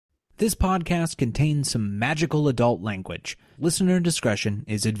This podcast contains some magical adult language. Listener discretion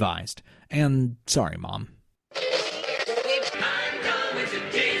is advised. And sorry, Mom. I'm going to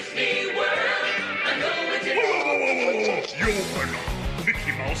Disney World. I'm going to... Whoa. You are not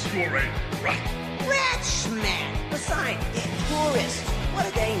Mickey Mouse, you're a rat. Rats, man. Besides, they're tourists. What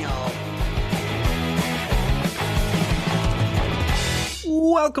do they know?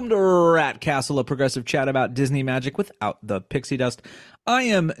 Welcome to Rat Castle, a progressive chat about Disney magic without the pixie dust. I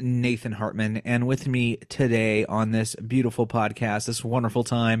am Nathan Hartman, and with me today on this beautiful podcast, this wonderful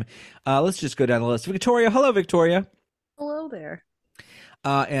time, let's just go down the list. Victoria. Hello, Victoria. Hello there.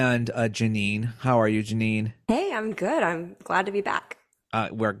 And Janine. How are you, Janine? Hey, I'm good. I'm glad to be back.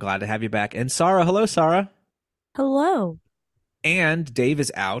 We're glad to have you back. And Sarah. Hello, Sarah. Hello. And Dave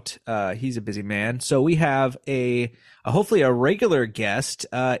is out. He's a busy man. So we have hopefully a regular guest.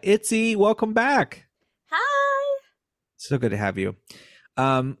 Itzy, welcome back. Hi. So good to have you.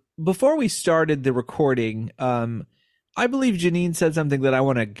 Before we started the recording, I believe Janine said something that I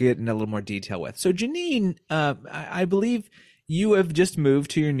want to get in a little more detail with. So Janine, I believe you have just moved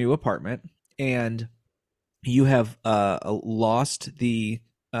to your new apartment and you have lost the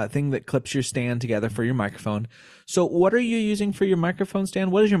thing that clips your stand together for your microphone. So what are you using for your microphone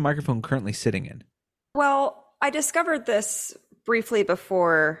stand? What is your microphone currently sitting in? Well, I discovered this briefly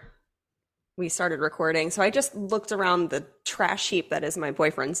before we started recording. So I just looked around the trash heap that is my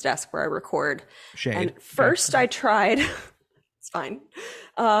boyfriend's desk where I record. Shade. And first I tried, it's fine,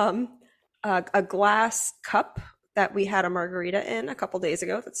 a glass cup that we had a margarita in a couple days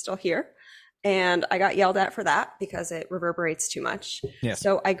ago that's still here. And I got yelled at for that because it reverberates too much. Yes.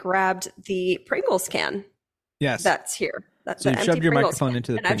 So I grabbed the Pringles can. Yes. That's here. That's So you shoved your Pringles microphone can.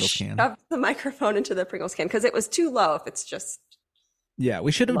 into the And Pringles I've can. shoved the microphone into the Pringles can because it was too low if it's just... Yeah,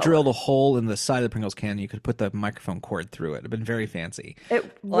 we should have lower. drilled a hole in the side of the Pringles can. You could put the microphone cord through it. It'd been very fancy. It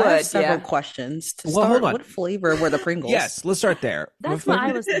Well, would, I have several yeah. questions. To Well, start, hold on. what flavor were the Pringles? Yes, let's start there. That's what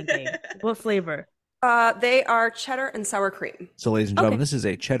I was thinking. What flavor? They are cheddar and sour cream. So, ladies and gentlemen, Okay. this is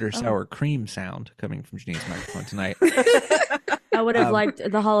a cheddar sour cream sound coming from Janine's microphone tonight. I would have liked the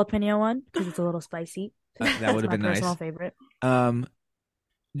jalapeno one because it's a little spicy. That would have been my nice. personal favorite.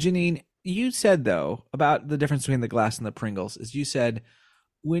 Janine, you said, though, about the difference between the glass and the Pringles, is you said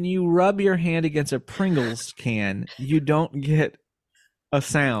when you rub your hand against a Pringles can, you don't get a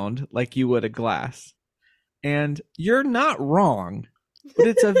sound like you would a glass. And you're not wrong, but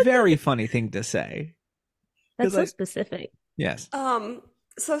it's a very funny thing to say. That's so 'Cause specific. Yes.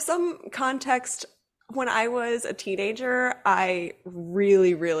 So some context, when I was a teenager, I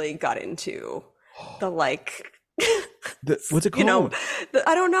really, really got into the What's it called? you know,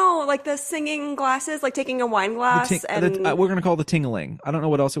 I don't know, like the singing glasses, like taking a wine glass and we're going to call it the tingling. I don't know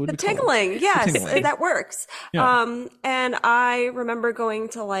what else it would the be called. tingling. Yes, tingling. that works. Yeah. And I remember going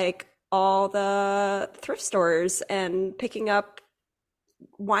to like all the thrift stores and picking up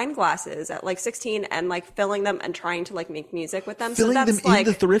wine glasses at like 16 and like filling them and trying to like make music with them. Filling so that's them like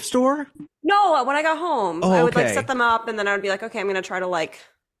in the thrift store? no, when I got home, Oh, I would like okay. set them up and then I would be like, okay, I'm going to try to like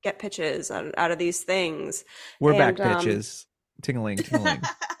get pitches out of these things. We're back, And, bitches. Tingling, tingling.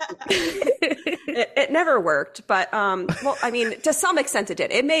 It never worked, but well, I mean, to some extent it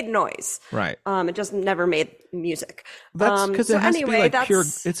did. It made noise. Right. It just never made music. That's because so it has anyway, to be like pure.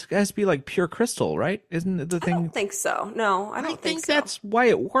 It has to be like pure crystal, right? Isn't it the I thing? don't think so. No, I don't think so. that's why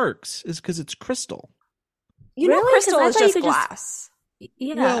it works. Is because it's crystal. You know, Really? 'Cause crystal I is thought you just could just- glass.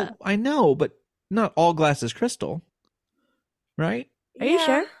 Yeah. Well, I know, but not all glass is crystal, right? Are you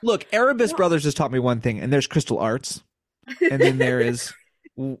sure? Look, Erebus Brothers just taught me one thing, and there's crystal arts, and then there is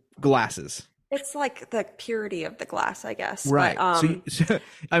glasses. It's like the purity of the glass, I guess. Right. But,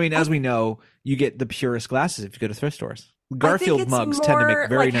 I mean, as we know, you get the purest glasses if you go to thrift stores. I think Garfield it's mugs tend to more make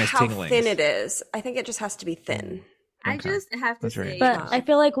very like nice how tinglings. thin it is. I think it just has to be thin. I Okay. just have to That's say, right. But I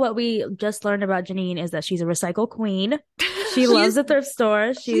feel like what we just learned about Janine is that she's a recycle queen. She loves the thrift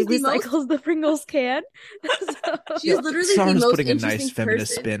store. She she's the recycles the Pringles can. So- she's literally the Sarah's most putting a interesting nice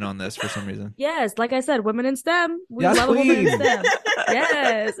feminist person. spin on this for some reason. yes, like I said, women in STEM. We Yes, love a woman in queen. STEM.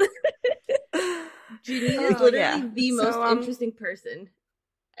 Yes. Janine Oh, is literally yeah. the So, most interesting person.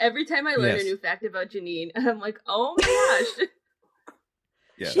 Every time I learn Yes. a new fact about Janine, I'm like, oh my gosh.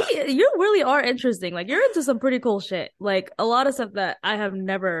 Yeah. You really are interesting. Like you're into some pretty cool shit. Like a lot of stuff that I have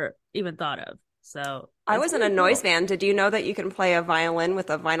never even thought of. So I it's was in a pretty noise cool. band. Did you know that you can play a violin with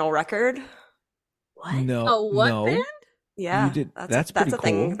a vinyl record? What? No. Oh, what no. band? Yeah, You did- that's that's pretty a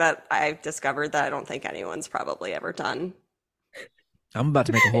thing cool. that I've discovered that I don't think anyone's probably ever done. I'm about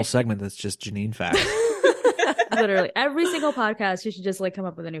to make a whole segment that's just Janine facts. Literally every single podcast, you should just like come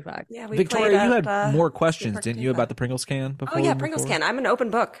up with a new fact. Yeah, we Victoria, played you at, had more questions, Park didn't you, Tampa. about the Pringles can before? Oh we yeah, move Pringles forward? can. I'm an open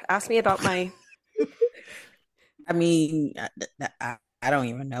book. Ask me about my. I mean, I don't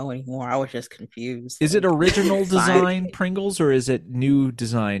even know anymore. I was just confused. Is it Like, original it's fine. design Pringles or is it new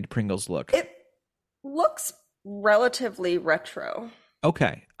designed Pringles look? It looks relatively retro.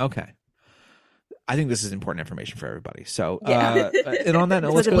 Okay. I think this is important information for everybody. So, Yeah. and on that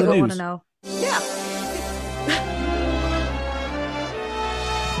note, let's That's what go to the people want news. to know. Yeah.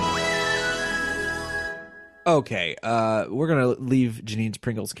 Okay, we're going to leave Janine's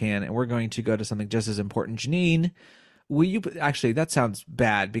Pringles can and we're going to go to something just as important. Janine, will you actually, that sounds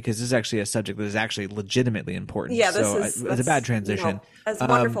bad because this is actually a subject that is actually legitimately important. Yeah, this so is it's a bad transition. as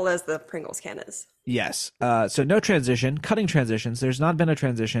wonderful as the Pringles can is. Yes. So no transition, cutting transitions. There's not been a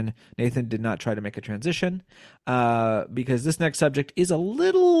transition. Nathan did not try to make a transition because this next subject is a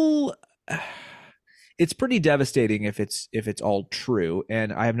little it's pretty devastating if it's all true,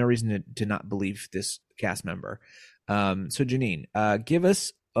 and I have no reason to not believe this cast member. So Janine, give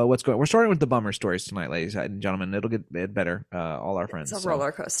us what's going. We're starting with the bummer stories tonight, ladies and gentlemen. It'll get better. All our friends. It's a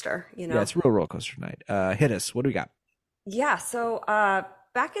roller coaster, you know. Yeah, it's a real roller coaster tonight. Hit us. What do we got? Yeah, so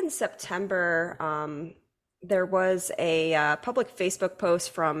back in September, there was a public Facebook post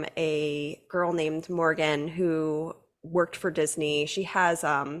from a girl named Morgan who worked for Disney. She has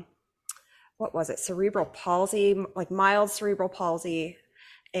what was it? Cerebral palsy, like mild cerebral palsy,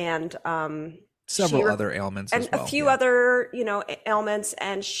 and Several she re- other ailments and as well. a few yeah. other, ailments.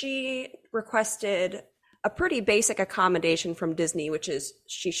 And she requested a pretty basic accommodation from Disney, which is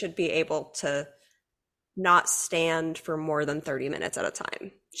she should be able to not stand for more than 30 minutes at a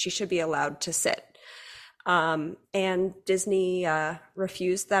time. She should be allowed to sit. And Disney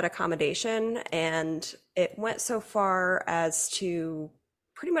refused that accommodation, and it went so far as to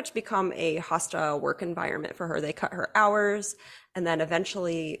pretty much become a hostile work environment for her. They cut her hours and then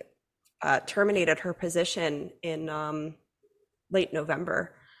eventually terminated her position in late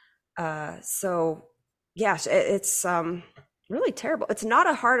November. So yeah, it's really terrible. It's not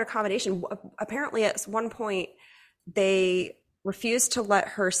a hard accommodation. Apparently at one point they refused to let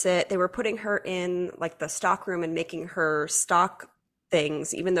her sit. They were putting her in like the stock room and making her stock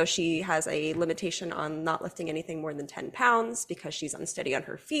things, even though she has a limitation on not lifting anything more than 10 pounds because she's unsteady on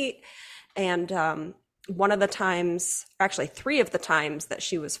her feet. And one of the times, actually 3 of the times that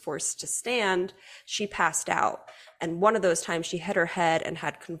she was forced to stand, she passed out. And one of those times she hit her head and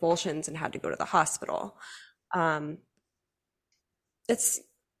had convulsions and had to go to the hospital. It's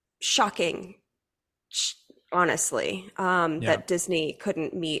shocking, honestly, that Disney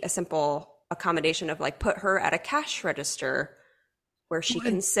couldn't meet a simple accommodation of like put her at a cash register where she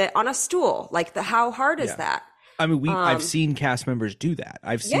can sit on a stool. Like how hard is that? I mean, I've seen cast members do that.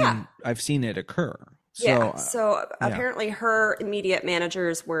 I've seen it occur. So, So apparently her immediate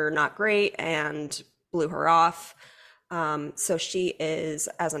managers were not great and blew her off. So she is,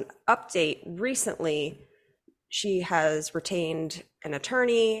 as an update recently, she has retained an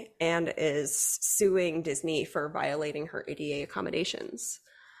attorney and is suing Disney for violating her ADA accommodations.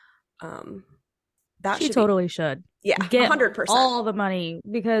 That She should totally should. Yeah, Get 100%. all the money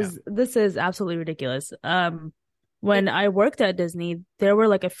because this is absolutely ridiculous. When I worked at Disney, there were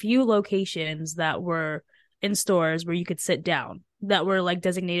like a few locations that were in stores where you could sit down that were like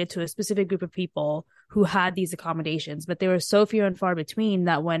designated to a specific group of people who had these accommodations, but they were so few and far between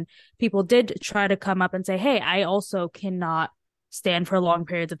that when people did try to come up and say, hey, I also cannot stand for long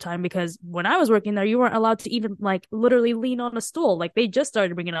periods of time, because when I was working there, you weren't allowed to even like literally lean on a stool. Like they just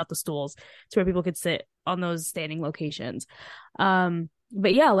started bringing out the stools to where people could sit on those standing locations.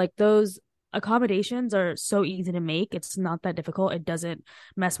 But yeah, like those accommodations are so easy to make. It's not that difficult. It doesn't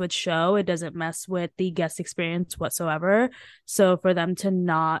mess with show. It doesn't mess with the guest experience whatsoever. So for them to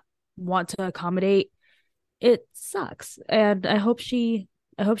not want to accommodate, it sucks. And I hope she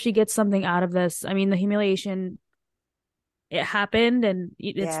gets something out of this. I mean, the humiliation, it happened and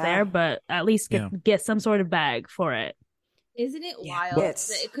it's there, but at least get some sort of bag for it. Isn't it wild that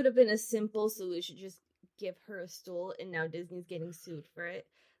it could have been a simple solution? Just give her a stool, and now Disney's getting sued for it.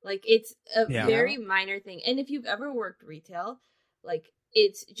 Like, it's a very minor thing. And if you've ever worked retail, like,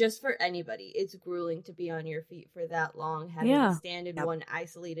 it's just for anybody. It's grueling to be on your feet for that long, having to stand in one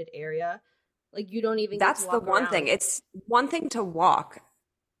isolated area. Like, you don't even That's get to walk the one around. thing. It's one thing to walk.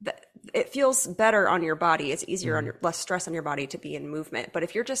 It feels better on your body. It's easier on less stress on your body to be in movement. But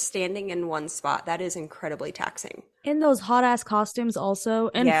if you're just standing in one spot, that is incredibly taxing. In those hot ass costumes also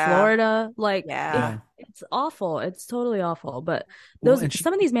in Florida, like it's awful. It's totally awful. But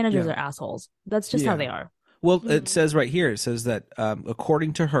some of these managers are assholes. That's just how they are. Well, it says right here, it says that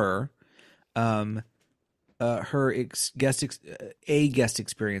according to her, her guest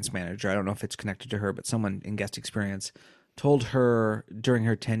experience manager, I don't know if it's connected to her, but someone in guest experience told her during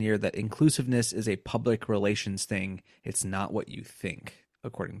her tenure that inclusiveness is a public relations thing. It's not what you think,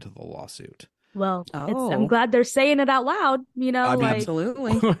 according to the lawsuit. Well, I'm glad they're saying it out loud, you know, I mean,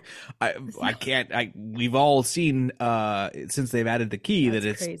 absolutely. I can't, we've all seen, since they've added the key, that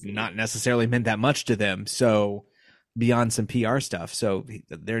it's crazy. Not necessarily meant that much to them. So beyond some PR stuff. So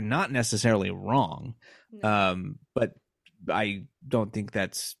they're not necessarily wrong. But I don't think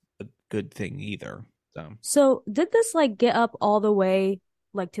that's a good thing either. So did this like get up all the way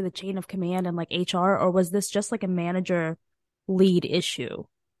like to the chain of command and like HR, or was this just like a manager lead issue?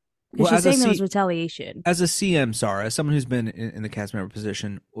 Because she's saying there was retaliation. As a CM, Sarah, as someone who's been in the cast member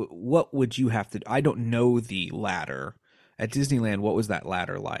position, what would you have to? I don't know the ladder at Disneyland. What was that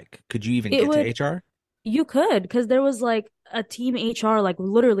ladder like? Could you even get to HR? You could, because there was like a team HR, like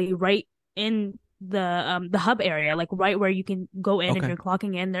literally right in the hub area, like right where you can go in if you're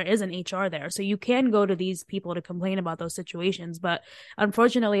clocking in. There is an HR there, so you can go to these people to complain about those situations. But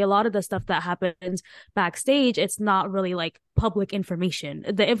unfortunately, a lot of the stuff that happens backstage, it's not really like public information.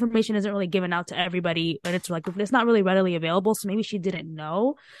 The information isn't really given out to everybody, and it's like it's not really readily available. So maybe she didn't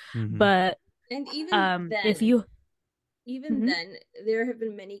know. But and even then, if you then, there have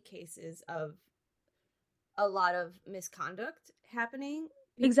been many cases of a lot of misconduct happening.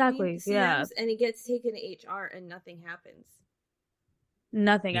 Exactly. CMs, yeah. And it gets taken to HR and nothing happens.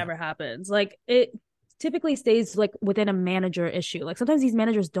 Nothing ever happens. Like it typically stays like within a manager issue. Like sometimes these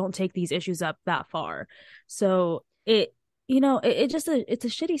managers don't take these issues up that far. So it's a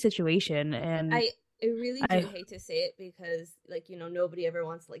shitty situation. And I really do hate to say it because like, you know, nobody ever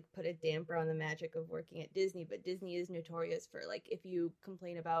wants to like put a damper on the magic of working at Disney, but Disney is notorious for like if you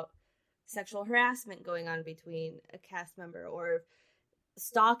complain about sexual harassment going on between a cast member or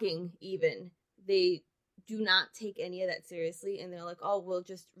stalking, even they do not take any of that seriously, and they're like, oh, we'll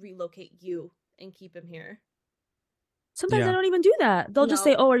just relocate you and keep him here. Sometimes they don't even do that. They'll just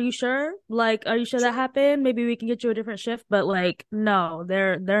say, oh, are you sure? Like, are you sure that happened? Maybe we can get you a different shift. But like, no,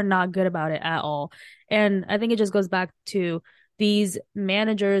 they're not good about it at all. And I think it just goes back to these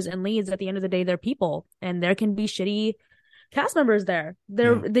managers and leads. At the end of the day, they're people, and there can be shitty cast members there.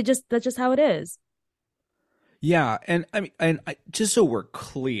 That's just how it is. Yeah, and I mean, just so we're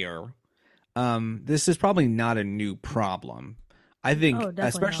clear, this is probably not a new problem. I think,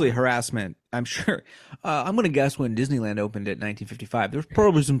 especially harassment. I'm sure. I'm going to guess when Disneyland opened in 1955, there's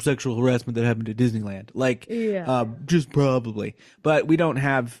probably some sexual harassment that happened at Disneyland. Like, just probably. But we don't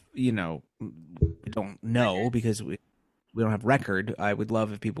have, we don't know because we don't have record. I would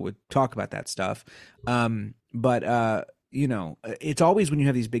love if people would talk about that stuff. But it's always when you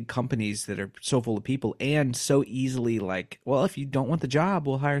have these big companies that are so full of people and so easily like, well, if you don't want the job,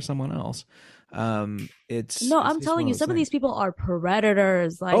 we'll hire someone else. I'm telling you, some of these people are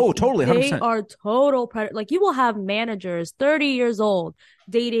predators. Like, oh, totally, 100%. They are total predators. Like, you will have managers 30 years old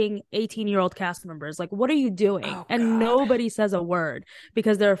dating 18-year-old cast members. Like, what are you doing? And nobody says a word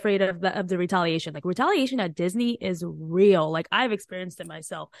because they're afraid of the retaliation. Like, retaliation at Disney is real. Like, I've experienced it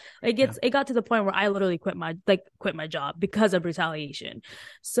myself. It got to the point where I literally quit my job because of retaliation.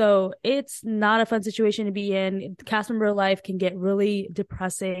 So it's not a fun situation to be in. Cast member life can get really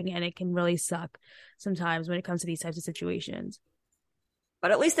depressing, and it can really suck sometimes when it comes to these types of situations.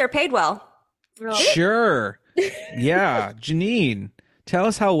 But at least they're paid well. Sure. Yeah. Janine, tell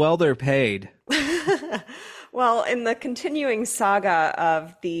us how well they're paid. Well, in the continuing saga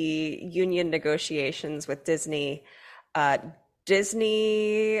of the union negotiations with Disney,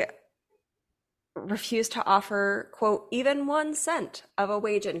 Disney refused to offer, quote, even 1 cent of a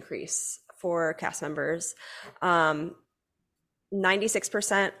wage increase for cast members.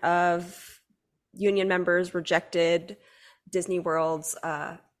 96% of union members rejected Disney World's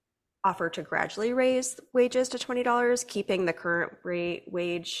offer to gradually raise wages to $20, keeping the current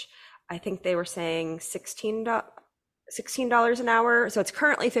wage. I think they were saying $16 an hour. So it's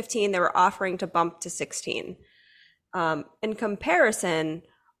currently $15. They were offering to bump to $16. In comparison,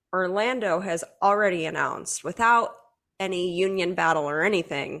 Orlando has already announced, without any union battle or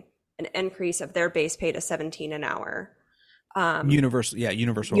anything, an increase of their base pay to $17 an hour. Universal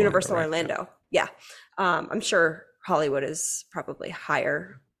Orlando. Right? Yeah. I'm sure Hollywood is probably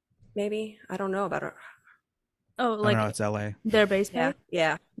higher. Maybe. I don't know about it. Oh, like it's LA. Their base pay?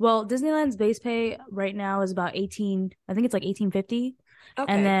 Yeah. Well, Disneyland's base pay right now is about 18. I think it's like $18.50.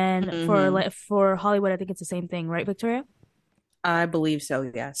 Okay. And then for Hollywood, I think it's the same thing, right, Victoria? I believe so.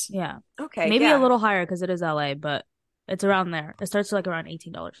 Yes. Yeah. Okay. Maybe a little higher because it is LA, but it's around there. It starts like around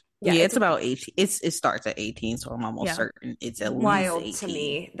 $18. Yeah, it's about 18. It starts at 18, so I'm almost certain it's at least wild 18. To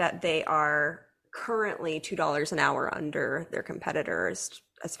me that they are currently $2 an hour under their competitors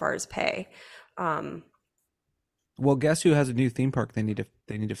as far as pay. Well, guess who has a new theme park they need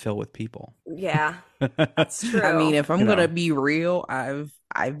to fill with people? Yeah, that's true. I mean, if I'm You know. gonna be real, I've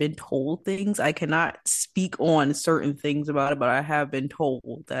been told things. I cannot speak on certain things about it, but I have been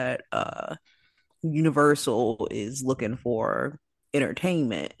told that Universal is looking for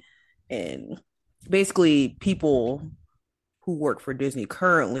entertainment, and basically people who work for Disney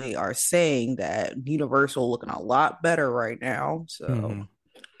currently are saying that Universal looking a lot better right now. So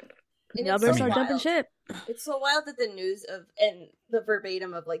And Y'all it's better so start jumping wild. ship. It's so wild that the news of and the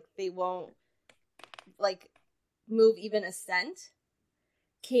verbatim of like they won't like move even a cent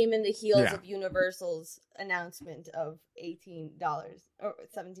came in the heels of Universal's announcement of $18 or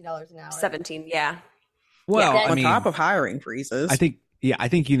 $17 an hour. 17, yeah. Well, Yeah, I on mean, top of hiring freezes, I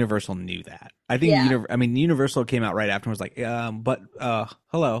think Universal knew that. I think Universal came out right after and was like, but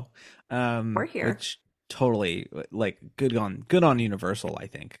hello. We're here. Which totally like good on Universal, I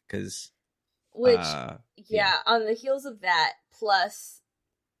think, because Which on the heels of that, plus,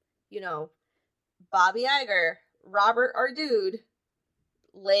 Bobby Iger, Robert our dude,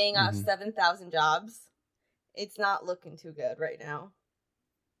 laying off 7,000 jobs. It's not looking too good right now.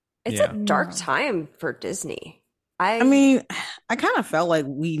 It's a dark time for Disney. I mean, I kind of felt like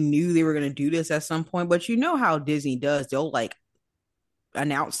we knew they were going to do this at some point, but you know how Disney does. They'll like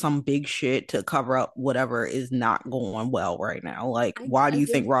announce some big shit to cover up whatever is not going well right now. Like, why do you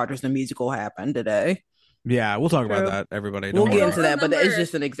think Rogers the Musical happened today? Yeah, we'll talk about that, everybody. We'll get into that, but it's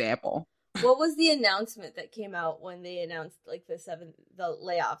just an example. What was the announcement that came out when they announced like the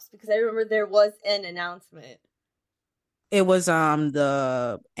layoffs? Because I remember there was an announcement. It was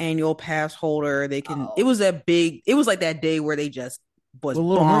the annual pass holder. They can. It was that big. It was like that day where they just was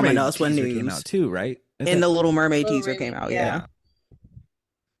bombing us when news came out too, right? And the Little Mermaid teaser came out. Yeah.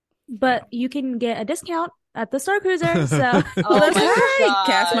 But you can get a discount at the Star Cruiser. So that's right.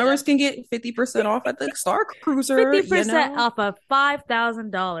 Cast members can get 50% off at the Star Cruiser. 50% off of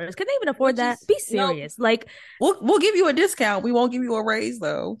 $5,000. Can they even afford that? Be serious. Like we'll give you a discount. We won't give you a raise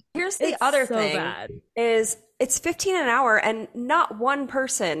though. Here's the other thing: is it's $15 an hour, and not one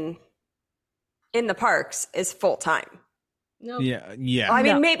person in the parks is full time. No. Yeah. I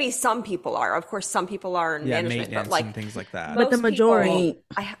mean, maybe some people are. Of course, some people are in management, but like and things like that. But the majority.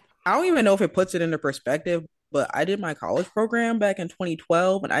 I don't even know if it puts it into perspective, but I did my college program back in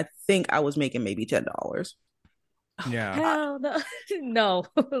 2012, and I think I was making maybe $10. Yeah. Hell no. No.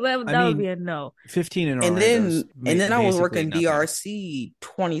 that would be a no. 15 in a and then I was working DRC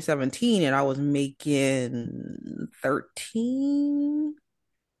 2017, and I was making 13.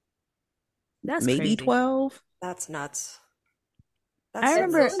 That's maybe crazy. 12. That's nuts. I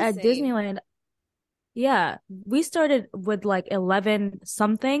remember at Disneyland, we started with like 11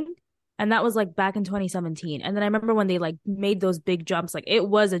 something, and that was like back in 2017. And then I remember when they like made those big jumps, like it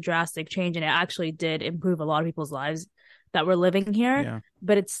was a drastic change, and it actually did improve a lot of people's lives that were living here. Yeah.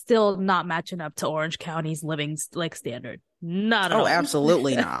 But it's still not matching up to Orange County's living like standard. Not at all. Oh,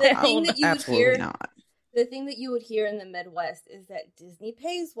 absolutely not. The thing that you absolutely would hear, not. The thing that you would hear in the Midwest is that Disney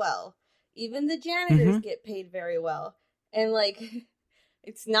pays well. Even the janitors get paid very well. And like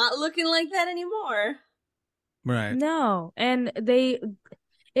it's not looking like that anymore. Right. No. And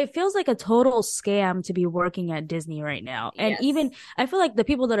it feels like a total scam to be working at Disney right now. And even, I feel like the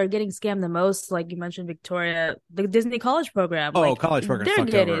people that are getting scammed the most, like you mentioned, Victoria, the Disney college program. Oh, college program. They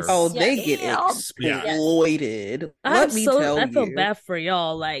get exploited. I feel bad for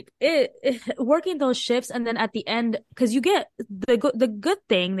y'all. Like working those shifts, and then at the end, because you get the good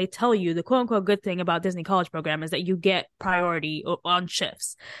thing, they tell you, the quote unquote good thing about Disney college program is that you get priority on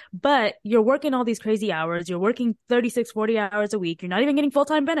shifts. But you're working all these crazy hours. You're working 36, 40 hours a week. You're not even getting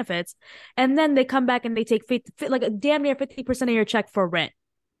full-time benefits, and then they come back and they take like a damn near 50% of your check for rent.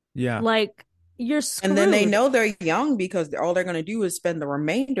 Yeah, like you're screwed. And then they know they're young because all they're going to do is spend the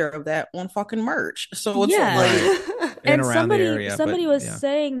remainder of that on fucking merch. So it's like, and somebody was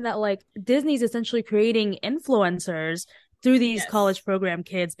saying that like Disney's essentially creating influencers through these college program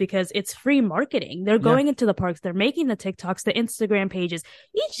kids because it's free marketing. They're going into the parks, they're making the TikToks, the Instagram pages.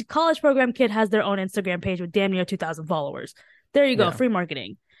 Each college program kid has their own Instagram page with damn near 2,000 followers. There you go, free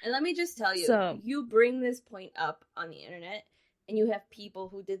marketing. And let me just tell you, you bring this point up on the internet, and you have people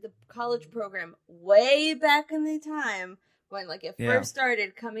who did the college program way back in the time when, like, it first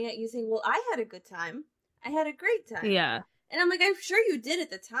started coming at you saying, well, I had a good time. I had a great time. Yeah. And I'm like, I'm sure you did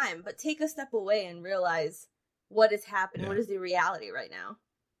at the time, but take a step away and realize what is happening. What is the reality right now?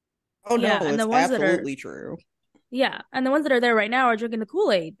 Oh, no, it's absolutely true. Yeah, and the ones that are there right now are drinking the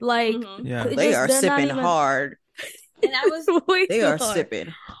Kool-Aid. Like, they are sipping hard. And I was they are sipping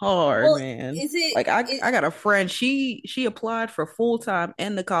hard, man. Is it like I got a friend, she applied for full-time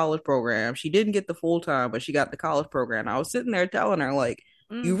and the college program. She didn't get the full-time, but she got the college program. I was sitting there telling her, like,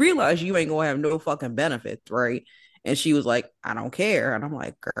 you realize you ain't gonna have no fucking benefits, right? And she was like, I don't care. And I'm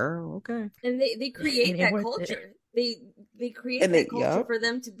like, girl, okay. And they create that culture. They create that culture for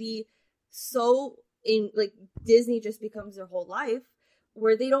them to be so in, like, Disney just becomes their whole life,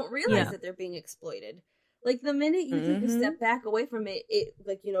 where they don't realize that they're being exploited. Like, the minute you take a step back away from it,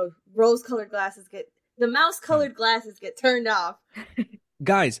 like, you know, the mouse-colored glasses get turned off.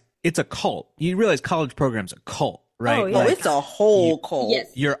 Guys, it's a cult. You realize college program's a cult, right? Oh, yeah. Like, it's a whole cult.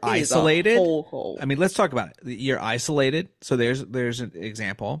 Yes. You're isolated. Whole cult. I mean, let's talk about it. You're isolated. So there's an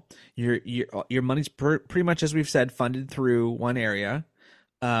example. Your money's pretty much, as we've said, funded through one area,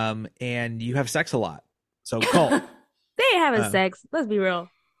 and you have sex a lot. So cult. They ain't having sex. Let's be real.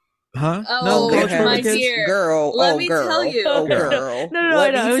 Huh? Oh, no, my dear. Girl. Let me tell you. Oh, girl. No.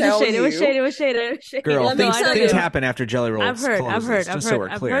 It was just shade. It was shade. Girl, things happen after Jelly Rolls. I've heard. So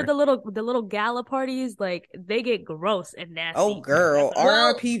I've heard the little gala parties, like, they get gross and nasty. Oh, girl.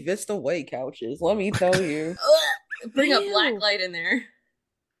 R.I.P. Vista Way couches. Let me tell you. Bring a blacklight in there.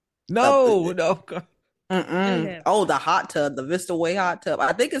 No. Okay. Oh, the hot tub, the Vista Way hot tub.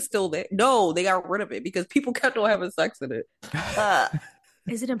 I think it's still there. No, they got rid of it because people kept on having sex in it.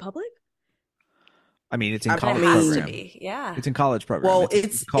 Is it in public? I mean, it's in college program. Yeah, it's in college program. Well,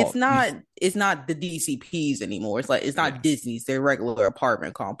 it's not the DCPs anymore. It's not Disney's. They're regular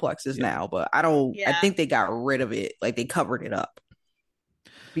apartment complexes now. But I think they got rid of it. Like, they covered it up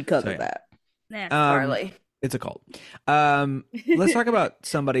because of that. Charlie. It's a cult. Let's talk about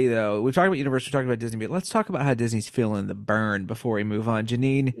somebody, though. We've talked about Universal, we've talked about Disney, but let's talk about how Disney's feeling the burn before we move on.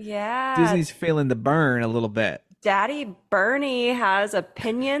 Janine, Disney's feeling the burn a little bit. Daddy Bernie has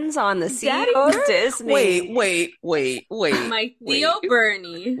opinions on the CEO of Disney. Wait. My Theo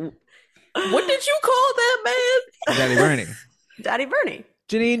Bernie. What did you call that man? Daddy Bernie. Daddy Bernie.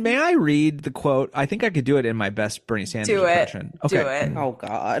 Janine, may I read the quote? I think I could do it in my best Bernie Sanders impression. Okay. Do it. Oh,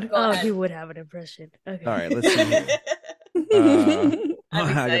 God. Oh, he would have an impression. Okay. All right, let's see.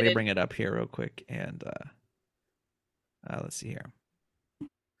 I gotta bring it up here real quick. And let's see here.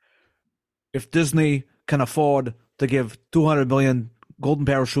 If Disney can afford to give $200 million golden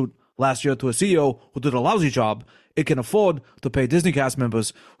parachute last year to a CEO who did a lousy job, it can afford to pay Disney cast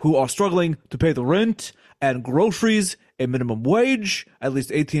members who are struggling to pay the rent and groceries a minimum wage, at least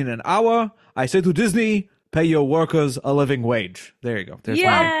 $18 an hour. I say to Disney, pay your workers a living wage. There you go. There's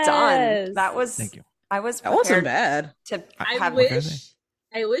well done. That was. Thank you. That wasn't bad.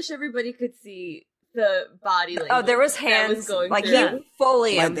 I wish everybody could see the body language. Oh, there was hands like he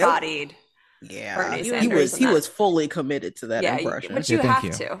fully embodied. Yeah, he was fully committed to that impression. But you have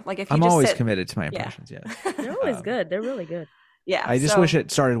to. Like, if you I'm just always committed to my impressions. Yeah, they're always good. They're really good. Yeah, I just wish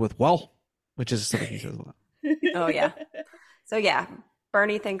it started with which is something he says a lot. Oh yeah. So yeah,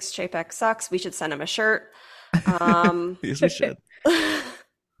 Bernie thinks Chapek sucks. We should send him a shirt. Yes, we should.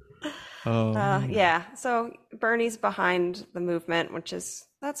 Yeah. So Bernie's behind the movement,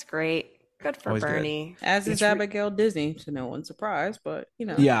 that's great. Good for Always Bernie. Good. As is Abigail Disney, to no one's surprise, but you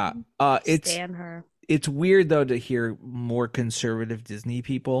know. Yeah. Stan her. It's weird though to hear more conservative Disney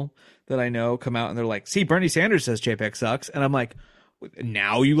people that I know come out and they're like, "See, Bernie Sanders says JPEG sucks," and I'm like,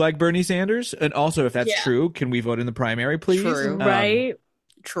 "Now you like Bernie Sanders?" And also, if that's true, can we vote in the primary, please? True. Right.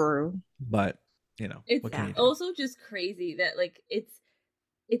 True. But you know, it's also just crazy that like it's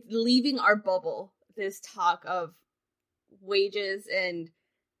leaving our bubble. This talk of wages and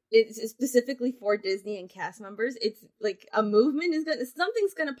it's specifically for Disney and cast members. It's like a movement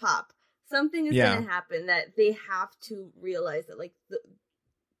something's gonna pop. Something is gonna happen that they have to realize that like the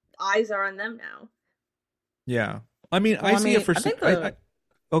eyes are on them now. Yeah, I mean, I see it for.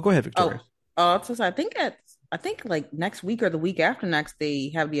 Go ahead, Victoria. I think like next week or the week after next,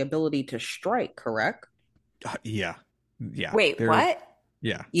 they have the ability to strike. Correct? Yeah. Wait, what?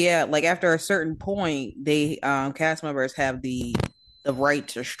 Yeah. Like after a certain point, they cast members have the right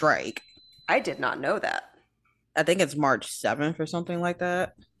to strike. I did not know that. I think it's March 7th or something like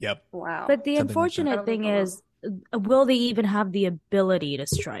that. Yep. Wow. But the unfortunate thing is, will they even have the ability to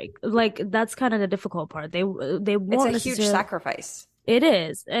strike? Like, that's kind of the difficult part. They won't. It's a huge sacrifice. It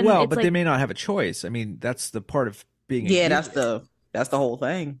is. And but they may not have a choice. I mean, that's the part of being. That's the whole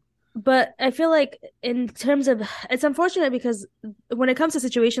thing. But I feel like in terms of, it's unfortunate because when it comes to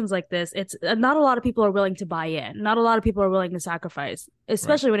situations like this, it's not a lot of people are willing to buy in. Not a lot of people are willing to sacrifice,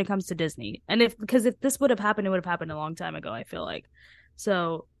 especially when it comes to Disney. And if this would have happened, it would have happened a long time ago, I feel like.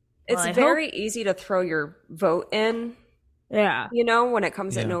 So it's very easy to throw your vote in Yeah. You know, when it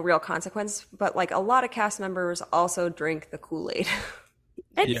comes at no real consequence. But like a lot of cast members also drink the Kool-Aid.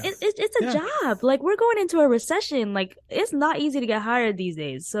 And it's a job. Like, we're going into a recession. Like, it's not easy to get hired these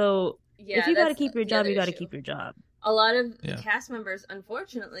days. So if you got to keep your job, you got to keep your job. A lot of cast members,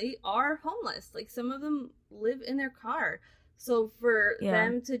 unfortunately, are homeless. Like, some of them live in their car. So for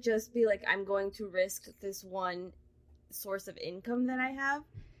them to just be like, I'm going to risk this one source of income that I have,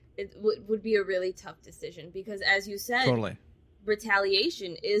 it would be a really tough decision. Because as you said,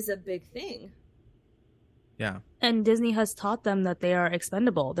 retaliation is a big thing. Yeah. And Disney has taught them that they are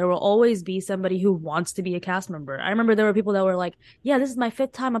expendable. There will always be somebody who wants to be a cast member. I remember there were people that were like, yeah, this is my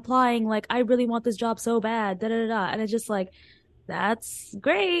 5th time applying. Like, I really want this job so bad. Da da da. And it's just like, that's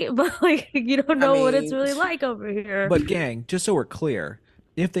great. But like, you don't know what it's really like over here. But gang, just so we're clear,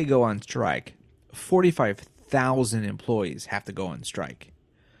 if they go on strike, 45,000 employees have to go on strike.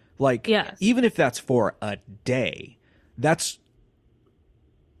 Like, even if that's for a day, that's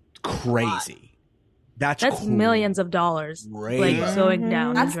crazy. That's millions of dollars like going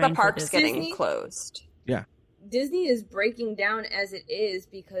down. That's the parks getting closed. Yeah. Disney is breaking down as it is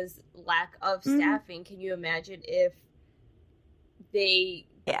because lack of staffing. Can you imagine if they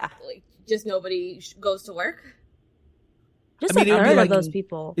like just nobody goes to work? Just a third of those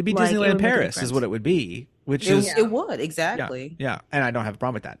people. It'd be like, Disneyland Paris is what it would be, which it would exactly. Yeah, and I don't have a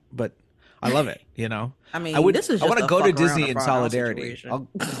problem with that, but I love it. You know, I mean, I want to a go to fuck around Disney and in find out solidarity. situation.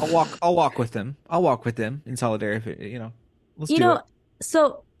 I'll walk with them. I'll walk with them in solidarity. You know, let's do it.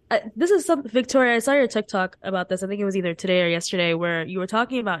 So this is some Victoria. I saw your TikTok about this. I think it was either today or yesterday, where you were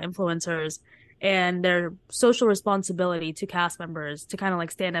talking about influencers and their social responsibility to cast members to kind of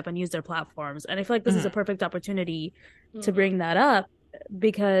like stand up and use their platforms. And I feel like this is a perfect opportunity to bring that up,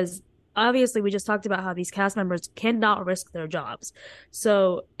 because obviously we just talked about how these cast members cannot risk their jobs.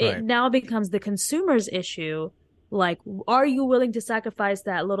 So it now becomes the consumer's issue. Like, are you willing to sacrifice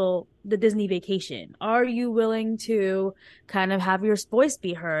the Disney vacation? Are you willing to kind of have your voice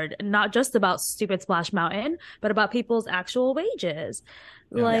be heard? Not just about stupid Splash Mountain, but about people's actual wages.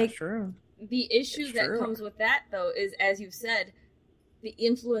 True. The issue that comes with that, though, is, as you've said, the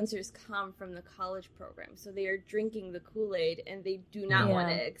influencers come from the college program. So they are drinking the Kool-Aid, and they do not want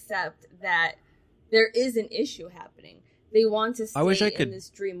to accept that there is an issue happening. They want to stay in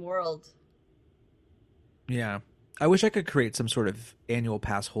this dream world. Yeah. I wish I could create some sort of annual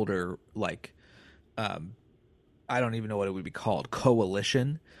pass holder, like, I don't even know what it would be called,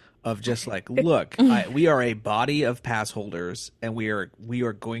 coalition of just like, look, we are a body of pass holders, and we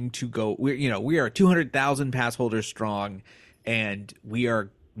are going to go. We are 200,000 pass holders strong, and we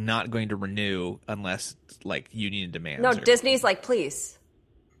are not going to renew unless like union demands. No, Disney's like, please.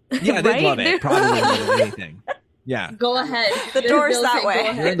 Yeah, they'd love it. Probably more than anything. Yeah, go ahead. The door's that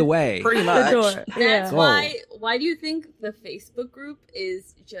way. You're in the way, pretty much. The door. That's why. Why do you think the Facebook group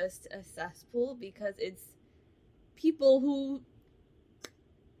is just a cesspool? Because it's people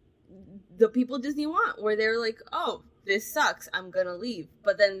the people Disney want, where they're like, oh, this sucks, I'm gonna leave,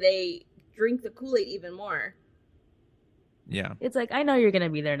 but then they drink the Kool-Aid even more. Yeah, it's like, I know you're gonna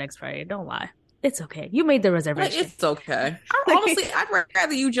be there next Friday. Don't lie. It's okay. You made the reservation. It's okay. Honestly, I'd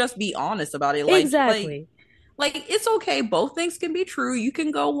rather you just be honest about it. Like, exactly. Like, it's okay. Both things can be true. You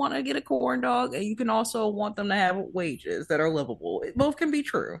can go want to get a corn dog, and you can also want them to have wages that are livable. Both can be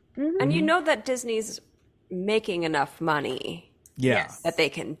true. Mm-hmm. And you know that Disney's making enough money that they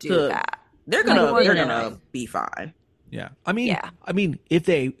can do that. They're gonna be fine. Yeah. I mean, if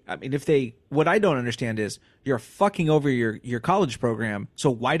they, what I don't understand is you're fucking over your college program. So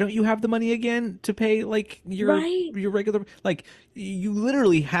why don't you have the money again to pay like your regular, like you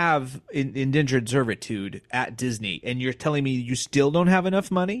literally have indentured servitude at Disney, and you're telling me you still don't have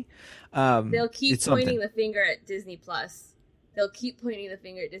enough money? They'll keep pointing the finger at Disney Plus. They'll keep pointing the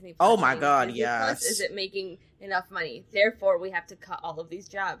finger at Disney Plus. Oh my God, Disney yes. Plus isn't making enough money. Therefore, we have to cut all of these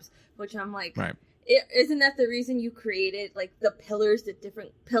jobs, which I'm like, isn't that the reason you created like the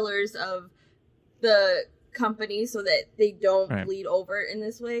different pillars of the company so that they don't bleed over in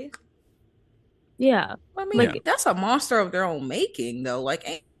this way? Yeah. I mean, that's a monster of their own making, though. Like,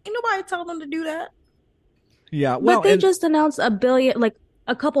 ain't nobody telling them to do that. Yeah. Well, but they just announced a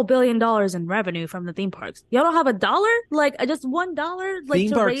couple $1 billion in revenue from the theme parks. Y'all don't have $1? Like, just $1? Like,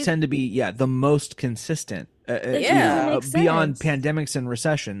 theme parks tend to be the most consistent. Beyond pandemics and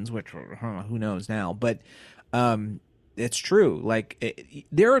recessions, which who knows now, but it's true. Like,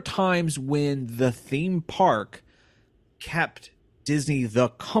 there are times when the theme park kept Disney the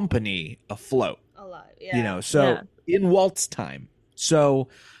company afloat. A lot, yeah. In Walt's time. So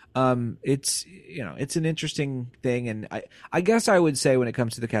It's it's an interesting thing, and I guess I would say when it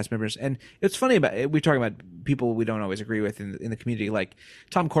comes to the cast members, and it's funny about we talking about people we don't always agree with in the community. Like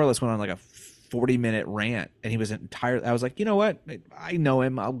Tom Corliss went on like a 40-minute rant, and he was entirely. I was like, you know what? I know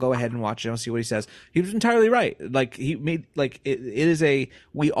him. I'll go ahead and watch it. I'll see what he says. He was entirely right. Like he made like it is a.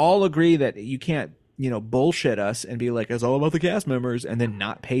 We all agree that you can't bullshit us and be like, it's all about the cast members and then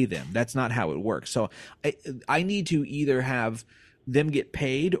not pay them. That's not how it works. So I need to either have them get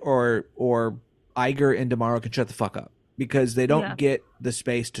paid or Iger and Tomorrow can shut the fuck up because they don't get the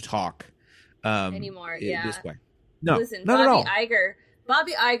space to talk anymore. This way. No, listen, not at all.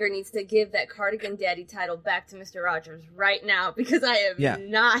 Bobby Iger needs to give that Cardigan Daddy title back to Mr. Rogers right now because I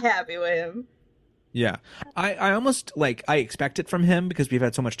am not happy with him. Yeah, I almost I expect it from him because we've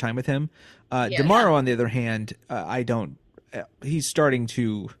had so much time with him. Tomorrow, on the other hand, I don't. He's starting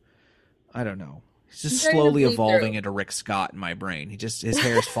to, I don't know. He's just slowly evolving into Rick Scott in my brain. His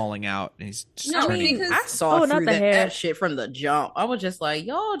hair is falling out, and he's just turning. I saw through that shit from the jump. I was just like,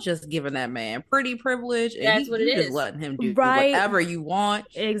 y'all just giving that man pretty privilege, and that's what it is. Just letting him do whatever you want.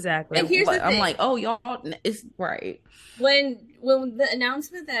 Exactly. And here's the thing. I'm like, oh y'all, it's right. When the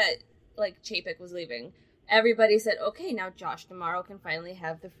announcement that Chapek was leaving, everybody said, okay, now Josh Tomorrow can finally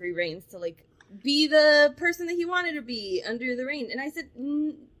have the free reins to be the person that he wanted to be under the reign. And I said,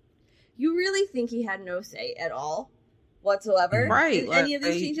 you really think he had no say at all whatsoever right in any of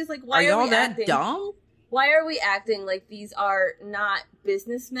these changes? Why are y'all that dumb? Why are we acting like these are not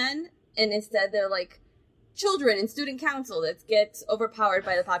businessmen and instead they're children in student council that gets overpowered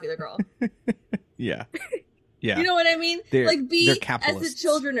by the popular girl? Yeah. Yeah. You know what I mean? They're as capitalists. the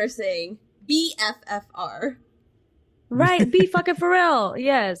children are saying, BFFR. Right, be fucking for real.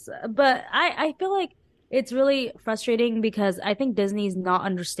 Yes. But I feel like it's really frustrating because I think Disney's not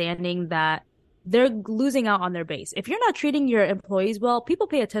understanding that they're losing out on their base. If you're not treating your employees well, people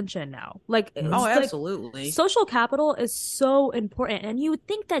pay attention now. Absolutely. Social capital is so important. And you would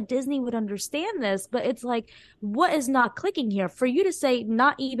think that Disney would understand this, but it's what is not clicking here? For you to say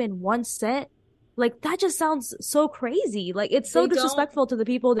not even 1 cent, that just sounds so crazy. It's so disrespectful to the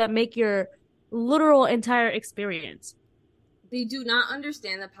people that make your literal entire experience. They do not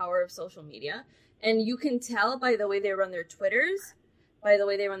understand the power of social media. And you can tell by the way they run their Twitters, by the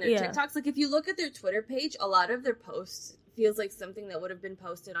way they run their TikToks. If you look at their Twitter page, a lot of their posts feels like something that would have been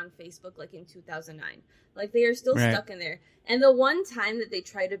posted on Facebook in 2009. They are still stuck in there. And the one time that they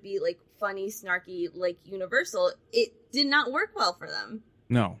try to be funny, snarky, Universal, it did not work well for them.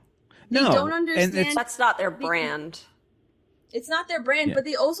 No. They don't understand. That's not their brand. It's not their brand, but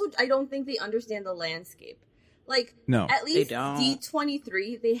they also, I don't think they understand the landscape. No, at least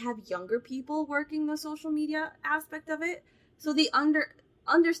D23, they have younger people working the social media aspect of it. So they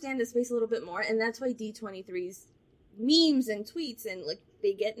understand the space a little bit more. And that's why D23's memes and tweets and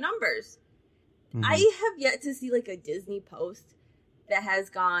they get numbers. Mm-hmm. I have yet to see a Disney post that has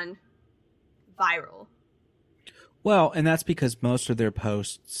gone viral. Well, and that's because most of their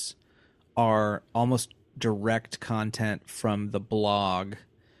posts are almost direct content from the blog,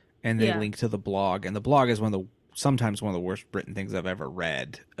 and they link to the blog, and the blog is sometimes one of the worst written things I've ever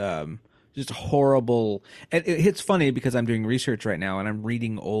read. Just horrible. And it's funny because I'm doing research right now and I'm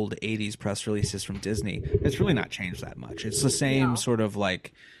reading old 80s press releases from Disney. It's really not changed that much. It's the same sort of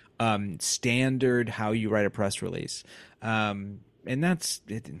standard how you write a press release. And that's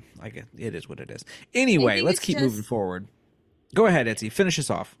it. It is what it is. Anyway, let's keep moving forward. Go ahead, Itzy. Finish us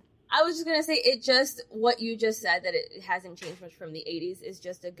off. I was just going to say, what you just said, that it hasn't changed much from the 80s, is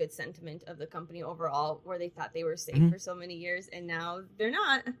just a good sentiment of the company overall, where they thought they were safe for so many years, and now they're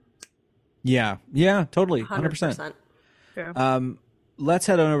not. Yeah, totally. 100%. Sure. Let's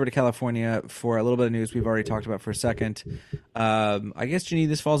head on over to California for a little bit of news we've already talked about for a second. I guess, Janine,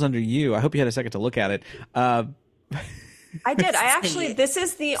 this falls under you. I hope you had a second to look at it. I did. This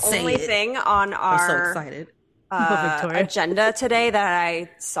is the only thing on our... I'm so excited. Agenda today that I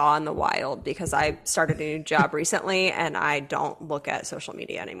saw in the wild because I started a new job recently and I don't look at social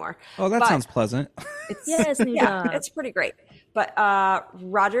media anymore. Oh, that sounds pleasant. New job. It's pretty great. But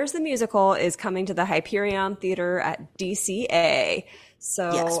Rogers the Musical is coming to the Hyperion Theater at DCA.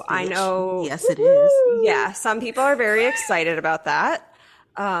 So yes, I know. Yes, it is. Yeah, some people are very excited about that.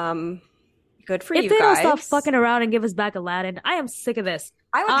 Good for you guys. If they don't stop fucking around and give us back Aladdin, I am sick of this.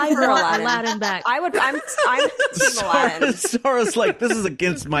 I want Aladdin back. I'm Team Aladdin. Sarah's like, this is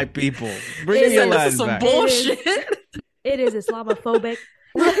against my people. Bring the Aladdin back. Bullshit. It is Islamophobic.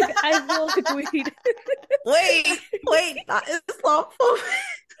 I will tweet. Wait, not Islamophobic.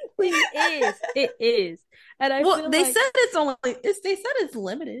 It is. And I feel they said it's only. They said it's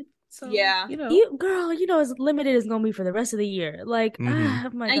limited. So, yeah, you know, as limited as gonna be for the rest of the year. Like, oh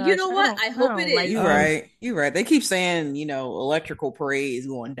my gosh, and you know what? I hope it is. You're right. They keep saying, Electrical Parade is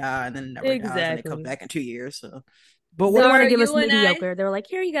going to die, and then it never dies, and it comes back in 2 years. So, but what do want to give us mediocre? They were like,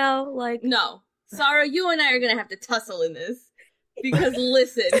 here you go. Like, no, Sarah, you and I are gonna have to tussle in this because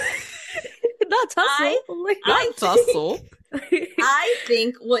listen, not tussle, not tussle. I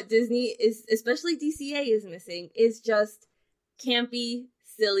think what Disney is, especially DCA, is missing is just campy,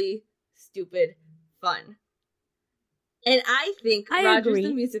 silly, stupid fun. And I think Rogers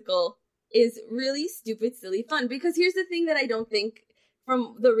the Musical is really stupid, silly fun. Because here's the thing that I don't think,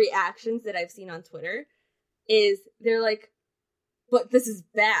 from the reactions that I've seen on Twitter, is they're like, but this is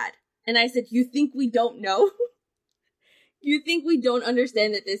bad. And I said, you think we don't know? You think we don't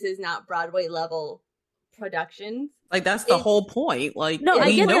understand that this is not Broadway level productions? Like, that's the whole point. Like, no,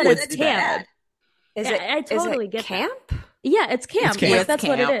 I get know that it's camp. I totally get camp. Yeah, it's camp. It's camp. Like, that's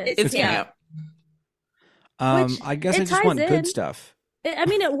camp. what it is. It's camp. I guess I just want good stuff. I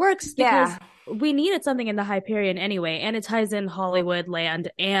mean, it works because we needed something in the Hyperion anyway, and it ties in Hollywood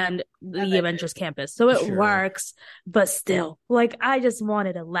Land and the Avengers campus, so it works. But still, like, I just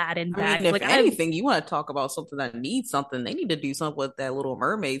wanted Aladdin back. I mean, like, if anything, you want to talk about something that needs something, they need to do something with that Little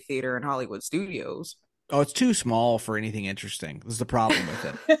Mermaid theater in Hollywood Studios. Oh, it's too small for anything interesting. This is the problem with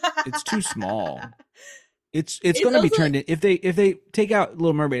it. It's too small. It's going to be turned in, if they take out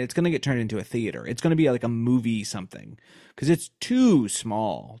Little Mermaid, it's going to get turned into a theater. It's going to be like a movie something, because it's too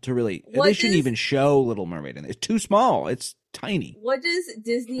small to really. They shouldn't even show Little Mermaid in it. It's too small. It's tiny. What does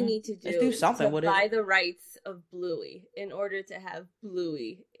Disney need to do something to buy the rights of Bluey in order to have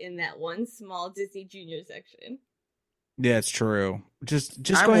Bluey in that one small Disney Junior section? Yeah, it's true. Just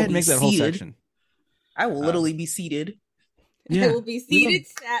go ahead and make that whole section. I will literally be seated. Yeah, I will be seated,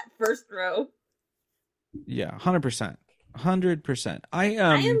 sat first row. Yeah, 100%, 100%. I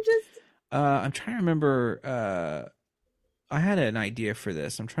am just. I'm trying to remember. I had an idea for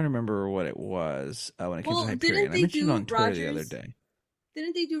this. I'm trying to remember what it was when it came to Hyperion. I mentioned it on Twitter the other day.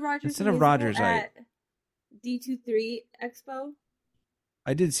 Didn't they do Rogers instead of Rogers at D23 Expo?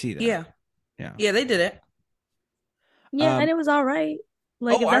 I did see that. Yeah, they did it. Yeah, and it was all right.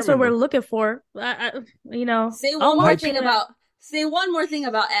 Like, if that's what we're looking for, Say one more thing about. Say one more thing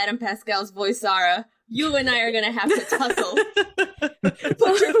about Adam Pascal's voice, Sarah. You and I are gonna have to tussle.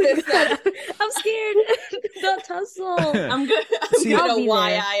 Put your fists up. I'm scared. Don't tussle. I'm gonna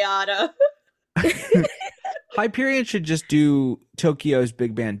why I oughta. Hyperion should just do Tokyo's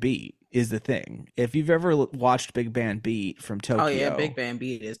Big Band Beat. Is the thing. If you've ever watched Big Band Beat from Tokyo, oh yeah, Big Band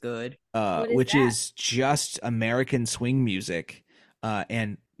Beat is good. Which is just American swing music,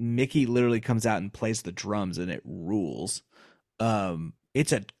 and Mickey literally comes out and plays the drums, and it rules.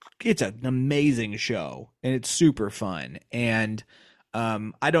 It's an amazing show, and it's super fun. And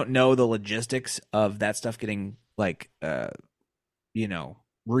I don't know the logistics of that stuff getting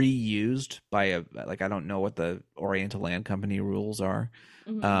reused by I don't know what the Oriental Land Company rules are.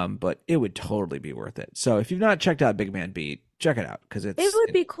 Mm-hmm. But it would totally be worth it. So if you've not checked out Big Man Beat, check it out, because it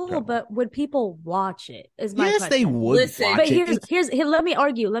would be cool. Incredible. But would people watch it? Is my question. They would. Listen, but here's let me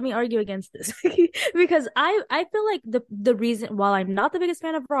argue against this because I feel like the reason, while I'm not the biggest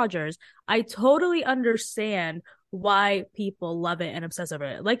fan of Rogers, I totally understand why people love it and obsess over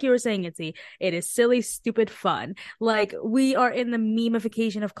it. Like you were saying, Itzy, it is silly, stupid fun. Like, we are in the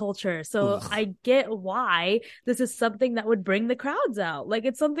memification of culture. So I get why this is something that would bring the crowds out. Like,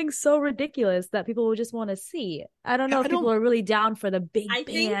 it's something so ridiculous that people would just want to see. I don't know if people are really down for the big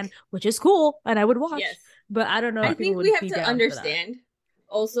band, which is cool, and I would watch. Yes. But I don't know. I think we have to understand.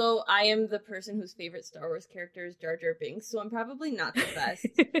 Also, I am the person whose favorite Star Wars character is Jar Jar Binks, so I'm probably not the best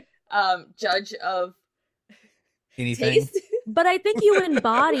judge of anything. Taste. But I think you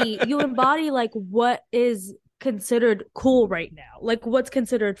embody like what is considered cool right now, like what's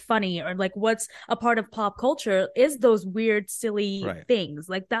considered funny, or like what's a part of pop culture is those weird, silly things.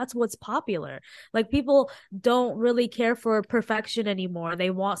 Like, that's what's popular. Like, people don't really care for perfection anymore. They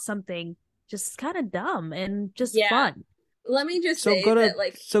want something just kind of dumb and just fun. Let me just say go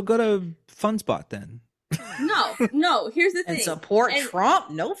to Fun Spot then. No. Here's the thing. And support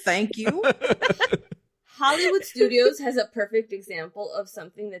Trump? No, thank you. Hollywood Studios has a perfect example of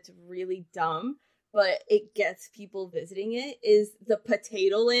something that's really dumb, but it gets people visiting it, is the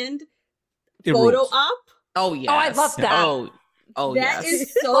Potato Land photo op. Oh, yeah. Oh, I love that. Oh, that yes.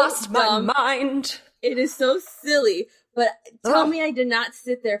 is so lost dumb. my mind. It is so silly. But tell me I did not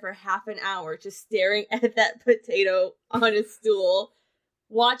sit there for half an hour just staring at that potato on a stool,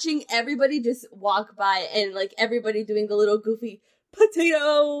 watching everybody just walk by and like everybody doing the little goofy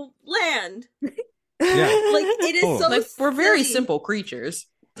Potato Land. Yeah. Like, it is so like, we're very silly. simple creatures.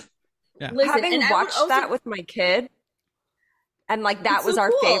 Yeah. Listen, Having watched that with my kid, and like that was so our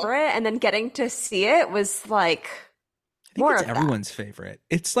cool. favorite, and then getting to see it was like I think more it's of everyone's favorite.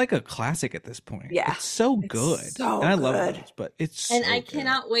 It's like a classic at this point. Yeah. It's so good. so and I love good. those, but it's And so I good.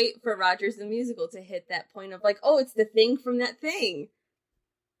 cannot wait for Rogers the Musical to hit that point of like, oh, it's the thing from that thing.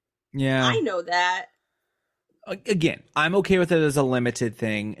 Yeah. I know that. Again, I'm okay with it as a limited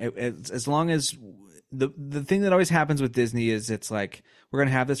thing. As long as the thing that always happens with Disney is it's like, we're going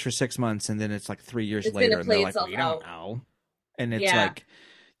to have this for 6 months, and then it's like 3 years It's later, gonna and they're play like, itself we don't out. know. And it's Yeah. like,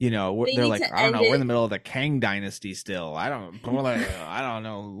 you know, They they're need like, to I don't know, end we're in it. the middle of the Kang Dynasty still. I don't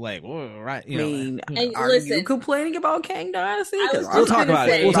know, like, right? You mean, And are listen, you complaining about Kang Dynasty? I was 'Cause We'll just I'm talk gonna about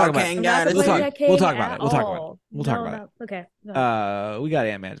it. say- We'll talk about Kang it. I'm not We'll Dynasty. talk. complaining We'll at talk King about it. at We'll talk about it. all. We'll talk about it. Okay. No. We got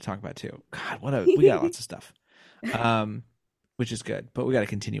Ant-Man to talk about too. God, we got lots of stuff, which is good. But we got to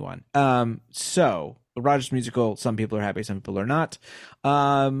continue on. So Rogers Musical. Some people are happy, some people are not.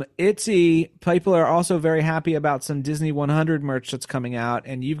 Itzy, people are also very happy about some Disney 100 merch that's coming out,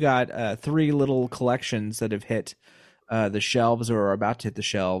 and you've got 3 little collections that have hit the shelves or are about to hit the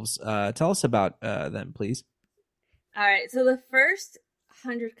shelves. Tell us about them, please. All right, so the first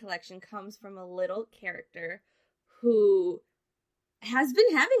 100 collection comes from a little character who has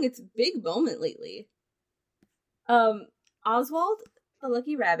been having its big moment lately. Oswald the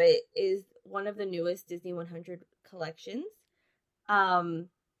Lucky Rabbit is one of the newest Disney 100 collections.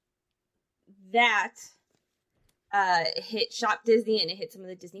 That hit Shop Disney and it hit some of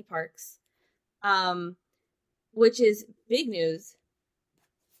the Disney parks, which is big news.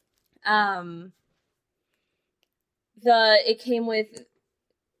 It came with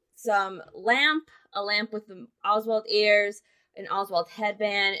a lamp with the Oswald ears, an Oswald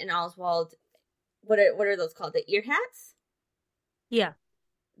headband, an Oswald, what are those called? The ear hats? Yeah.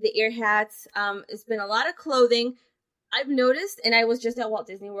 The ear hats. It's been a lot of clothing. I've noticed, and I was just at Walt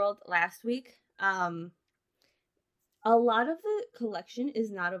Disney World last week. A lot of the collection is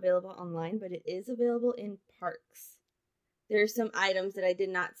not available online, but it is available in parks. There's some items that I did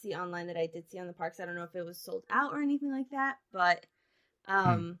not see online that I did see on the parks. I don't know if it was sold out or anything like that, but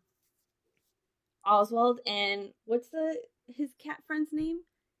Oswald and what's his cat friend's name?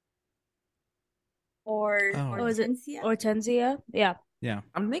 Hortensia? Hortensia? Yeah. Yeah.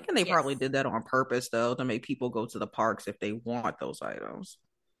 I'm thinking they Yes. probably did that on purpose, though, to make people go to the parks if they want those items.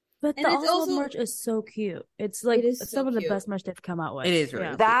 But And the it's Oswald also- merch is so cute. It's like It is so some of the cute. best merch they've come out with. It is really Yeah.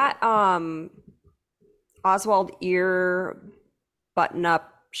 cute. That Oswald ear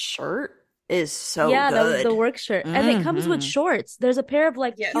button-up shirt is so yeah, good. the work shirt. And it comes with Mhm. shorts. There's a pair of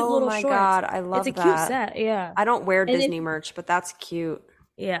like Yes. cute Oh little my shorts. God, I love It's a that. cute set. Yeah. I don't wear And Disney if- merch, but that's cute.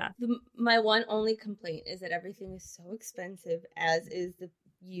 Yeah. My one only complaint is that everything is so expensive, as is the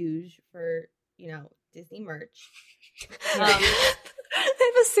usual for, Disney merch. They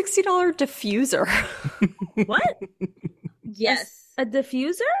have a $60 diffuser. What? Yes. A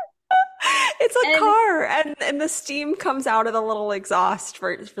diffuser? It's a And- car, and the steam comes out of the little exhaust for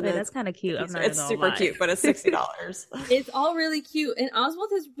Wait, the. that's kind of cute. I'm not It's gonna super lie. cute, but it's $60. It's all really cute. And Oswald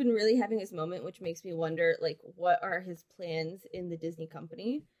has been really having his moment, which makes me wonder, like, what are his plans in the Disney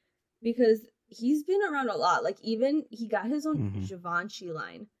company? Because he's been around a lot. Like, even he got his own Givenchy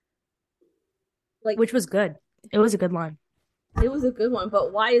line. Like, Which was good. It was a good line. it was a good one.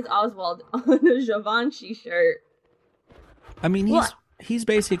 But why is Oswald on a Givenchy shirt? I mean, Well- he's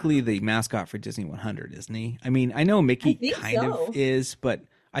basically the mascot for Disney 100, isn't he? I mean, I know Mickey think kind so. of is, but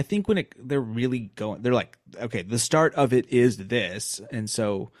I think when they're really going, they're like, okay, the start of it is this, and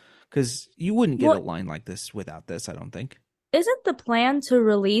so because you wouldn't get a Well- line like this without this, I don't think. Isn't the plan to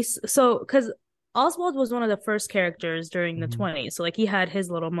release because Oswald was one of the first characters during the 20s, so like he had his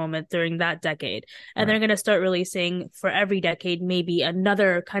little moment during that decade, and they're gonna start releasing for every decade maybe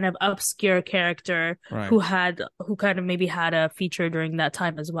another kind of obscure character Right. who kind of maybe had a feature during that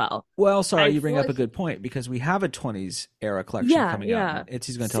time as well. Well, sorry, I you bring feel up a like- good point because we have a 20s era collection Yeah, coming yeah. out.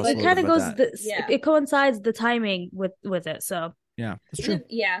 Itzy's going to So tell us It a kind little of bit about goes that. it coincides the timing with it. So Yeah, that's true.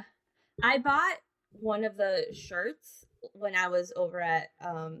 Yeah. I bought one of the shirts when I was over at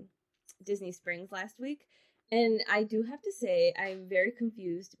Disney Springs last week. And I do have to say, I'm very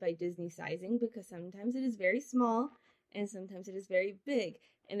confused by Disney sizing because sometimes it is very small and sometimes it is very big.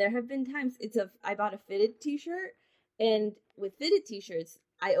 And there have been times I bought a fitted t-shirt, and with fitted t-shirts,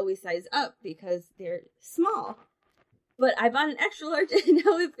 I always size up because they're small. But I bought an extra large and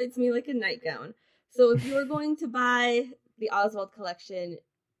now it fits me like a nightgown. So if you're going to buy the Oswald collection,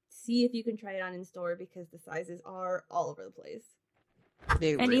 see if you can try it on in store because the sizes are all over the place.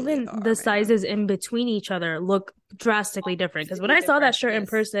 They and really even are, the man. sizes in between each other look drastically different. Because when I saw that shirt in Yes.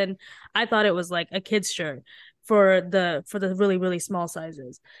 person, I thought it was like a kid's shirt, for the really really small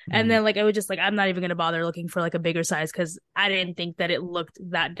sizes. And then like I was just like, I'm not even gonna bother looking for like a bigger size because I didn't think that it looked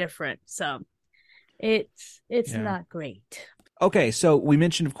that different. So it's not great. Okay, so we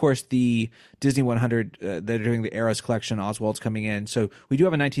mentioned, of course, the Disney 100. They're doing the Eras collection. Oswald's coming in, so we do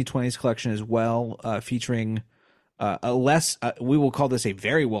have a 1920s collection as well, featuring a less. We will call this a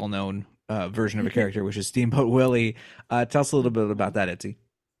very well-known version of a character, which is Steamboat Willie. Tell us a little bit about that, Itzy.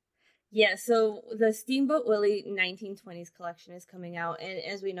 Yeah, so the Steamboat Willie 1920s collection is coming out, and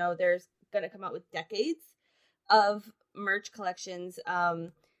as we know, there's going to come out with decades of merch collections.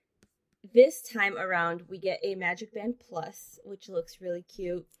 This time around, we get a Magic Band Plus, which looks really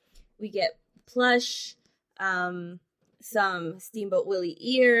cute. We get plush, some Steamboat Willie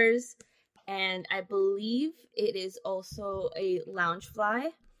ears, and I believe it is also a Loungefly,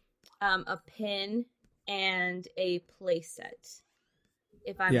 a pin, and a playset.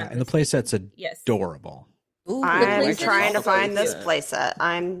 If I'm not and the playset's adorable. Ooh, I'm trying to find this playset.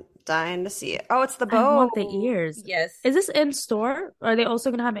 I'm dying to see it. Oh, it's the bow. I want the ears. Yes. Is this in store? Are they also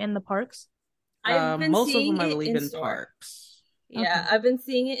gonna have it in the parks? I've been most of seeing them, I it believe, in store. parks. Yeah, Okay. I've been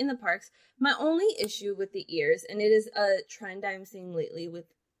seeing it in the parks. My only issue with the ears, and it is a trend I'm seeing lately with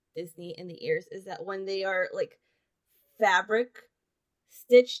Disney and the ears, is that when they are like fabric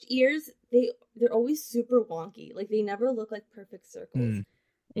stitched ears, they're always super wonky. Like they never look like perfect circles.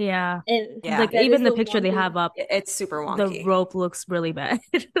 Yeah. And like that even is the the picture one they thing- have up, It's super wonky. the rope looks really bad.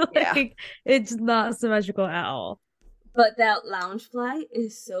 Like it's not symmetrical at all. But that Loungefly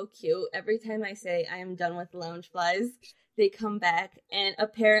is so cute. Every time I say I am done with Loungeflies, they come back, and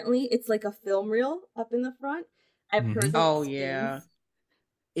apparently it's like a film reel up in the front. I've heard that Oh it spins. yeah,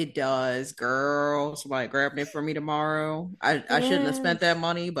 it does, girl. Somebody grabbed it for me tomorrow. I shouldn't have spent that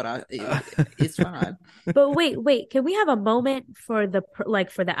money, but it's fine. But wait, can we have a moment for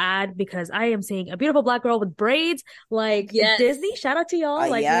for the ad, because I am seeing a beautiful black girl with braids. Like Yes. Disney, shout out to y'all.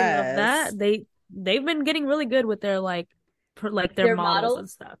 Like we love yes. that. They've been getting really good with their their Their models and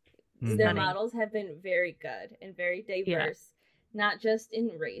models? stuff. Their Stunning. models have been very good and very diverse, not just in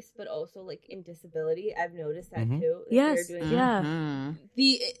race, but also like in disability. I've noticed that too. That Yes, they're doing yeah.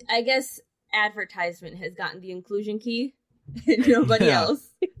 I guess advertisement has gotten the inclusion key, and nobody Yeah. else.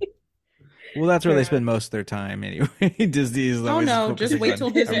 Well, that's where they spend most of their time anyway. Disney is Oh always no, just focusing wait on till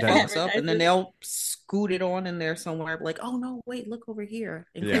Disney advertising. pops up, and then they'll scoot it on in there somewhere. Like, oh no, wait, look over here.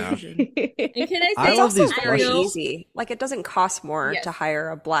 Inclusion. And can I say, I love these It's very plushies. easy. Like it doesn't cost more Yes. to hire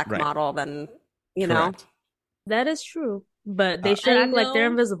a black Right. model than you Correct. That is true. But they should I act like they're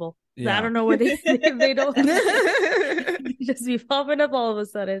know- invisible. Yeah. I don't know where they don't they just be popping up all of a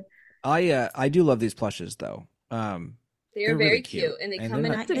sudden. I do love these plushes though. they're They're very really cute, cute. and they And come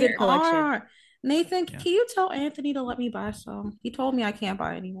they're in not- a It's a good pair. collection. Ah, Nathan, Yeah. can you tell Anthony to let me buy some? He told me I can't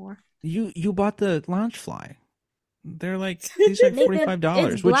buy anymore. You bought the Loungefly. They're like these are Nathan,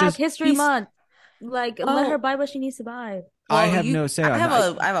 $45, it's which Black is History he's- Month. Like let Oh. her buy what she needs to buy. I Well, have no say I on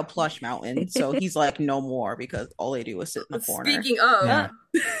have that. I have a plush mountain, so he's like no more because all they do is sit in the corner. Speaking of, Yeah.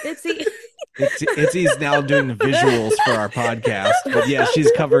 Itzy. Itzy's now doing visuals for our podcast, but yeah,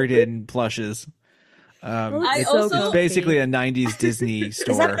 she's covered in plushes. I It's, also- it's basically a '90s Disney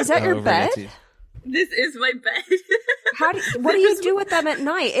store. is that your over at bed? Etsy. this is my bed. What do you do with them at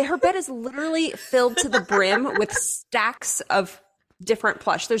night? Her bed is literally filled to the brim with stacks of different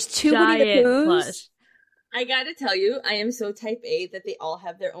plush. There's two Winnie the Giant Poohs. plush. I gotta tell you, I am so type A that they all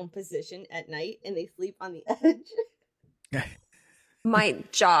have their own position at night, and they sleep on the edge. My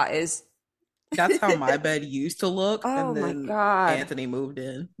jaw is. That's how my bed used to look, Oh and my then God. Anthony moved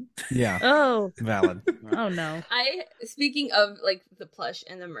in. Yeah, Oh, valid. oh no. Speaking of like the plush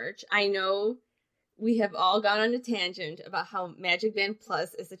and the merch, I know we have all gone on a tangent about how Magic Band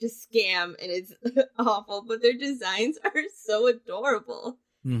Plus is such a scam and it's awful, but their designs are so adorable.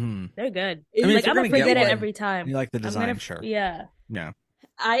 Mm-hmm. They're good. I mean, Like if I'm you're gonna gonna get forget it one, every time. You like the I'm design, gonna- sure. Yeah. Yeah.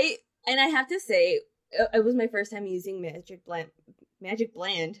 I have to say, it was my first time using Magic Band. Magic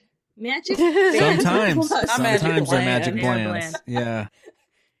Band Sometimes, Plus. Not Magic sometimes they're Bland. magic Yeah, blands. bland. Yeah.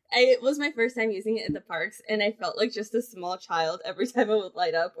 It was my first time using it at the parks, and I felt like just a small child every time it would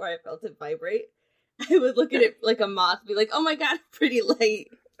light up or I felt it vibrate. I would look at it like a moth, be like, "Oh my god, pretty light."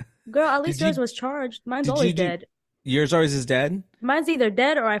 Girl, at least Did you- yours was charged. Mine's did always you do- dead. Yours always is dead. Mine's either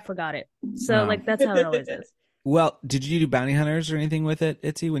dead or I forgot it. So Oh. like that's how it always is. Well, did you do bounty hunters or anything with it,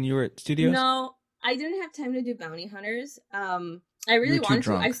 Itzy, when you were at studios? No, I didn't have time to do bounty hunters. I really You were too wanted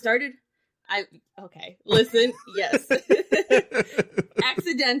drunk. to. I started. Okay. Listen, yes,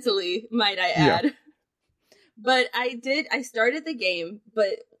 accidentally, might I Yeah. add. But I did. I started the game, but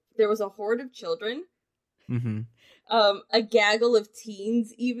there was a horde of children, Mm-hmm. a gaggle of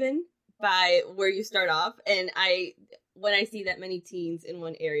teens, even by where you start off, and when I see that many teens in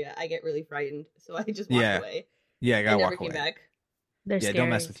one area, I get really frightened, so I just walked away. Yeah, I gotta never walk came away. back. They're scary. Don't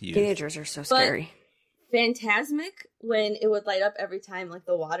mess with youth. Teenagers are so scary. But Phantasmic, when it would light up every time like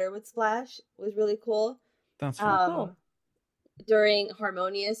the water would splash, was really cool. That's really cool. During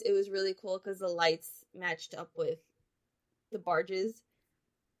Harmonious, it was really cool because the lights matched up with the barges.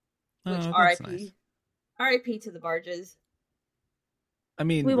 Which R.I.P. Nice. R.I.P. to the barges. I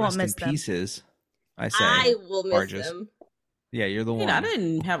mean, we won't rest miss in them. pieces. I say. I will miss barges. them. Yeah, you're the one. I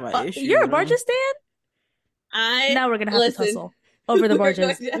didn't have an issue. You're a with them. barges stan? Now we're gonna have to tussle over the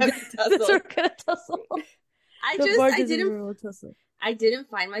barges. We're gonna tussle. I didn't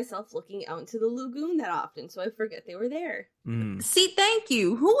find myself looking out into the lagoon that often, so I forget they were there. See, thank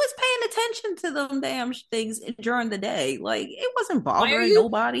you. Who was paying attention to them damn things during the day? Like, it wasn't bothering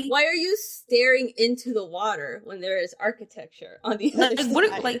nobody. Why are you staring into the water when there is architecture on the other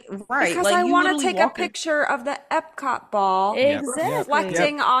side? Right? Because I want to take a picture of the Epcot ball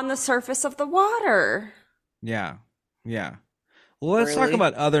reflecting on the surface of the water. Yeah. Well, let's talk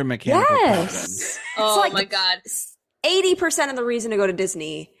about other mechanical problems. Oh my god. 80% of the reason to go to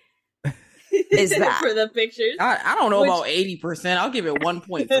Disney is that. For the pictures. I don't know about 80%. I'll give it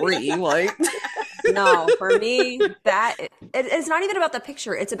 1.3. Like, no, for me, that it's not even about the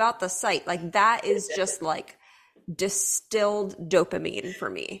picture. It's about the site. Like, that is just like distilled dopamine for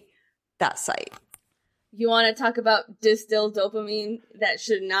me. That site. You want to talk about distilled dopamine that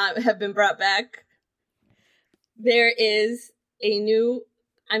should not have been brought back? There is a new,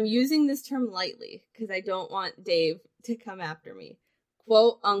 I'm using this term lightly because I don't want Dave to come after me,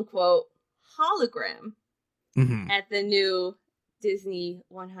 quote unquote hologram at the new Disney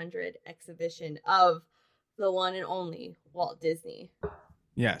 100 exhibition of the one and only Walt Disney.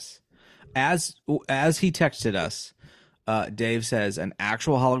 Yes. As he texted us, Dave says an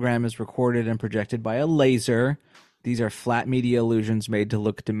actual hologram is recorded and projected by a laser. These are flat media illusions made to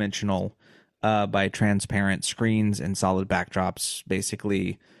look dimensional by transparent screens and solid backdrops.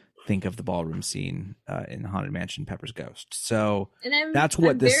 Basically, think of the ballroom scene in Haunted Mansion Pepper's Ghost. So that's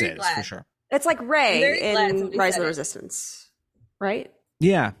what this is, for sure. It's like Rey in Rise of the Resistance, right?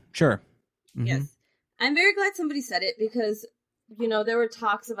 Yeah, sure. Mm-hmm. Yes. I'm very glad somebody said it because, you know, there were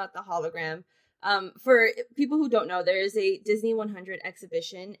talks about the hologram. For people who don't know, there is a Disney 100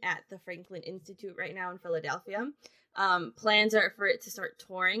 exhibition at the Franklin Institute right now in Philadelphia. Plans are for it to start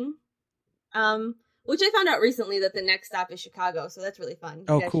touring. Which I found out recently that the next stop is Chicago, so that's really fun.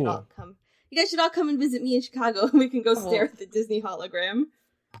 You guys cool. You guys should all come and visit me in Chicago, and we can go stare at the Disney hologram.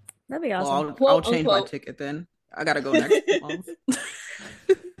 That'd be awesome. Well, I'll change my ticket then. I gotta go next month.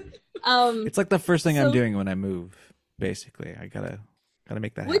 It's like the first thing I'm doing when I move. Basically, I gotta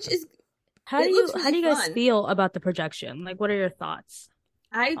make that happen. How do you guys feel about the projection? Like, what are your thoughts?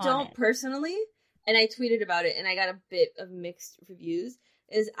 I don't personally, and I tweeted about it, and I got a bit of mixed reviews.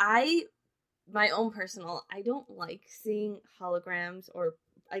 My own personal, I don't like seeing holograms, or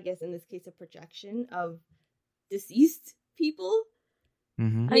I guess in this case a projection of deceased people.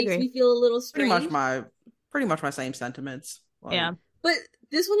 Makes me feel a little strange. Pretty much my same sentiments. Like, yeah, but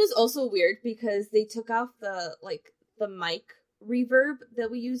this one is also weird because they took off the mic reverb that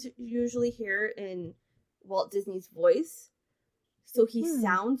we usually hear in Walt Disney's voice, so he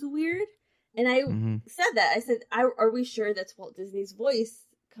sounds weird. And I said that. I said, "Are we sure that's Walt Disney's voice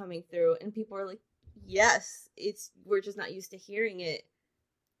coming through?" And people are like, "Yes, we're just not used to hearing it."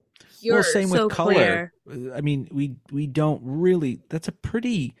 Well, same with color. Clear. I mean, we don't really. That's a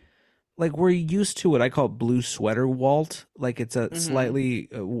pretty, like, we're used to it. I call it blue sweater Walt. Like, it's a slightly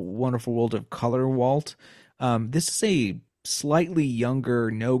Wonderful World of Color Walt. This is a slightly younger,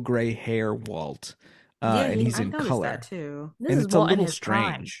 no gray hair Walt, and he's in color that too. This and is it's Walt a little in his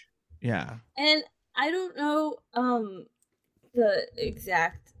strange. Prime. Yeah, and I don't know the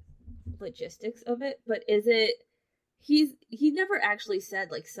exact logistics of it, but is it? He never actually said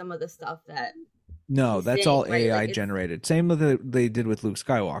like some of the stuff that. No, that's all right? AI like, generated. Same with they did with Luke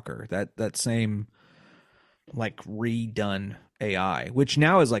Skywalker. That same like redone AI, which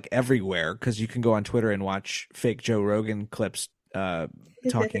now is like everywhere because you can go on Twitter and watch fake Joe Rogan clips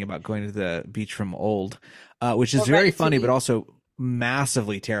talking about going to the beach from old, which is very funny, but also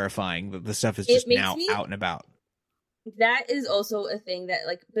massively terrifying that the stuff is just now out and about. That is also a thing that,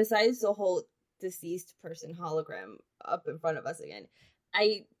 like, besides the whole deceased person hologram up in front of us again,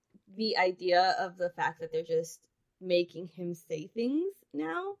 the idea of the fact that they're just making him say things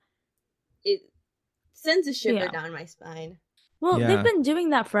now, it sends a shiver down my spine. Well, they've been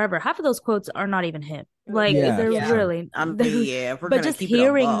doing that forever. Half of those quotes are not even him. Like, they're really... but just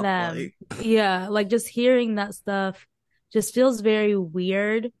hearing them... like, just hearing that stuff just feels very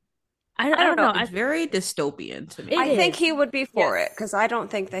weird. I don't know. It's very dystopian to me. I think he would be for it because I don't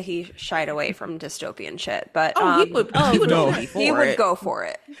think that he shied away from dystopian shit. But he would totally be for he would it. go for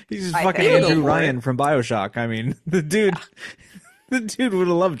it. He's just fucking Andrew Ryan from BioShock. I mean, the dude would have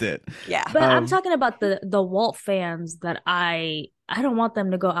loved it. Yeah. But I'm talking about the Walt fans that I don't want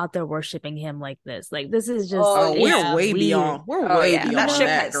them to go out there worshiping him like this. Like this is just we're way beyond. We're way beyond that ship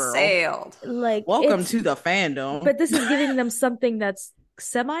has girl. sailed. Like welcome to the fandom. But this is giving them something that's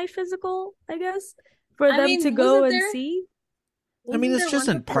semi-physical, I guess, for them to go and see. I mean, it's just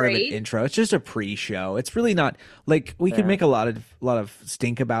a part of an intro. It's just a pre-show. It's really not like we could make a lot of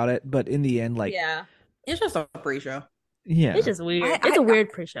stink about it, but in the end, like it's just a pre-show. Yeah, it's just weird. It's a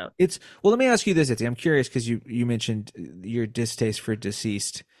weird pre-show. Let me ask you this, Itzy. I'm curious because you mentioned your distaste for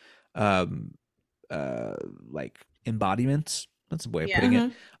deceased, like embodiments. That's a way of putting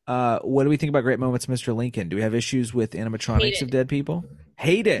it. What do we think about Great Moments, Mr. Lincoln? Do we have issues with animatronics of dead people?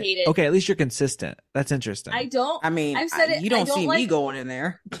 Hate it. Okay, at least you're consistent. That's interesting. I don't. I mean, I've said it. You don't see me going in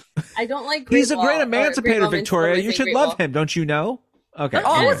there. I don't like. He's a great emancipator, Victoria. You should love him, don't you know? Okay.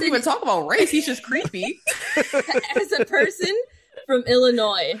 Oh, I wasn't even talking about race. He's just creepy. As a person from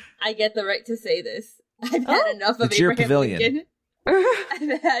Illinois, I get the right to say this. I've had enough of Abraham Lincoln.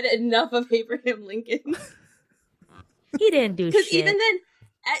 I've had enough of Abraham Lincoln. He didn't do shit. Because even then,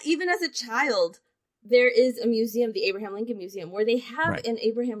 even as a child, there is a museum, the Abraham Lincoln Museum, where they have an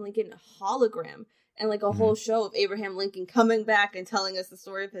Abraham Lincoln hologram and like a whole show of Abraham Lincoln coming back and telling us the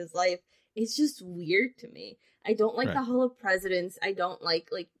story of his life. It's just weird to me. I don't like the Hall of Presidents. I don't like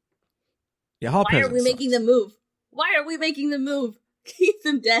Hall why are we making them move? Why are we making them move? Keep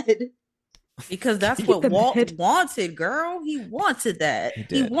them dead. Because that's what Walt wanted, girl. He wanted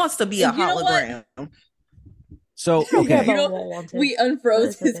that. He wants to be a hologram. So, okay. We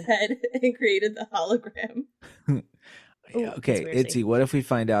unfroze his head and created the hologram. Okay, Itzy, what if we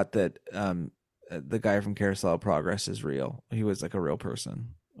find out that the guy from Carousel of Progress is real? He was like a real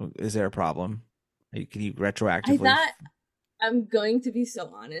person. Is there a problem? Can you retroactively... I'm going to be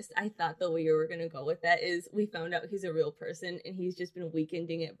so honest. I thought the way you were going to go with that is we found out he's a real person and he's just been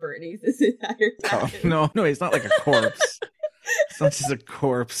weekending at Bernie's this entire time. Oh, no, he's not like a corpse. It's not just a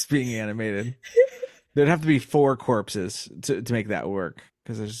corpse being animated. There'd have to be 4 corpses to make that work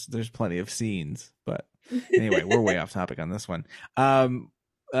because there's plenty of scenes. But anyway, we're way off topic on this one. So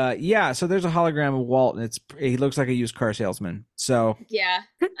there's a hologram of Walt, and he looks like a used car salesman. So yeah,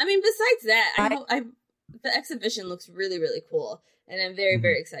 I mean, besides that, the exhibition looks really, really cool, and I'm very,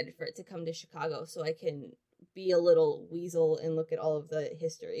 very excited for it to come to Chicago so I can be a little weasel and look at all of the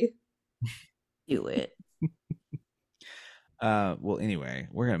history. Do it. Well, anyway,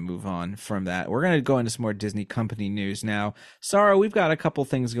 we're going to move on from that. We're going to go into some more Disney company news now. Sarah, we've got a couple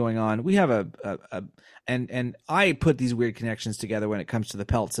things going on. We have and I put these weird connections together when it comes to the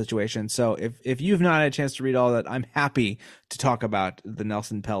Pelt situation. So if you've not had a chance to read all that, I'm happy to talk about the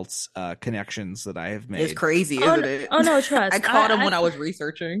Nelson Peltz connections that I have made. It's crazy, isn't it? Oh no, trust. I caught him when I was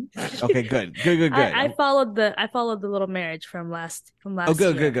researching. Okay, good. I followed the little marriage from last. Oh,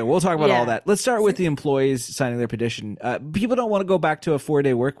 good. We'll talk about all that. Let's start with the employees signing their petition. People don't want to go back to a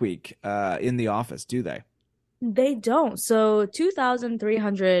 4-day work week in the office, do they? They don't. So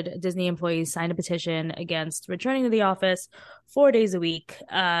 2,300 Disney employees signed a petition against returning to the office 4 days a week.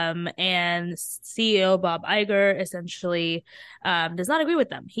 And CEO Bob Iger essentially does not agree with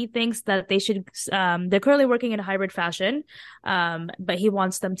them. He thinks that they should, they're currently working in a hybrid fashion, but he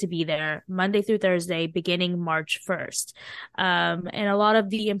wants them to be there Monday through Thursday, beginning March 1st. And a lot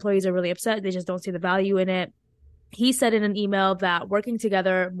of the employees are really upset. They just don't see the value in it. He said in an email that working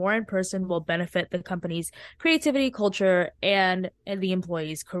together more in person will benefit the company's creativity, culture, and the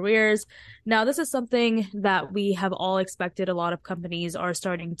employees' careers. Now, this is something that we have all expected. A lot of companies are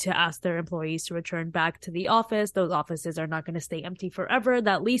starting to ask their employees to return back to the office. Those offices are not going to stay empty forever.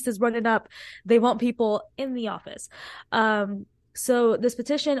 That lease is running up. They want people in the office. So this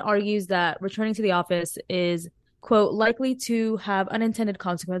petition argues that returning to the office is, quote, likely to have unintended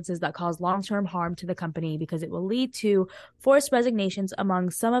consequences that cause long-term harm to the company because it will lead to forced resignations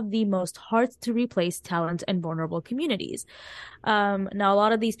among some of the most hard-to-replace talent and vulnerable communities. Now, a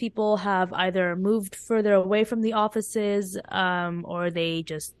lot of these people have either moved further away from the offices, or they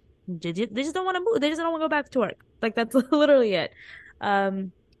just don't want to move. They just don't want to go back to work. Like, that's literally it.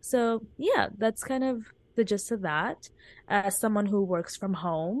 So, yeah, that's kind of the gist of that. As someone who works from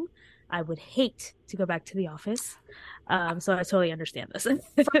home, I would hate to go back to the office. So I totally understand this.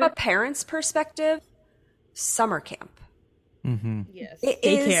 From a parent's perspective, summer camp. Mm-hmm. Yes.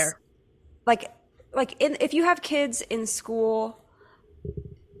 Daycare. If you have kids in school,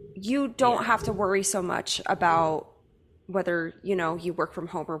 you don't have to worry so much about whether, you work from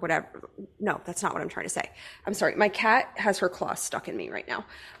home or whatever. No, that's not what I'm trying to say. I'm sorry. My cat has her claw stuck in me right now.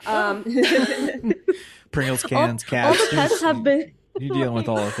 Pringles cans, all cats. the pets have been. You're dealing with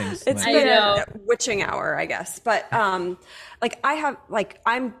all the things. It's like, been a witching hour, I guess. But I'm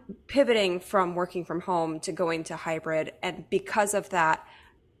pivoting from working from home to going to hybrid, and because of that,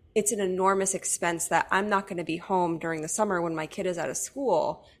 it's an enormous expense that I'm not going to be home during the summer when my kid is out of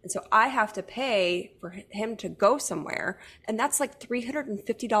school. And so I have to pay for him to go somewhere. And that's like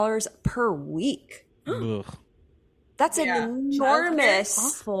 $350 per week. ugh. That's an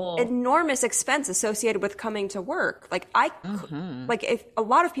enormous expense associated with coming to work. Like if a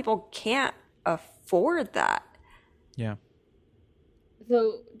lot of people can't afford that. Yeah.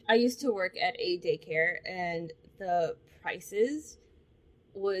 So I used to work at a daycare, and the prices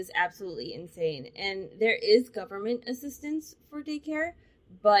was absolutely insane. And there is government assistance for daycare,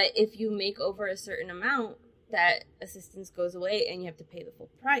 but if you make over a certain amount, that assistance goes away and you have to pay the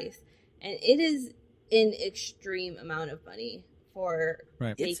full price. And it is an extreme amount of money for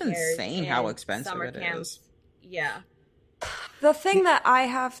daycares. It's insane how expensive summer it camps. is. Yeah. The thing that I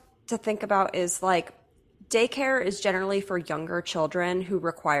have to think about is like daycare is generally for younger children who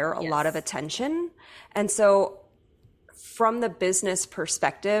require a lot of attention. And so from the business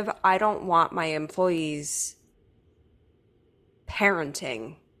perspective, I don't want my employees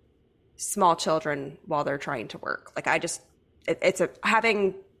parenting small children while they're trying to work. Like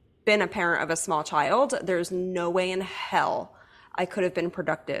having been a parent of a small child, there's no way in hell I could have been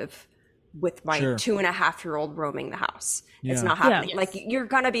productive with my 2.5-year-old roaming the house. Yeah. It's not happening. Yeah. Like you're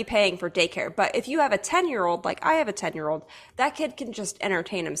going to be paying for daycare. But if you have a 10-year-old, like I have a 10-year-old, that kid can just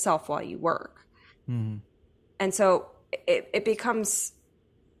entertain himself while you work. Mm-hmm. And so it becomes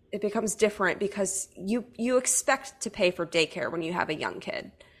different because you expect to pay for daycare when you have a young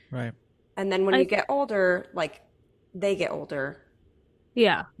kid. Right. And then when you get older, like they get older.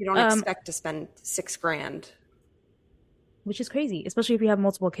 Yeah. You don't expect to spend $6,000. Which is crazy, especially if you have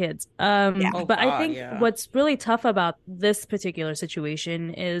multiple kids. I think what's really tough about this particular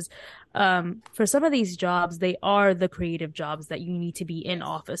situation is for some of these jobs, they are the creative jobs that you need to be in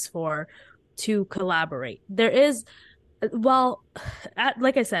office for to collaborate. There is,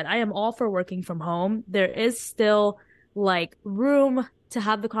 like I said, I am all for working from home. There is still like room to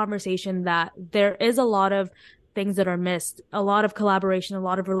have the conversation that there is a lot of things that are missed, a lot of collaboration, a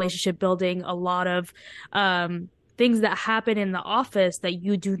lot of relationship building, a lot of things that happen in the office that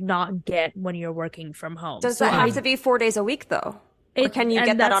you do not get when you're working from home. Does that have to be 4 days a week though? Or can you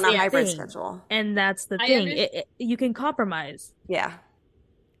get that on a hybrid schedule? And that's the thing. You can compromise. Yeah.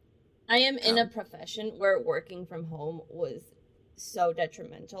 I am in a profession where working from home was so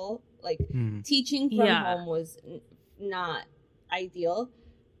detrimental. Like teaching from home was not ideal,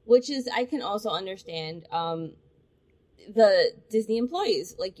 which is, I can also understand the Disney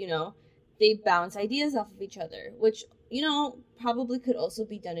employees, like, they bounce ideas off of each other, which, probably could also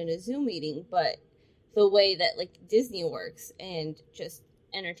be done in a Zoom meeting. But the way that like Disney works and just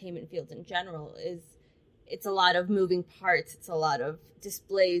entertainment fields in general it's a lot of moving parts. It's a lot of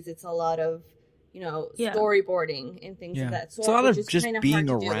displays. It's a lot of, storyboarding and things of that sort. It's a lot of just being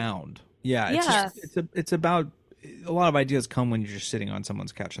around. Yeah. It's about, a lot of ideas come when you're just sitting on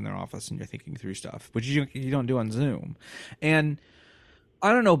someone's couch in their office and you're thinking through stuff, which you don't do on Zoom. And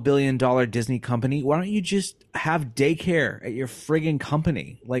I don't know, $1 billion Disney company, why don't you just have daycare at your friggin'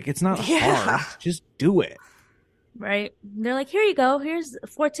 company? Like, it's not hard. Just do it. Right. They're like, here you go. Here's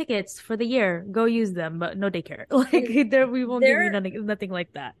 4 tickets for the year. Go use them, but no daycare. Like, we won't give you nothing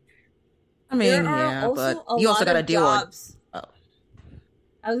like that. I mean, but you also got to deal with.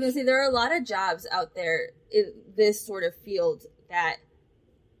 I was going to say, there are a lot of jobs out there in this sort of field that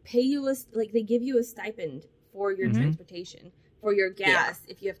pay you they give you a stipend for your transportation, for your gas,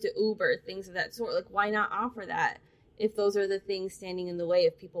 if you have to Uber, things of that sort. Like, why not offer that if those are the things standing in the way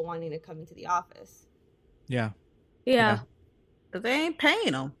of people wanting to come into the office? Yeah. But they ain't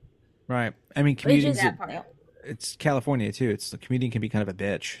paying them. Right. I mean, commuting, it's California too. The commuting can be kind of a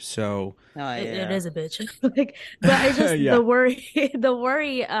bitch. So it is a bitch. But I just the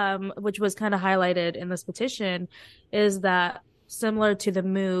worry, which was kind of highlighted in this petition, is that similar to the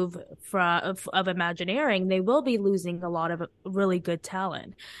move of Imagineering, they will be losing a lot of really good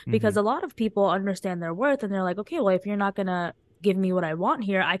talent because a lot of people understand their worth and they're like, okay, well, if you're not gonna give me what I want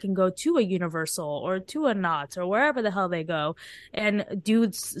here, I can go to a Universal or to a Knott's or wherever the hell they go and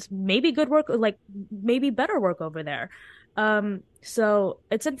do maybe good work, like maybe better work over there. So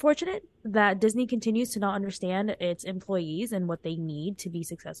it's unfortunate that Disney continues to not understand its employees and what they need to be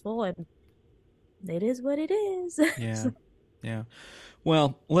successful, and it is what it is. Yeah.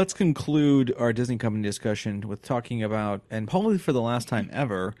 Well, let's conclude our Disney company discussion with talking about, and probably for the last time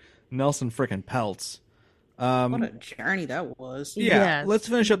ever, Nelson frickin' Peltz. What a journey that was. Yeah, let's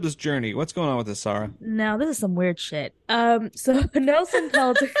finish up this journey. What's going on with this, Sarah? Now, this is some weird shit. So Nelson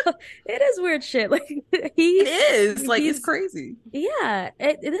Peltz, it is weird shit. Like it is. Like, it's crazy. Yeah,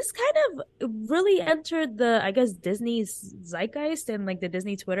 this kind of really entered the, I guess, Disney's zeitgeist and like the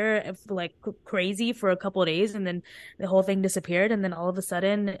Disney Twitter like crazy for a couple of days, and then the whole thing disappeared, and then all of a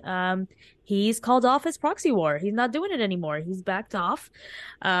sudden, he's called off his proxy war. He's not doing it anymore. He's backed off,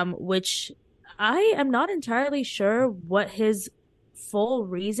 which I am not entirely sure what his full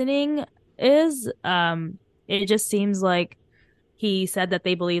reasoning is. It just seems like he said that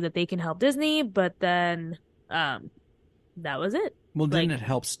they believe that they can help Disney, but then that was it. Well, didn't it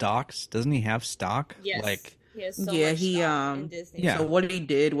help stocks? Doesn't he have stock? Yes. Like, he has so much stock in Disney. So what he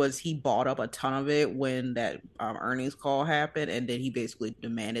did was he bought up a ton of it when that earnings call happened, and then he basically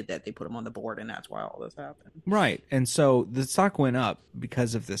demanded that they put him on the board, and that's why all this happened. Right. And so the stock went up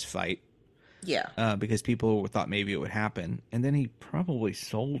because of this fight. Yeah. Because people thought maybe it would happen. And then he probably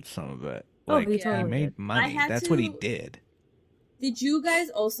sold some of it. Oh, Like, he totally made did. money. That's what he did. Did you guys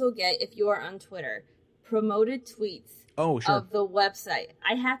also get, if you are on Twitter, promoted tweets of the website?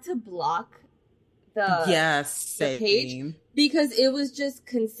 I had to block the page because it was just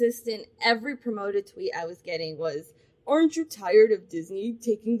consistent. Every promoted tweet I was getting was, "Aren't you tired of Disney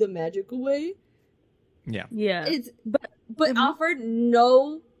taking the magic away?" Yeah. Yeah. But offered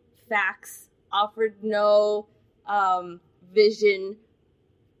no facts, offered no vision,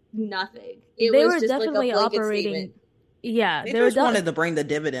 nothing. They were just definitely like a operating. statement. Yeah, they just wanted to bring the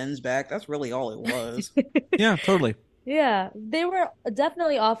dividends back. That's really all it was. Yeah, totally. Yeah, they were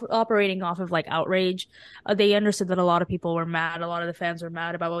definitely operating off of like outrage. They understood that a lot of people were mad. A lot of the fans were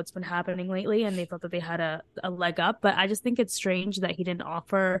mad about what's been happening lately, and they thought that they had a leg up. But I just think it's strange that he didn't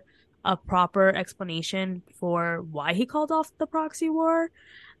offer a proper explanation for why he called off the proxy war.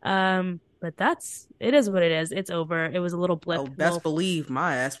 But it is what it is. It's over. It was a little blip. Oh, best believe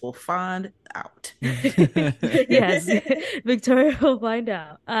my ass will find out. Yes, Victoria will find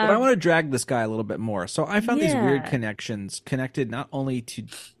out. But I want to drag this guy a little bit more. So I found these weird connections connected not only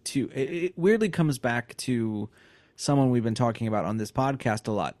to it weirdly comes back to someone we've been talking about on this podcast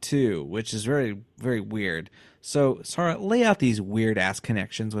a lot too, which is very, very weird. So Sarah, lay out these weird ass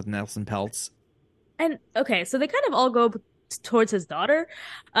connections with Nelson Peltz. And okay, so they kind of all go towards his daughter.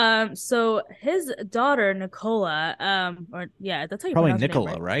 So his daughter Nicola, that's how you probably pronounce Nicola,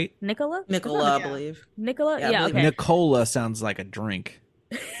 her name, right? Nicola, I believe. Nicola, yeah, okay. Nicola sounds like a drink.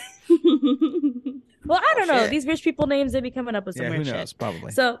 Well, I don't know. These rich people names, they be coming up with some weird who knows? shit.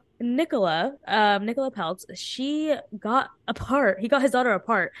 Probably. So Nicola Peltz, he got his daughter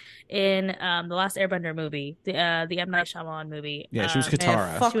apart in the last Airbender movie, the M. Night Shyamalan movie. Yeah, she was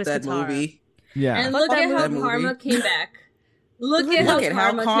Katara. Fuck she was that Katara. movie. Yeah. And look at how karma came back. Look at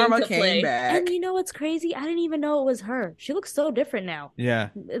how karma came back. And you know what's crazy? I didn't even know it was her. She looks so different now. Yeah.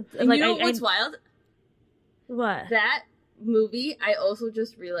 And like, you know what's wild? What? That movie, I also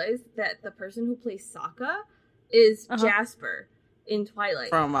just realized that the person who plays Sokka is Jasper in Twilight.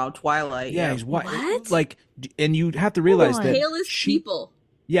 From Twilight. Yeah, he's white. What? Like, and you have to realize that palest people.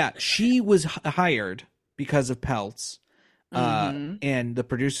 Yeah, she was hired because of Peltz. And the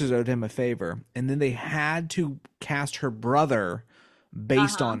producers owed him a favor, and then they had to cast her brother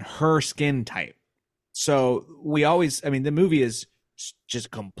based on her skin type. So the movie is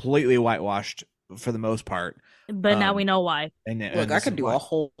just completely whitewashed for the most part. But now we know why. Look, I could do a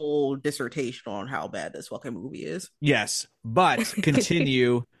whole dissertation on how bad this fucking movie is. Yes, but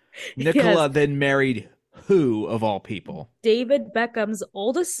continue. Nicola then married who, of all people? David Beckham's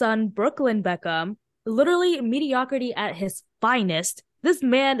oldest son, Brooklyn Beckham. Literally mediocrity at his finest. This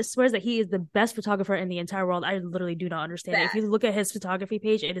man swears that he is the best photographer in the entire world. I literally do not understand it. If you look at his photography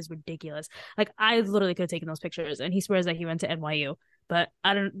page, it is ridiculous. Like, I literally could have taken those pictures, and he swears that he went to NYU. But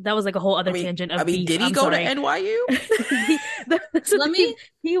that was like a whole other tangent of beef. Did he go to NYU?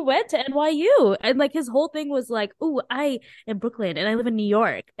 He went to NYU, and like his whole thing was like, "Ooh, I am Brooklyn, and I live in New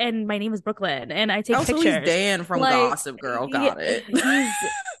York, and my name is Brooklyn, and I take pictures." He's Dan from Gossip Girl. Got it.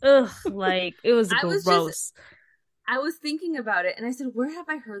 Like it was gross. I was thinking about it, and I said, "Where have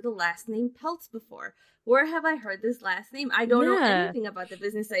I heard the last name Peltz before? Where have I heard this last name? I don't know anything about the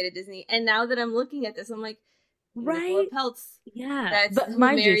business side of Disney." And now that I'm looking at this, I'm like, right, Peltz. Yeah, that's but who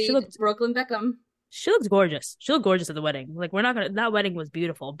mind you, married she looked Brooklyn Beckham. She looks gorgeous. She looked gorgeous at the wedding. Like, we're not gonna. That wedding was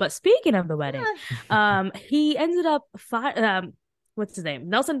beautiful. But speaking of the wedding, he ended up what's his name?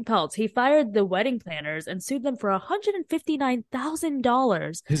 Nelson Peltz. He fired the wedding planners and sued them for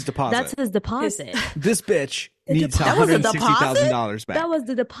 $159,000. His deposit. That's his deposit. This bitch needs $160,000 back. That was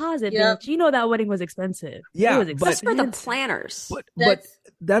the deposit, bitch. You know that wedding was expensive. Yeah, that's for the planners. But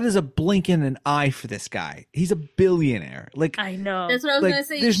that is a blink in an eye for this guy. He's a billionaire. Like, I know. That's what I was like, gonna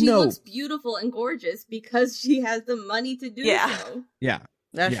say. there's She no- looks beautiful and gorgeous because she has the money to do so. Yeah.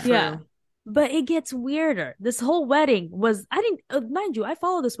 That's Yeah. true. Yeah. But it gets weirder. This whole wedding was, I didn't, mind you, I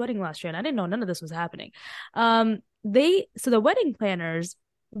followed this wedding last year and I didn't know none of this was happening. So the wedding planners,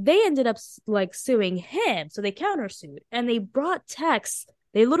 they ended up like suing him. So they countersued and they brought texts.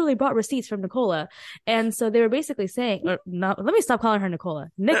 They literally brought receipts from Nicola. And so they were basically saying, or no, let me stop calling her Nicola.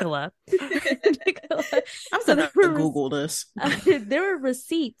 Nicola. Nicola. I'm So gonna there were Google this. there were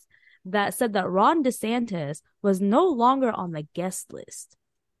receipts that said that Ron DeSantis was no longer on the guest list.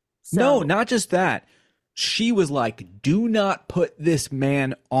 So, No, not just that. She was like, do not put this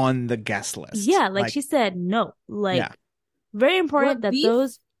man on the guest list. yeah, like she said, no, like Yeah. very important What, that beef?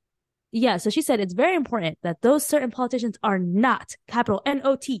 those. Yeah, so she said it's very important that those certain politicians are not, capital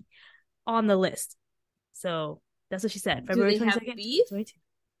N-O-T, on the list. So that's what she said. Do February they have 22nd, beef?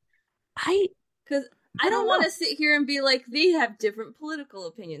 2022. Because I don't want to sit here and be like, they have different political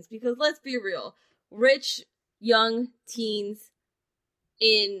opinions. Because let's be real. Rich, young teens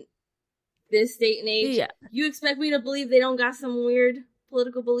in this state and age, Yeah. you expect me to believe they don't got some weird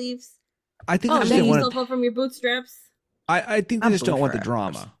political beliefs? I think Oh, they just Picking didn't yourself want up from your bootstraps? I think they I'm just don't want the bootstrapped.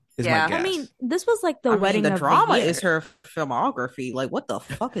 drama. Is Yeah. my guess. I mean, this was like the I wedding mean, the of drama the year. is her filmography. Like, what the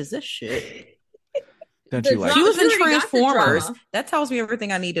fuck is this shit? Don't the you like? She was in She already got the Transformers. drama. That tells me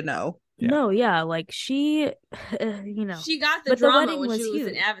everything I need to know. Yeah. No, yeah, like she, you know, She got the But the drama wedding when was she was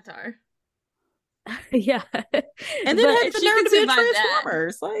in huge. Avatar. yeah. And then But had the she nerve can to be in survive that.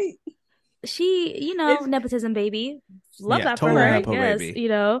 Transformers. Like, she, you know, If- nepotism baby. Love Yeah, that for total her, I nepo guess, baby. you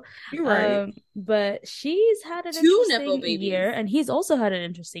know. you're right. But she's had an Two nepo interesting babies. year, and he's also had an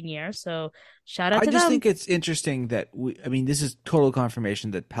interesting year. So shout out I to just them. think it's interesting that this is total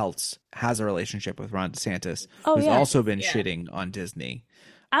confirmation that Peltz has a relationship with Ron DeSantis, Oh, who's yeah. also been Yeah. shitting on Disney.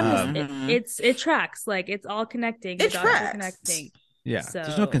 I'm just, Mhm. it tracks. Like it's all connecting. It The dots are tracks. connecting. Yeah, there's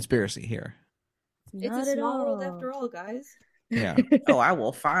no So- conspiracy here. It's Not a at small world all. after all, guys. Yeah, Oh, I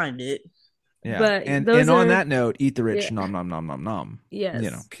will find it. yeah. But and those on are- that note, eat the rich, Yeah. nom nom nom nom nom. Yes.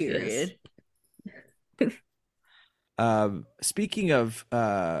 You know. Period. Speaking of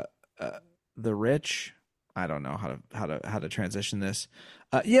the rich, I don't know how to transition this.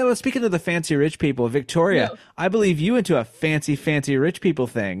 Well, speaking of the fancy rich people, Victoria, No. I believe you into a fancy rich people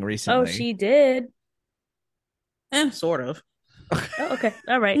thing Oh, recently. she did. Sort of. Oh, okay.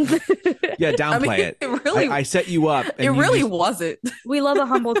 All right. Yeah, downplay it. really, I set you up. And it you really just- wasn't. We love a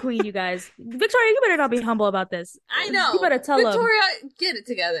humble queen, you guys. Victoria, you better not be humble about this. I know. You better tell them. Victoria, get it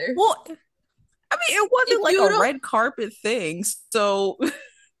together. Well, I mean, it wasn't If like you a don't- red carpet thing. So,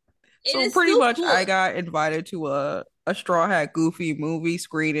 It so is pretty still much, cool. I got invited to a Straw Hat Goofy movie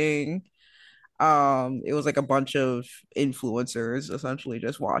screening. It was like a bunch of influencers essentially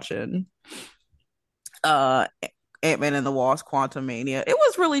just watching Ant-Man and the Wasp: Quantumania. It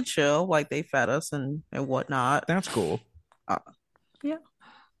was really chill. Like they fed us and whatnot. That's cool. Yeah,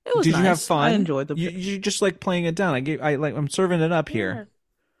 it was. Did you have nice. fun? I enjoyed the. You just like playing it down. I'm serving it up here.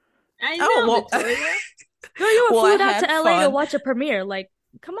 I know, Oh, well- Victoria. Girl, you were Well, I flew out had to LA to fun. watch a premiere. Like,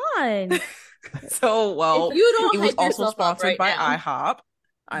 come on. So well, If you don't it was hype also yourself up sponsored right by now. IHOP.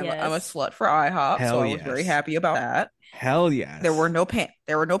 I'm a Yes. slut for IHOP, Hell so I was yes. very happy about that. Hell yes. There were no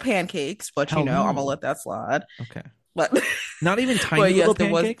pancakes, but Hell I'm no. gonna let that slide. Okay. But Not even tiny But yes, little there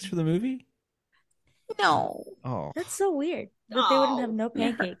was- pancakes for the movie. no, Oh, That's so weird that they wouldn't have Oh. no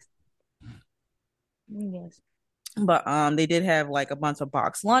pancakes. Yes. but they did have like a bunch of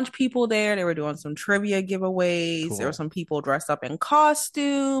box lunch people there. They were doing some trivia giveaways. Cool. There were some people dressed up in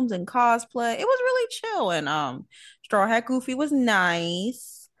costumes and cosplay. It was really chill, and Straw Hat Goofy was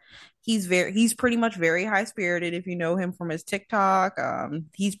nice. He's pretty much very high spirited. If you know him from his TikTok,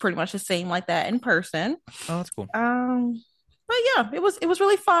 he's pretty much the same like that in person. oh, that's cool. But yeah, it was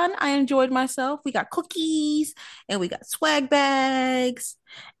really fun. I enjoyed myself. We got cookies and we got swag bags,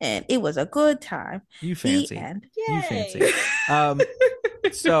 and it was a good time. You The fancy. end. You Yay. fancy.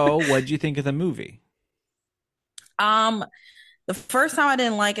 So what'd you think of the movie? The first time I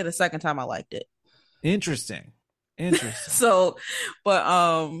didn't like it. The second time I liked it. Interesting. So,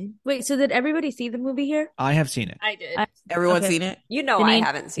 but Wait, so did everybody see the movie here? I have seen it. I did. everyone Okay. seen it? You know Janine- I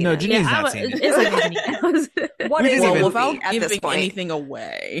haven't seen No, it. Janine's I not was- seen it. It's like Janine. What We is didn't a even- movie without at this giving point? anything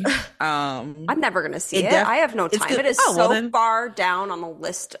away, I'm never gonna see It it. def- I have no it's time. good- It is Oh, well so then- far down on the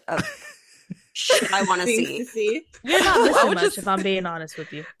list of shit I want to Things see. to see. You're not I missing would much, just- if I'm being honest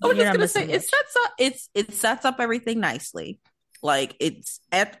with you. I was You're just not gonna say missing it much. sets up it sets up everything nicely. Like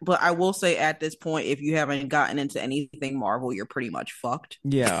but I will say at this point, if you haven't gotten into anything Marvel, you're pretty much fucked.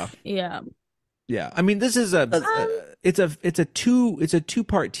 Yeah. Yeah. Yeah. I mean, this is it's a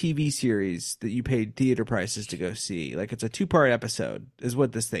two-part TV series that you paid theater prices to go see. Like it's a two-part episode is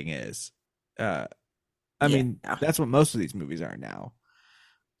what this thing is. I mean, that's what most of these movies are now.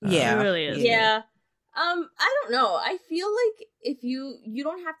 Yeah, it really is. Yeah. I don't know. I feel like if you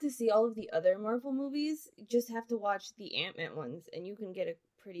don't have to see all of the other Marvel movies, you just have to watch the Ant-Man ones, and you can get a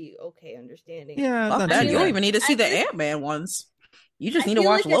pretty okay understanding. Yeah, you don't even need to see the Ant-Man ones. You just need to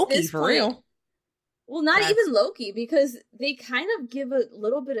watch Loki for real. Well, not even Loki, because they kind of give a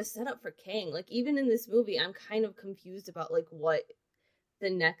little bit of setup for Kang. Like, even in this movie, I'm kind of confused about, like, what the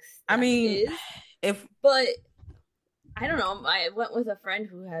next step is. But, I don't know, I went with a friend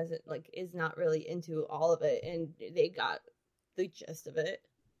who hasn't, like, is not really into all of it, and they got the gist of it.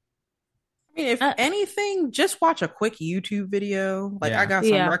 I mean, if anything, just watch a quick YouTube video. Like, I got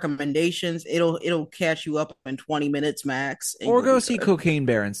some recommendations. It'll catch you up in 20 minutes max. Or go see Cocaine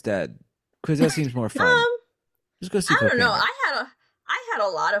Bear instead. Because that seems more fun. Just go see. I don't know. I had a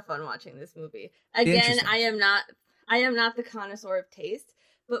lot of fun watching this movie. Again, I am not the connoisseur of taste,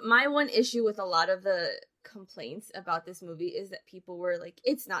 but my one issue with a lot of the complaints about this movie is that people were like,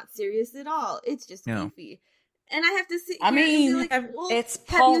 "It's not serious at all. It's just goofy." And I have to see. I mean, like, well, it's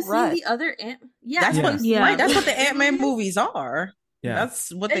Paul have you Rudd. seen the other Ant? That's what the Ant-Man movies are. Yeah,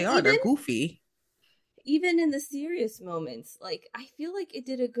 that's what they are. They're goofy. Even in the serious moments, like, I feel like it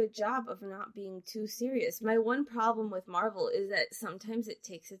did a good job of not being too serious. My one problem with Marvel is that sometimes it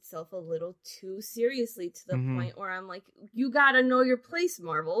takes itself a little too seriously to the point where I'm like, you gotta know your place,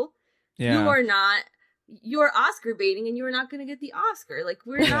 Marvel. Yeah. You're Oscar baiting and you're not gonna get the Oscar. Like,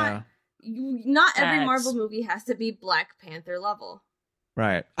 we're not every Marvel movie has to be Black Panther level.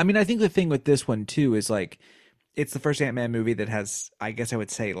 Right. I mean, I think the thing with this one too is, like, it's the first Ant-Man movie that has, I guess I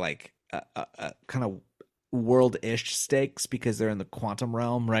would say, like, a kind of world-ish stakes because they're in the quantum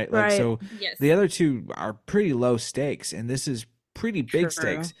realm, right? Like, so the other two are pretty low stakes, and this is pretty big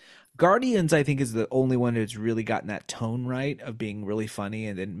stakes. Guardians, I think, is the only one who's really gotten that tone right of being really funny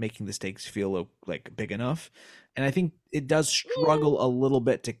and then making the stakes feel like big enough. And I think it does struggle a little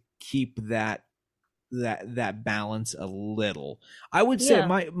bit to keep that balance a little. I would say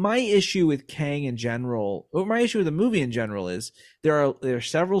my issue with Kang in general, or my issue with the movie in general, is there are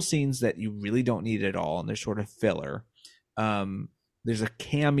several scenes that you really don't need at all, and they're sort of filler. There's a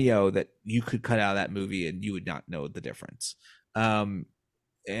cameo that you could cut out of that movie and you would not know the difference. And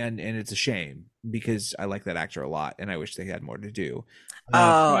it's a shame because I like that actor a lot and I wish they had more to do.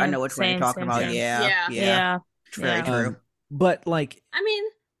 I know which one you're talking about. Yeah. Very true. But, like, I mean,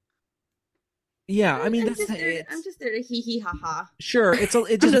 I'm just there to hee hee ha ha. Sure, I'm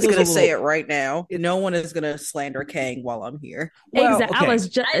just gonna say it right now. No one is gonna slander Kang while I'm here. Well, exactly. Okay. I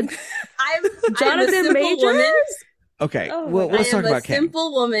was I'm Jonathan Majors. Okay, well, let's talk about Kang.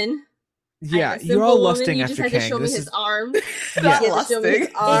 Simple woman. Yeah, you're all lusting after Kang. You just had to show me his arms. Lusting.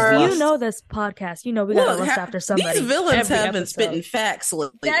 If you know this podcast, you know we gotta lust after somebody. These villains have been spitting facts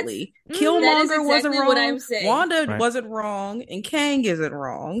lately. Killmonger wasn't wrong. What I'm saying. Wanda wasn't wrong, and Kang isn't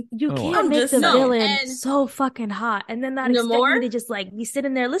wrong. You can't make the villain so fucking hot, and then not expect me to just, like, be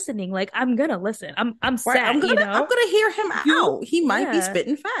sitting there listening. Like, I'm gonna listen. I'm sad. I'm gonna hear him out. He might be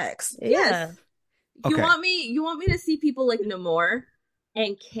spitting facts. Yes. You want me to see people like Namor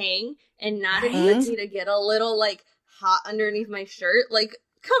and Kang and not expect me to get a little, like, hot underneath my shirt? Like,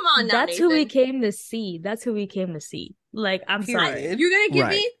 come on now, That's Nathan. who we came to see. Like, I'm sorry. You're gonna give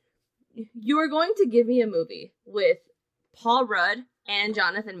me... You are going to give me a movie with Paul Rudd and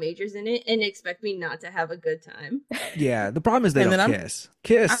Jonathan Majors in it and expect me not to have a good time. Yeah, the problem is they don't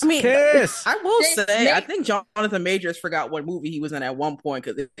kiss. I mean, kiss! I will say, I think Jonathan Majors forgot what movie he was in at one point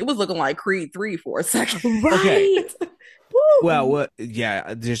because it was looking like Creed 3 for a second. Right. Okay. Well, what? Yeah,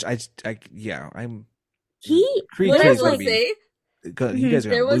 I'm. Creed what I will say, you guys are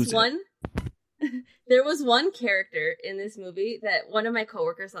there was one. There was one character in this movie that one of my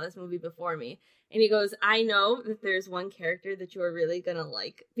coworkers saw this movie before me, and he goes, "I know that there's one character that you are really gonna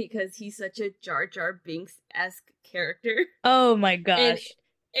like because he's such a Jar Jar Binks-esque character." Oh my gosh! And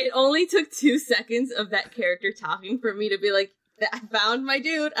it only took 2 seconds of that character talking for me to be like, I found my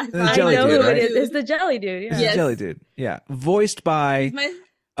dude. I know who it is. It's the jelly dude. Yeah. It's the jelly dude. Yeah. Voiced by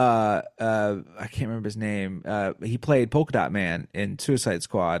I can't remember his name. He played Polka Dot Man in Suicide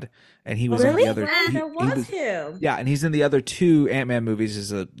Squad, and he was in the other. That was him. Yeah, and he's in the other 2 Ant-Man movies as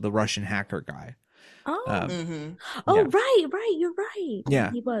the Russian hacker guy. Oh, right. You're right.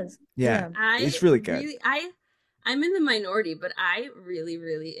 Yeah, he was. Yeah, it's really good. I'm in the minority, but I really,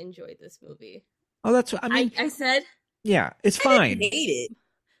 really enjoyed this movie. Oh, that's what I mean. I said. Yeah, it's fine. I didn't hate it.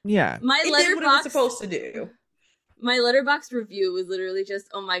 Yeah, my it did what it was supposed to do. My Letterboxd review was literally just,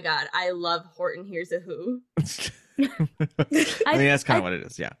 "Oh my god, I love Horton Hears a Who." I mean, that's kind of what it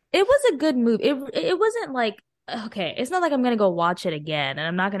is. Yeah. It was a good movie. It wasn't like, okay, it's not like I'm gonna go watch it again, and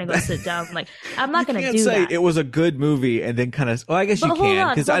I'm not gonna go sit down. Like, I'm not gonna do say that. It was a good movie, and then kind of. Well, I guess you can,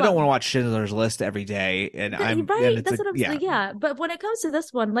 because I don't want to watch Schindler's List every day, and I'm right. And that's what I'm saying. Yeah, but when it comes to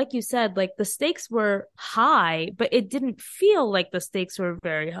this one, like you said, like the stakes were high, but it didn't feel like the stakes were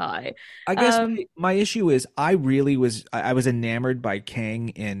very high. I guess my issue is I was enamored by Kang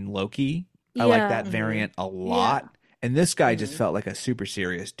in Loki. I like that variant a lot. Yeah. And this guy just felt like a super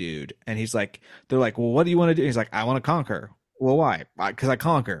serious dude. And they're like, well, what do you want to do? He's like, I want to conquer. Well, why? Because I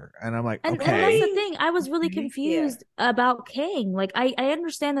conquer. And I'm like, okay. And that's the thing. I was really confused about Kang. Like, I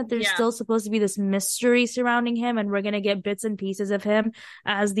understand that there's still supposed to be this mystery surrounding him, and we're going to get bits and pieces of him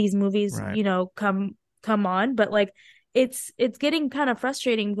as these movies, come on. But like, it's getting kind of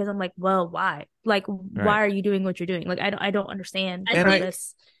frustrating because I'm like, well, why? Like, why are you doing what you're doing? Like, I don't understand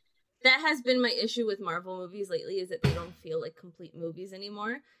this. That has been my issue with Marvel movies lately, is that they don't feel like complete movies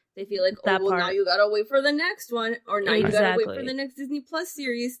anymore. They feel like, now you gotta wait for the next one, or now you gotta wait for the next Disney Plus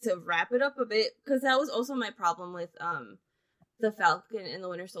series to wrap it up a bit. Because that was also my problem with the Falcon and the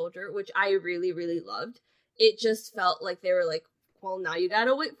Winter Soldier, which I really, really loved. It just felt like they were like, well, now you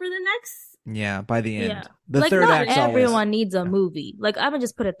gotta wait for the next. Yeah, by the end. Yeah. The like, third not act everyone needs a movie. Like, I'm gonna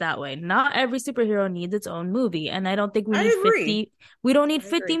just put it that way. Not every superhero needs its own movie, and I don't think we need 50. We don't need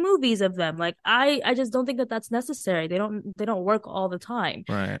 50 movies of them. Like, I just don't think that that's necessary. They don't work all the time.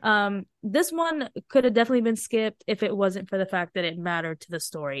 Right. This one could have definitely been skipped if it wasn't for the fact that it mattered to the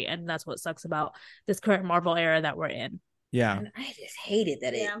story, and that's what sucks about this current Marvel era that we're in. Yeah. And I just hated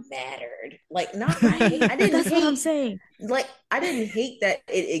that it mattered. Like, not I didn't That's what I'm saying. Like, I didn't hate that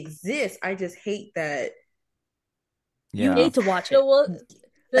it exists. I just hate that you need to watch it. So,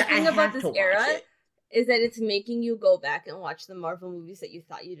 the thing about this era is that it's making you go back and watch the Marvel movies that you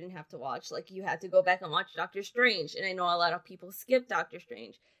thought you didn't have to watch. Like, you had to go back and watch Doctor Strange, and I know a lot of people skip Doctor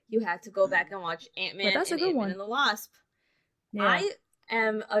Strange. You had to go back and watch Ant-Man and Ant-Man and the Wasp. Yeah. I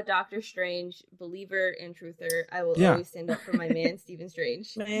am a Doctor Strange believer and truther. I will always stand up for my man, Stephen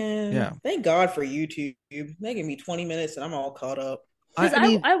Strange. Man, thank God for YouTube. They give me 20 minutes and I'm all caught up.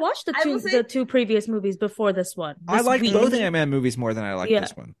 I watched the two previous movies before this one. I like both Ant-Man movies more than I like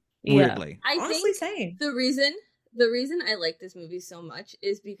this one. Weirdly. Honestly, same. The reason I like this movie so much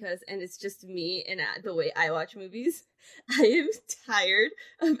is because, and it's just me and the way I watch movies, I am tired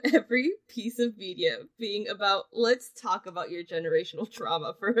of every piece of media being about, let's talk about your generational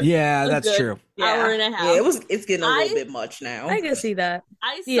trauma for that's true. Hour and a half. Yeah, it's getting a little bit much now. I can see that.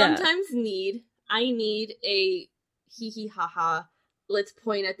 I sometimes need a hee ha ha, let's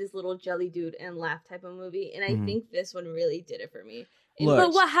point at this little jelly dude and laugh type of movie, and I think this one really did it for me.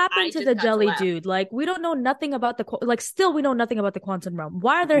 But what happened to the jelly dude? Like, we don't know nothing about still we know nothing about the quantum realm.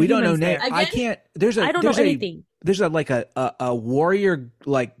 Why are there humans there? I can't. I don't know anything. There's a warrior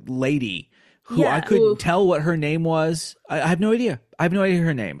like lady who I couldn't tell what her name was. I have no idea. I have no idea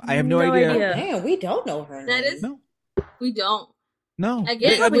her name. I have no idea. Damn, we don't know her name. We don't. No.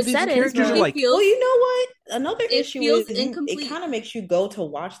 Again, these characters are like, well, you know what? Another issue is it kind of makes you go to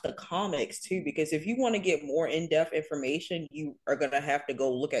watch the comics too, because if you want to get more in-depth information, you are going to have to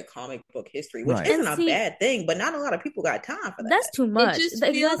go look at comic book history, which isn't a bad thing, but not a lot of people got time for that. That's too much.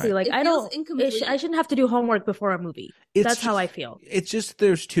 Exactly. Like, I shouldn't have to do homework before a movie. That's how I feel. It's just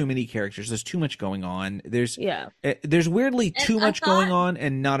there's too many characters. There's too much going on. There's weirdly too much going on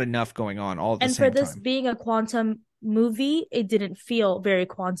and not enough going on all at the same time. And for this being a quantum movie, it didn't feel very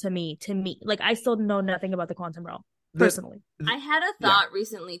quantum-y to me. Like, I still know nothing about the quantum realm personally. I had a thought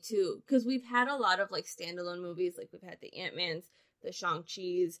recently too, because we've had a lot of like standalone movies, like we've had the Ant-Mans, the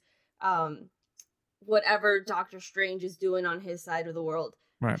Shang-Chi's, whatever Doctor Strange is doing on his side of the world.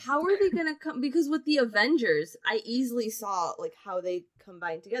 Right. How are they gonna come? Because with the Avengers, I easily saw like how they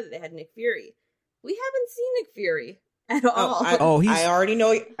combined together. They had Nick Fury. We haven't seen Nick Fury at all. I already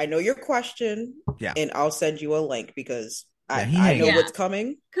know. I know your question. Yeah, and I'll send you a link because I know what's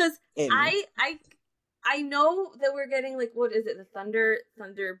coming. Because I know that we're getting like, what is it? The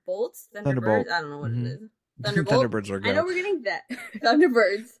Thunderbolts? Thunderbirds? I don't know what it is. Thunderbirds are good. I know we're getting that.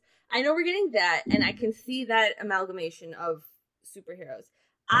 Thunderbirds. I know we're getting that, and I can see that amalgamation of superheroes.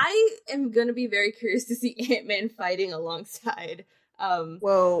 I am gonna be very curious to see Ant-Man fighting alongside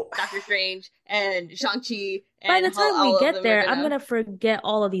Doctor Strange and Shang-Chi. By the time we get there, I'm gonna forget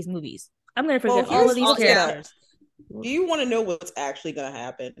all of these movies. I'm gonna forget all of these characters. Do you want to know what's actually gonna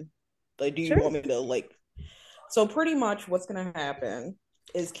happen? Like, do you want me to like? So pretty much, what's gonna happen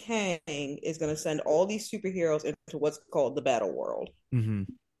is Kang is gonna send all these superheroes into what's called the Battle World, and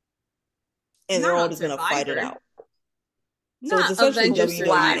they're all just gonna fight it out. So it's essentially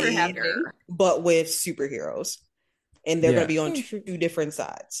WWE, but with superheroes. and they're going to be on two different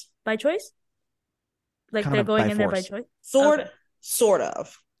sides. By choice? Like kind they're of going by in there by force. choice? Sort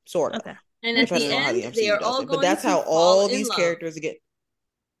of. Okay. And at the end, they are all going but that's to how fall all in these love. characters get.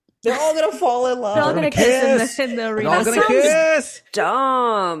 They're all gonna fall in love. They're all gonna kiss in the arena. They're all gonna kiss.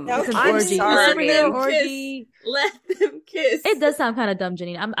 Dumb. It's an I'm orgy. sorry. Superhero orgy. Let them kiss. It does sound kind of dumb,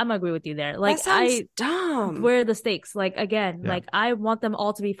 Janine. I'm gonna agree with you there. Like, That sounds dumb. Where are the stakes? Like, again, like I want them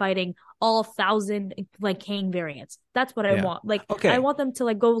all to be fighting all 1,000 like Kang variants. That's what I want. Like, I want them to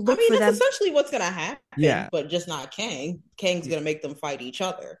like go look for them. That's essentially what's gonna happen. Yeah, but just not Kang. Kang's gonna make them fight each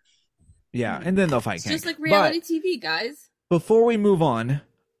other. Yeah, and then they'll fight It's Kang. just like reality TV, guys. Before we move on,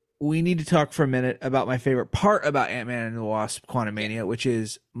 we need to talk for a minute about my favorite part about Ant-Man and the Wasp: Quantumania, which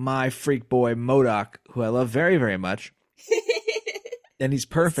is my freak boy MODOK, who I love very, very much. And he's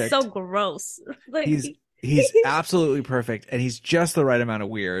perfect. So gross. Like, he's absolutely perfect, and he's just the right amount of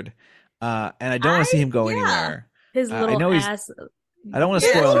weird. And I don't want to see him go anywhere. His little I know ass. I don't want to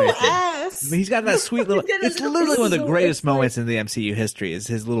spoil anything. Ass. I mean, he's got that sweet little. It's literally one of the so greatest it's like- moments in the MCU history. Is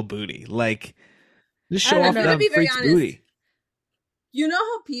his little booty. Like, just I show don't off know. that To be very freak's honest, booty. You know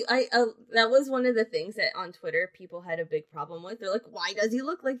how that was one of the things that on Twitter people had a big problem with. They're like, why does he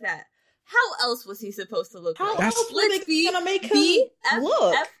look like that? How else was he supposed to look How like? else were they gonna make him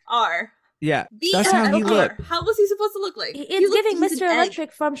look? BFFR. Yeah, that's how he looked. How was he supposed to look like? It's giving Mr.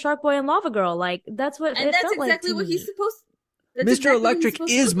 Electric from Shark Boy and Lava Girl. Like, that's what And it that's felt exactly like what to he's me. supposed. That's Mr. exactly what he's Electric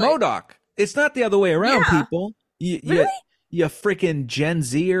supposed to is look like. MODOK. It's not the other way around, Yeah. people. Really? You freaking Gen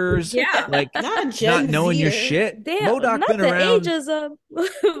Zers. Yeah. Like, Not Gen not knowing your Zer. shit. Damn, MODOK not been the around. ageism.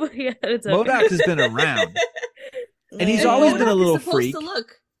 Yeah, it's okay. MODOK has been around. And he's And always MODOK been a is little supposed freak. To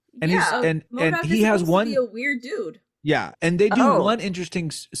look. And he's and MODOK he is has supposed one to be a weird dude. Yeah, and they do Oh. one interesting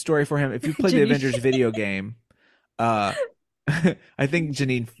story for him. If you play the Janine. Avengers video game, I think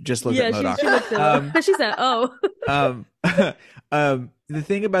Janine just looked Yeah, at MODOK. she looked at it. She said, "Oh." The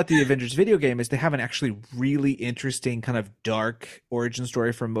thing about the Avengers video game is they have an actually really interesting kind of dark origin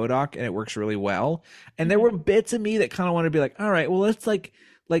story for MODOK, and it works really well. And there were bits of me that kind of want to be like, all right, well, let's like,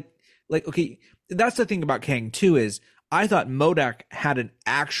 okay. That's the thing about Kang too, is I thought MODOK had an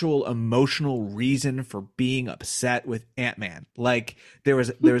actual emotional reason for being upset with Ant-Man. Like there was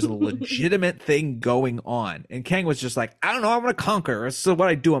a legitimate thing going on, and Kang was just like, I don't know, I'm gonna conquer. So what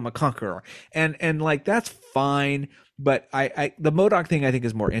I do, I'm a conqueror, and like that's fine. But I the MODOK thing I think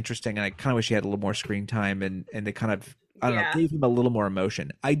is more interesting, and I kind of wish he had a little more screen time, and they kind of gave him a little more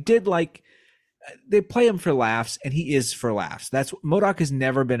emotion. I did like they play him for laughs, and he is for laughs. That's MODOK has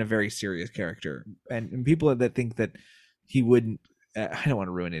never been a very serious character, and people that think that he wouldn't. I don't want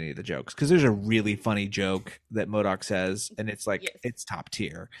to ruin any of the jokes because there's a really funny joke that MODOK says, and it's like it's top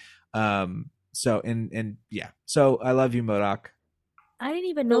tier. So I love you, MODOK. I didn't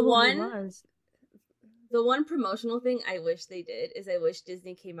even know who he was. The one promotional thing I wish they did is I wish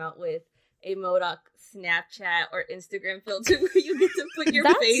Disney came out with a MODOK Snapchat or Instagram filter where you get to put your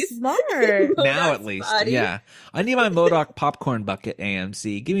That's face. smart. Now at least, body. yeah. I need my MODOK popcorn bucket.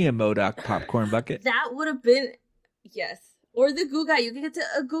 AMC, give me a MODOK popcorn bucket. That would have been or the goo guy. You can get to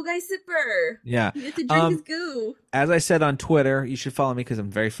a goo guy sipper. Yeah, you get to drink his goo. As I said on Twitter, you should follow me because I'm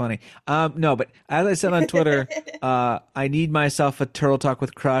very funny. No, but as I said on Twitter, I need myself a Turtle Talk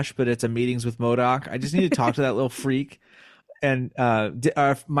with Crush, but it's a meetings with MODOK. I just need to talk to that little freak. And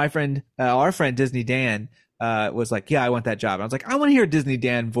our friend Disney Dan was like, yeah, I want that job. And I was like, I want to hear Disney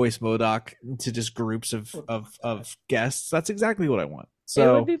Dan voice MODOK to just groups of guests. That's exactly what I want.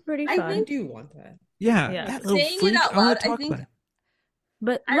 So it would be pretty fun. I do want that. Yeah. That little Saying freak, it out I wanna loud, talk I think. about it.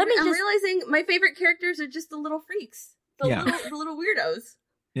 But I'm realizing my favorite characters are just the little freaks, the little weirdos.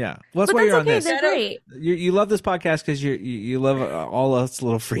 Yeah, well, that's but why you're on okay, this. They're great. You love this podcast because you love all us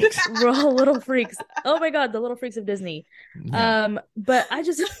little freaks. We're all little freaks. Oh my god, the little freaks of Disney. Yeah. But I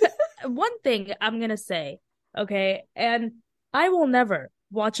just one thing I'm gonna say, okay, and I will never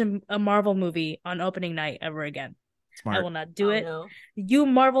watch a Marvel movie on opening night ever again. Smart. I will not do it. No. You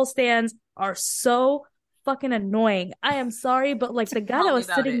Marvel stans are so fucking annoying. I am sorry, but like the guy that was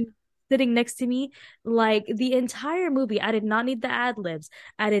sitting next to me, like the entire movie, I did not need the ad libs.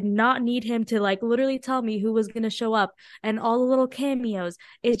 I did not need him to like literally tell me who was gonna show up and all the little cameos.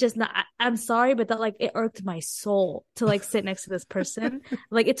 It's just not. I'm sorry, but that like it irked my soul to like sit next to this person.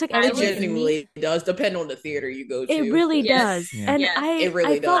 Like it took everything. It genuinely does depend on the theater you go to. It really does, Yeah. and it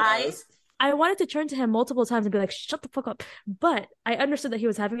really does. I wanted to turn to him multiple times and be like, shut the fuck up. But I understood that he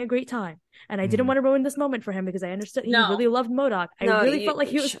was having a great time. And I didn't want to ruin this moment for him because I understood he really loved MODOK. I really felt like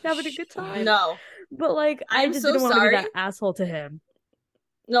he was having a good time. No. But like, I just didn't want to be that asshole to him.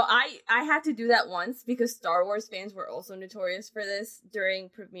 No, I had to do that once because Star Wars fans were also notorious for this during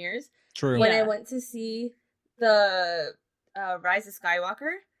premieres. True. When I went to see the Rise of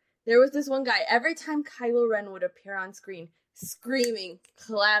Skywalker, there was this one guy, every time Kylo Ren would appear on screen, screaming,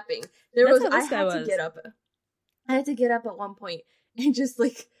 clapping. I had to get up at one point and just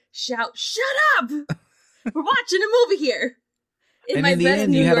like shout, "Shut up! We're watching a movie here." And in the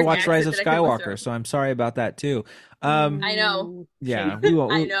end, you had to watch Rise of Skywalker, so I'm sorry about that too. I know. Yeah,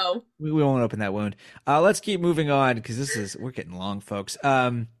 I know. We won't open that wound. Let's keep moving on because we're getting long, folks.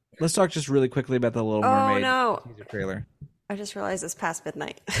 Let's talk just really quickly about the Little Mermaid teaser trailer. I just realized it's past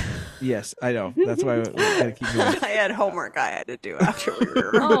midnight. Yes, I know. That's why we gotta keep moving. I had homework I had to do after we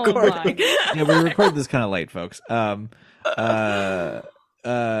were recording. Yeah, we recorded this kind of late, folks. Yeah.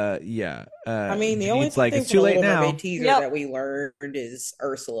 I mean, the only thing it's too late now. Teaser that we learned is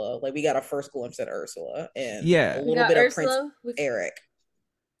Ursula. Like, we got a first glimpse at Ursula and a little bit of Prince Eric.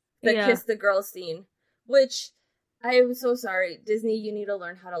 The kiss the girl scene, which I am so sorry, Disney. You need to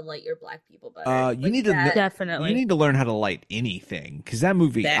learn how to light your black people better. You need to definitely. You need to learn how to light anything because that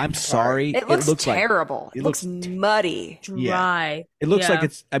movie. I'm sorry, it looks terrible. It looks muddy, dry. Yeah. It looks like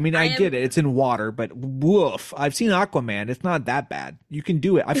it's. I mean, I get it. It's in water, but woof. I've seen Aquaman. It's not that bad. You can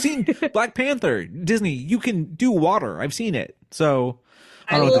do it. I've seen Black Panther. Disney. You can do water. I've seen it. So.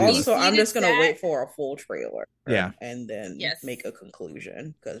 I'm just gonna wait for a full trailer, and then make a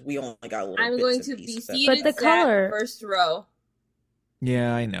conclusion because we only got a little. I'm going to be seated but the color first row.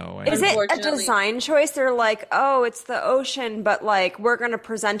 Yeah, I know. Is it a design choice? They're like, oh, it's the ocean, but like we're going to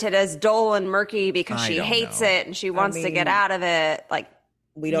present it as dull and murky because she hates it and she wants to get out of it. Like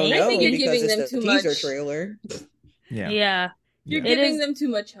we don't know because it's the teaser trailer. Yeah, you're giving them too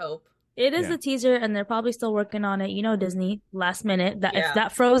much hope. It is a teaser, and they're probably still working on it. You know, Disney, last minute. If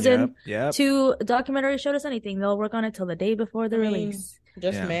that Frozen 2 documentary showed us anything, they'll work on it till the day before the release.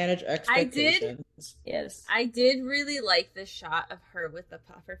 Just manage expectations. I did really like the shot of her with the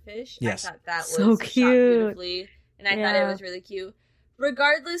pufferfish. Yes. I thought that was so shot cute. Beautifully, and I thought it was really cute.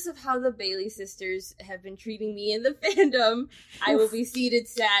 Regardless of how the Bailey sisters have been treating me in the fandom, I will be seated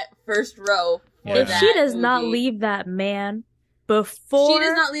first row. If she does not leave that man. Before she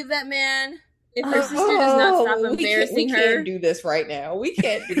does not leave that man, if her sister does not stop embarrassing her, we can't do this right now. We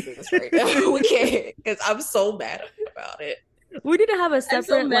can't do this right now. We can't because I'm so mad about it. We need to have a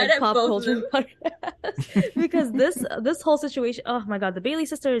separate pop culture podcast because this whole situation. Oh my god, the Bailey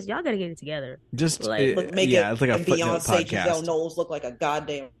sisters, y'all gotta get it together. Just make it's like a footnote Beyonce, podcast. Giselle Knowles look like a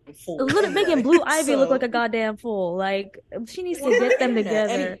goddamn fool. Making Blue Ivy look like a goddamn fool. Like she needs to get them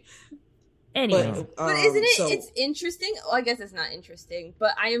together. Anyway, but isn't it? It's interesting. Well, I guess it's not interesting,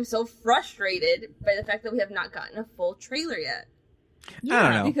 but I am so frustrated by the fact that we have not gotten a full trailer yet. I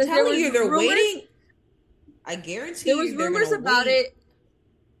don't know. Because they're waiting. I guarantee there was rumors about it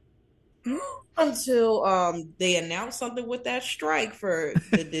until they announce something with that strike for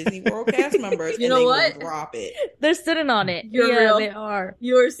the Disney World cast members. You know what? Drop it. They're sitting on it. You're real. They are.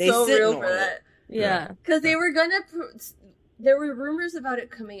 You're so real for that. Yeah, because they were gonna. There were rumors about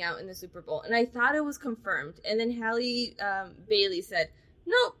it coming out in the Super Bowl, and I thought it was confirmed. And then Halle Bailey said,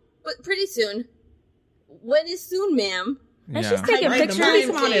 "No, but pretty soon." When is soon, ma'am? And she's taking pictures.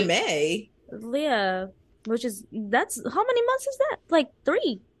 Come on in May. Yeah, that's how many months is that? Like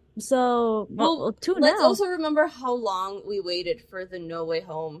 3. So 2 now. Let's also remember how long we waited for the No Way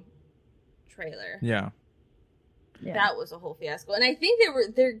Home trailer. Yeah. That was a whole fiasco, and I think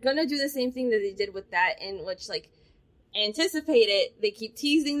they're gonna do the same thing that they did with that, in which anticipate it. They keep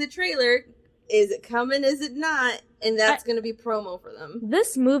teasing the trailer. Is it coming? Is it not? And that's going to be promo for them.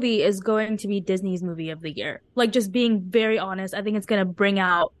 This movie is going to be Disney's movie of the year. Like, just being very honest, I think it's going to bring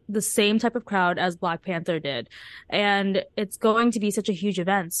out the same type of crowd as Black Panther did. And it's going to be such a huge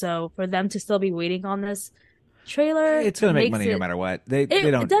event. So for them to still be waiting on this trailer, it's going to make money no matter what. They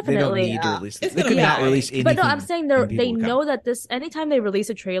don't need to release it. They could not release anything. But no, I'm saying they know that anytime they release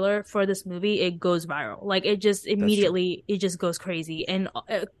a trailer for this movie, it goes viral. Like, it just immediately, it just goes crazy and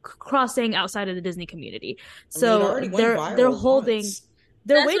crossing outside of the Disney community. So they're holding,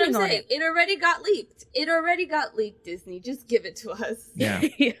 they're waiting on it. It already got leaked. Disney. Just give it to us. Yeah.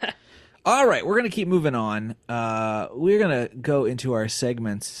 Yeah. All right. We're going to keep moving on. We're going to go into our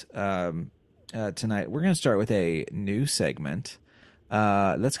segments, tonight. We're going to start with a new segment.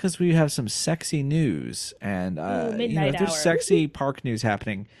 That's because we have some sexy news, and if there's sexy park news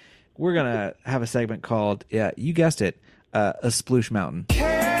happening, we're going to have a segment called, you guessed it, a Sploosh Mountain. Can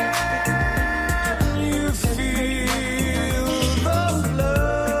you feel the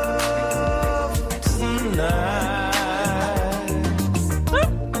love tonight?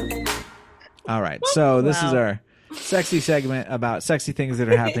 All right, so this is our sexy segment about sexy things that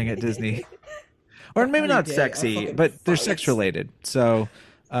are happening at Disney. Or maybe not sexy, but they're sex related. So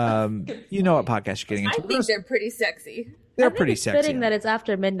You know what podcast you're getting into. I think they're pretty sexy. They're pretty it's sexy. fitting that it's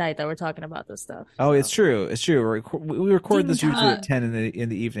after midnight that we're talking about this stuff. Oh, it's true. It's true. We record this usually at 10 in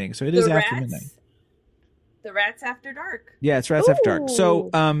the evening, so it is after midnight. The Rats After Dark. Yeah, it's Rats After Dark. So,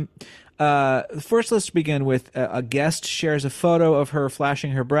 first, let's begin with a guest shares a photo of her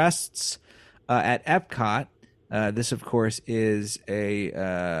flashing her breasts at Epcot. This, of course, is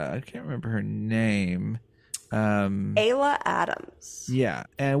I can't remember her name. Ayla Adams. Yeah,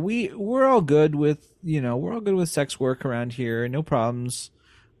 and we're all good with sex work around here. No problems.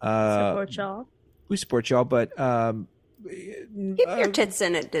 Support y'all. We support y'all, but keep your tits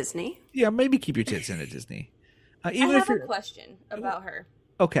in at Disney. Yeah, maybe keep your tits in at Disney. I have a question about her.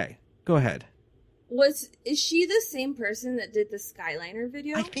 Okay, go ahead. Is she the same person that did the Skyliner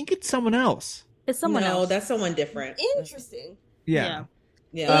video? I think it's someone else. It's someone else. No, that's someone different. Interesting. Yeah.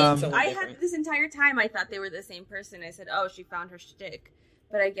 I had this entire time I thought they were the same person. I said, "Oh, she found her shtick,"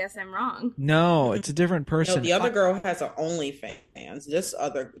 but I guess I'm wrong. No, it's a different person. No, the other girl has her OnlyFans.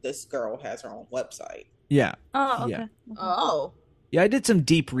 This girl has her own website. Yeah. Oh, okay. Yeah. Oh. Yeah, I did some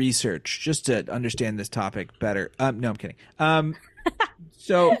deep research just to understand this topic better. No, I'm kidding.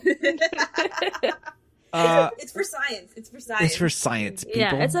 So it's for science. It's for science. It's for science, people.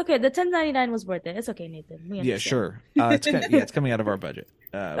 Yeah, it's okay. The $10.99 was worth it. It's okay, Nathan. Yeah, sure. It's coming out of our budget,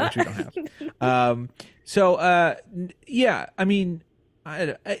 which we don't have. I mean,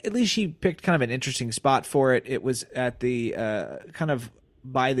 at least she picked kind of an interesting spot for it. It was at the kind of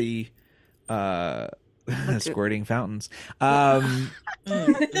by the squirting fountains. By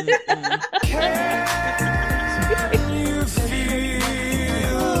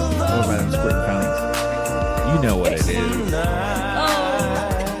them squirting fountains. You know what it is.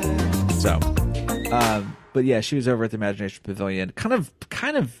 So, but yeah, she was over at the Imagination Pavilion, kind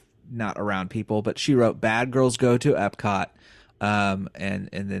of not around people, but she wrote "Bad Girls Go to Epcot," and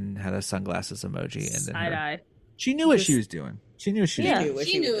then had a sunglasses emoji, and then she knew what she was doing. She knew what she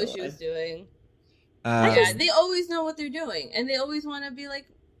was doing. Yeah, they always know what they're doing, and they always want to be like,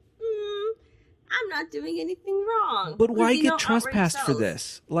 I'm not doing anything wrong. But why get trespassed for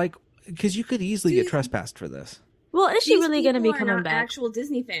this? Like, because you could easily get trespassed for this. Well, is she really going to be coming back? Actual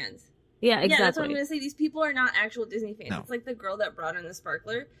Disney fans. Yeah, exactly. Yeah, that's what I'm going to say. These people are not actual Disney fans. No. It's like the girl that brought in the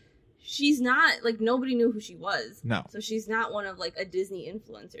sparkler. She's not, like, nobody knew who she was. No. So she's not one of, like, a Disney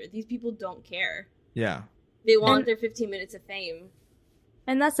influencer. These people don't care. Yeah. They want their 15 minutes of fame.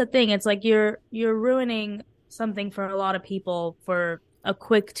 And that's the thing. It's like you're ruining something for a lot of people for a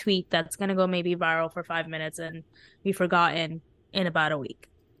quick tweet that's going to go maybe viral for 5 minutes and be forgotten in about a week.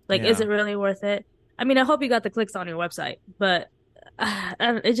 Like, is it really worth it? I mean, I hope you got the clicks on your website, but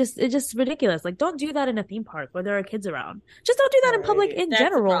it's just ridiculous. Like, don't do that in a theme park where there are kids around. Just don't do that in public in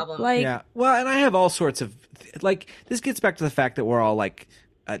general. Like, yeah. Well, and I have all sorts of like. This gets back to the fact that we're all like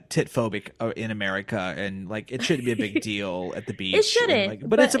tit phobic in America, and like it shouldn't be a big deal at the beach. It shouldn't. Like,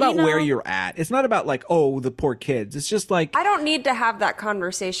 but it's about where you're at. It's not about like, oh, the poor kids. It's just like I don't need to have that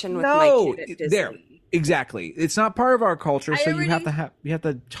conversation with my kid at Disney. There. Exactly. It's not part of our culture, so you have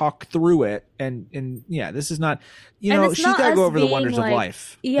to talk through it, and yeah, this is not. She's got to go over the wonders of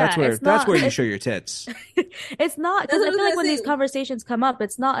life. Yeah, that's where you show your tits. It's not, because I feel like when these conversations come up,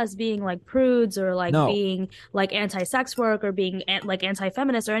 it's not as being like prudes or like being like anti-sex work or being like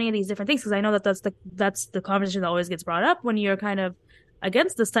anti-feminist or any of these different things. Because I know that's the conversation that always gets brought up when you're kind of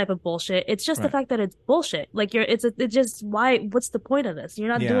against this type of bullshit. It's just the fact that it's bullshit. Like it's just what's the point of this? You're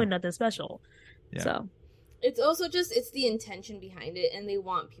not doing nothing special. Yeah. So it's also it's the intention behind it, and they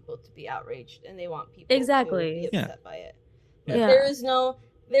want people to be outraged, and they want people to be upset by it. But there is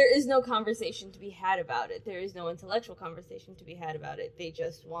no conversation to be had about it. There is no intellectual conversation to be had about it. They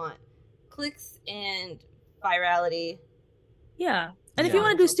just want clicks and virality. Yeah. And if you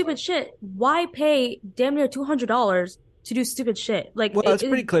want to do stupid shit, why pay damn near $200 to do stupid shit? Like, well, it's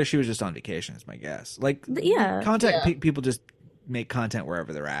pretty clear she was just on vacation, is my guess. Like, people just make content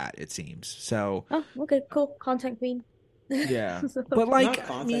wherever they're at, it seems. So okay, cool. Content queen. Yeah. But like,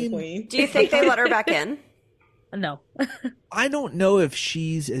 queen. Do you think they let her back in? No. I don't know if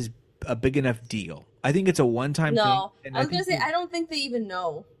she's a big enough deal. I think it's a one-time thing. No. I was going to say, I don't think they even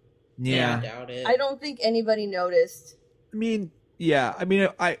know. Yeah. I doubt it. I don't think anybody noticed. I mean, yeah. I mean,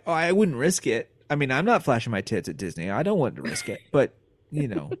 I wouldn't risk it. I mean, I'm not flashing my tits at Disney. I don't want to risk it, but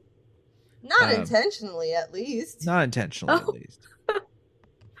Not intentionally, at least. Not intentionally, at least.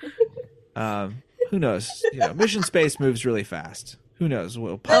 Who knows? Mission Space moves really fast. Who knows?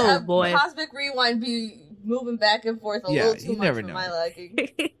 We'll boy. Cosmic Rewind be moving back and forth a little too much for my liking.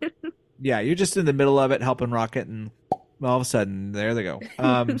 Yeah, you're just in the middle of it, helping Rocket, and all of a sudden, there they go.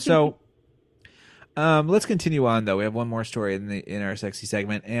 So, Let's continue on though. We have one more story in our sexy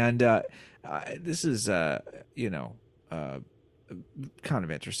segment, and this is kind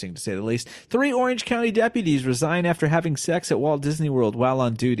of interesting to say the least. 3 Orange County deputies resign after having sex at Walt Disney World while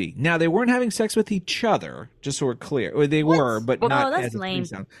on duty. Now, they weren't having sex with each other, just so we're clear. Or they were, but not as a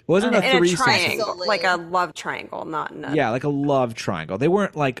threesome. It wasn't a threesome. In a triangle, like a love triangle, not in a... Yeah, like a love triangle. They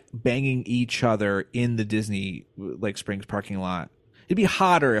weren't like banging each other in the Disney Lake Springs parking lot. It'd be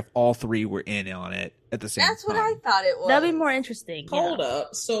hotter if all 3 were in on it at the same time. That's what I thought it was. That'd be more interesting. Hold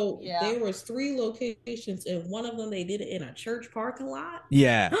up. So there was 3 locations, and one of them they did it in a church parking lot?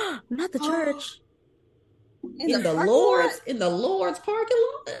 Yeah. Not the church. In the Lord's parking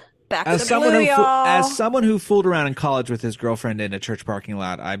lot? Back as to someone blue, as someone who fooled around in college with his girlfriend in a church parking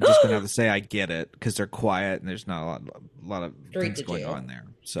lot, I'm just gonna have to say I get it, because they're quiet and there's not a lot of things going on there.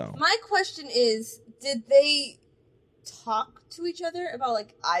 So my question is, did they talk to each other about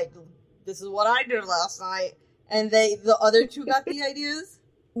like, this is what I did last night, and the other 2 got the ideas?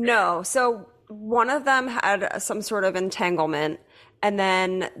 No. So one of them had some sort of entanglement, and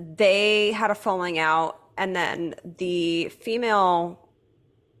then they had a falling out, and then the female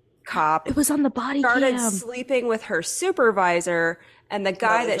cop, it was on the body started cam, sleeping with her supervisor, and the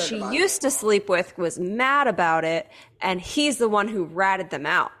guy that she used to sleep with was mad about it, and he's the one who ratted them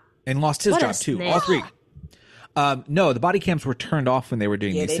out and lost his job too. All 3. No, the body cams were turned off when they were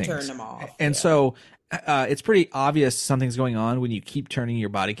doing these things. Yeah, they turned them off. And so it's pretty obvious something's going on when you keep turning your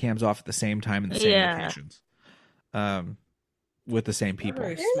body cams off at the same time in the same locations. With the same people.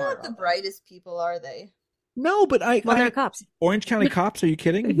 They're not the brightest people, are they? No, but they're cops. Orange County cops? Are you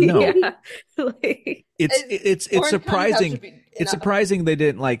kidding? No. It's surprising. It's surprising they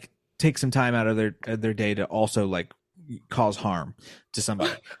didn't like take some time out of their day to also like cause harm to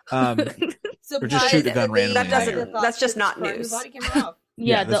somebody. Or just shoot a gun randomly. That's just not news.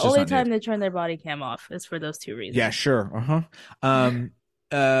 Yeah, the only time they turn their body cam off is for those 2 reasons. Yeah, sure.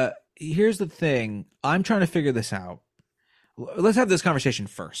 Here's the thing. I'm trying to figure this out. Let's have this conversation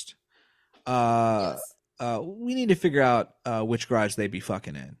first. Yes. We need to figure out which garage they be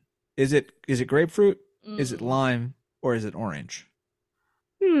fucking in. Is it grapefruit? Is it lime? Or is it orange?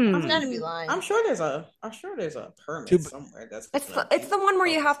 It's gotta be lime. I'm sure there's a permit somewhere. It's the one where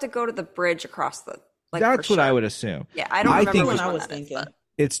you have to go to the bridge across the. Like, that's what I would assume. Yeah, I don't remember what which I one was that is, thinking. but...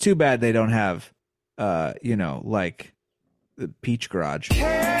 It's too bad they don't have, like the peach garage.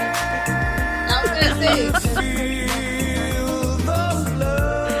 I was gonna say.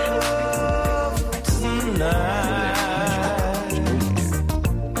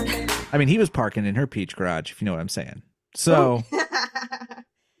 I mean, he was parking in her peach garage, if you know what I'm saying. So,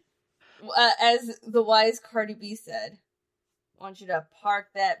 as the wise Cardi B said, I want you to park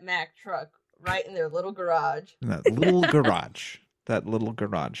that Mack truck right in their little garage. That little garage.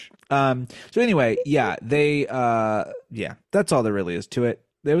 So anyway, yeah, that's all there really is to it.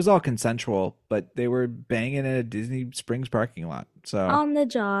 It was all consensual, but they were banging in a Disney Springs parking lot. So on the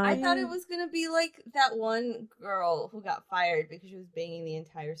job. I thought it was gonna be like that one girl who got fired because she was banging the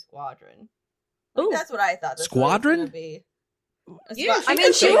entire squadron. Like, that's what I thought. That's squadron? What it was gonna be. Yeah, I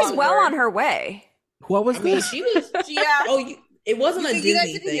mean, she was well on her way. What was this? She was. It wasn't a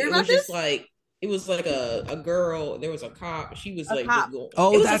Disney thing. It was just like. It was like a girl. There was a cop. She was like,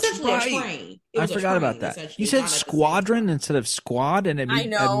 oh, that's right. I forgot about that. You said squadron instead of squad, and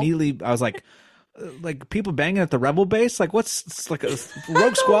immediately I was like people banging at the rebel base. Like, what's like a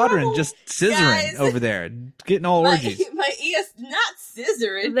rogue squadron just scissoring over there, getting all orgies. My ES not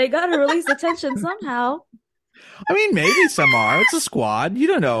scissoring. They got to release the tension somehow. I mean, maybe some are. It's a squad. You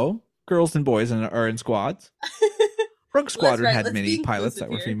don't know. Girls and boys are in squads. Rogue Squadron had many pilots that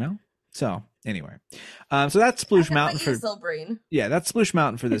were female. So anyway, so that's Sploosh Mountain for that's Sploosh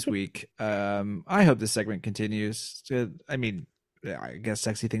Mountain for this week. I hope this segment continues. I mean, I guess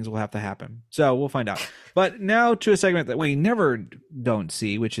sexy things will have to happen, so we'll find out. But now to a segment that we never don't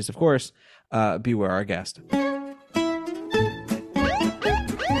see, which is of course, Beware Our Guest.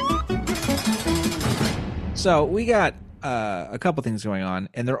 So we got a couple things going on,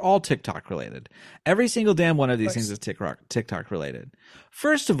 and they're all TikTok related. Every single damn one of these things is TikTok related.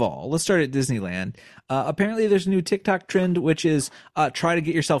 First of all, let's start at Disneyland. Apparently there's a new TikTok trend, which is try to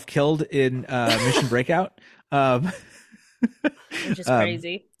get yourself killed in Mission Breakout. Which is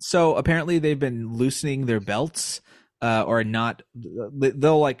crazy. So apparently they've been loosening their belts, or not.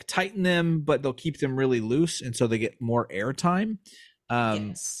 They'll like tighten them, but they'll keep them really loose, and so they get more airtime.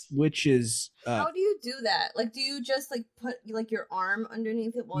 Which is how do you do that? Like, do you just like put like your arm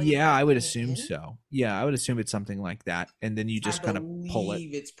underneath it while I would assume so. Yeah, I would assume it's something like that, and then you just kind of pull it.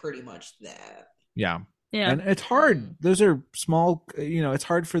 It's pretty much that. Yeah. Yeah. And it's hard. Those are small, it's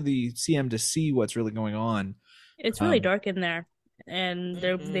hard for the CM to see what's really going on. It's really dark in there, and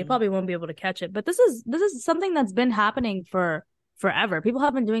they probably won't be able to catch it. But this is something that's been happening for forever. People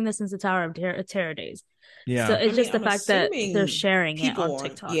have been doing this since the Tower of Terror days. Yeah. So it's just the fact that they're sharing it on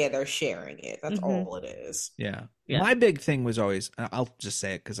TikTok. Yeah, they're sharing it. That's all it is. Yeah. My big thing was always, I'll just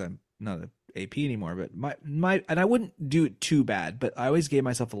say it because I'm not an AP anymore, but my and I wouldn't do it too bad, but I always gave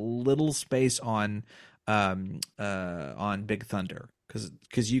myself a little space on Big Thunder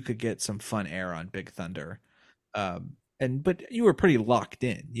because you could get some fun air on Big Thunder. But you were pretty locked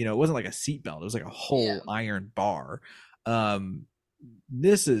in, it wasn't like a seatbelt. It was like a whole iron bar.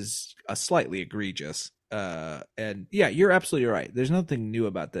 This is a slightly egregious. And yeah, you're absolutely right. There's nothing new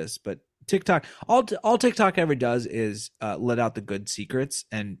about this, but TikTok, all TikTok ever does is let out the good secrets,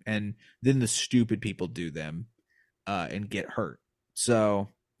 and then the stupid people do them and get hurt. So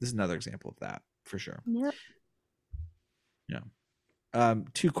this is another example of that for sure. Yep. Yeah.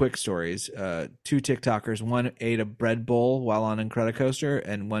 Two quick stories. Two TikTokers. One ate a bread bowl while on Incredicoaster,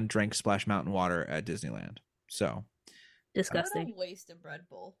 and one drank Splash Mountain water at Disneyland. So disgusting. What a waste of bread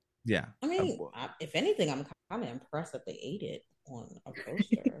bowl. Yeah. I mean, if anything, I'm kind of impressed that they ate it on a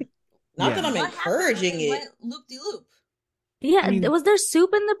coaster. Not that I'm encouraging it. Loop de loop. Yeah, was there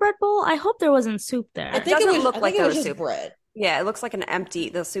soup in the bread bowl? I hope there wasn't soup there. I think it doesn't look like there was soup. Bread. Yeah, it looks like an empty.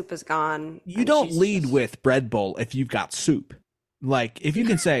 The soup is gone. You don't lead with bread bowl if you've got soup. Like if you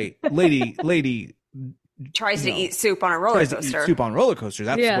can say, lady tries to eat soup on a roller coaster. Soup on a roller coaster.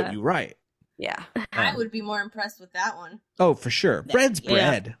 That's what you write. Yeah, I would be more impressed with that one. Oh, for sure. Bread's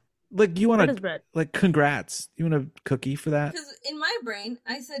bread. Like you want to, like, congrats. You want a cookie for that? Because in my brain,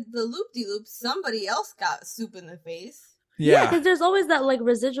 I said the loop-de-loop, somebody else got soup in the face. Yeah, because there's always that like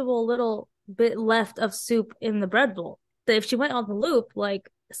residual little bit left of soup in the bread bowl. So if she went on the loop,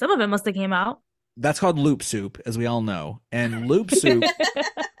 like some of it must have came out. That's called loop soup, as we all know. And loop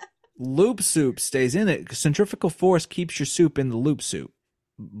soup stays in it. Centrifugal force keeps your soup in the loop soup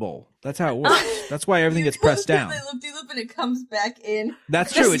bowl. That's how it works. That's why everything gets pressed down. Loop-de-loop and it comes back in.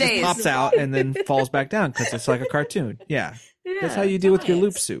 That's true. It just pops out and then falls back down because it's like a cartoon. Yeah. That's how you deal with your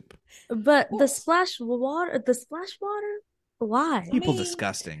loop soup. But the splash water, why? People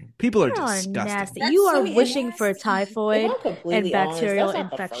disgusting. People are disgusting. Nasty. You are wishing for typhoid and bacterial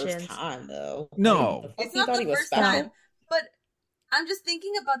infections. No. It's not the first time. But I'm just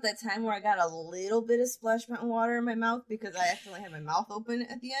thinking about that time where I got a little bit of Splash Mountain water in my mouth because I accidentally had my mouth open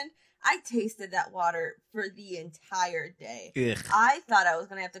at the end. I tasted that water for the entire day. Ugh. I thought I was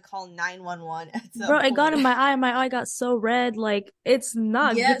going to have to call 911 at some point. It got in my eye. My eye got so red. Like, it's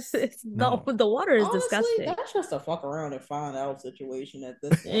not good. The water is disgusting. That's just a fuck around and find out situation at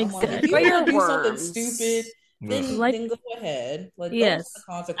this point. Exactly. If you want to do something stupid, then go ahead. Like, yes.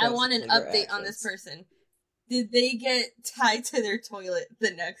 I want an update on this person. Did they get tied to their toilet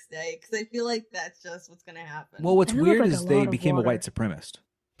the next day? Because I feel like that's just what's going to happen. Well, what's weird is they became a white supremacist.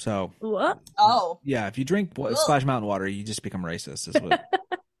 So what? Oh, yeah. If you drink Splash Mountain water, you just become racist. Is what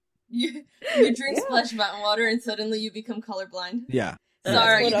you drink Splash Mountain water and suddenly you become colorblind. Yeah.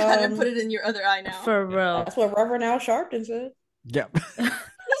 Sorry, you gotta put it in your other eye now. For real. That's what Reverend Al Sharpton said. Yep.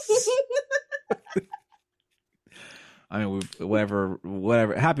 I mean, whatever.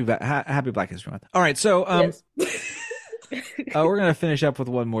 Happy Black History Month. All right, so we're gonna finish up with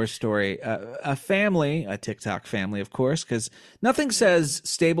one more story. A family, a TikTok family, of course, because nothing says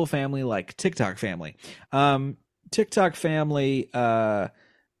stable family like TikTok family. TikTok family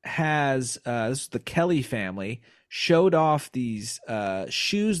has this is the Kelly family showed off these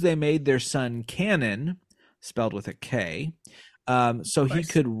shoes they made their son Cannon, spelled with a K, so he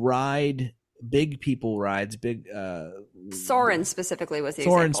could ride big people rides. Soren specifically was the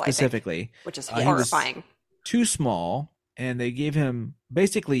Soren example, specifically, I think, which is horrifying. Too small, and they gave him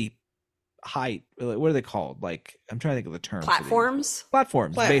basically height. What are they called? Like, I'm trying to think of the term. Platforms,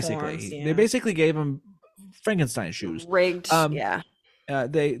 basically. Yeah. They basically gave him Frankenstein shoes. Rigged, yeah.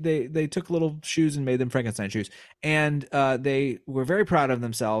 They took little shoes and made them Frankenstein shoes, and they were very proud of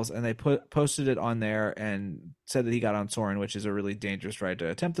themselves, and they posted it on there and said that he got on Soren, which is a really dangerous ride to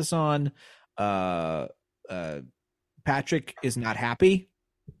attempt this on. Patrick is not happy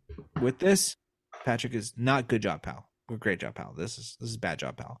with this. Patrick is not good job, pal. Great job, pal. This is bad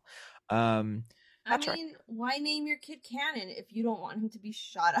job, pal. I mean, why name your kid Cannon if you don't want him to be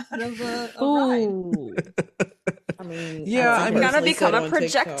shot out of a ride? I mean, I'm gonna become a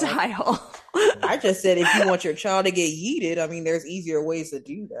projectile. I just said if you want your child to get yeeted, I mean, there's easier ways to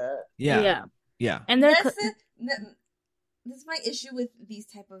do that. Yeah. And that's my issue with these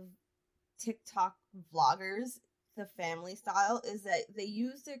type of TikTok vloggers. The family style is that they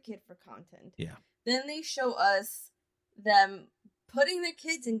use their kid for content. Yeah. Then they show us them putting their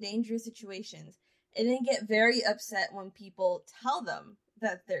kids in dangerous situations, and then get very upset when people tell them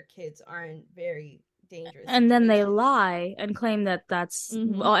that their kids are in very dangerous and then they situations. lie and claim that that's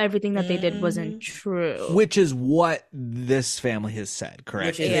everything that they did wasn't true. Which is what this family has said, correct?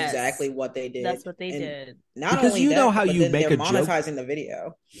 Which is exactly what they did. That's what they did. Not because only you that, know how but you then make they're a joke. monetizing the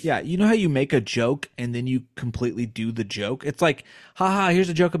video. Yeah, you know how you make a joke and then you completely do the joke? It's like, haha, here's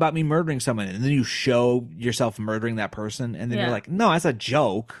a joke about me murdering someone. And then you show yourself murdering that person. And then you're like, no, that's a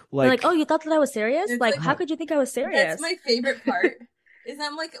joke. Like, oh, you thought that I was serious? Like, how could you think I was serious? That's my favorite part. Is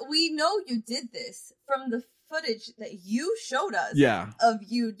I'm like, we know you did this from the footage that you showed us of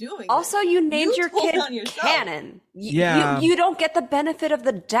you doing also this. You named your told kid on yourself. Cannon. You don't get the benefit of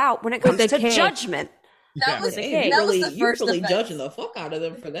the doubt when it comes to judgment. That was the first really offense. judging the fuck out of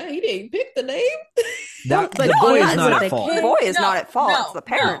them for that. He didn't pick the name. The boy is not at fault. The boy is not at fault. It's the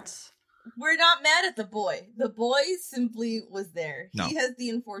parents. We're not mad at the boy. The boy simply was there. No. He has the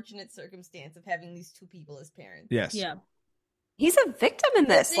unfortunate circumstance of having these two people as parents. Yes. Yeah. He's a victim in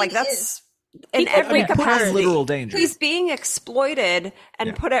this. Like, that's in People every are put in capacity. literal danger. He's being exploited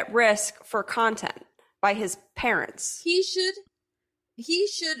and put at risk for content by his parents. He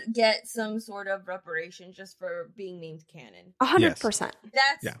should get some sort of reparation just for being named Cannon. 100%.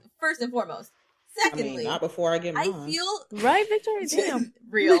 That's first and foremost. Secondly, not before I get mine. I feel right, Victoria. Damn,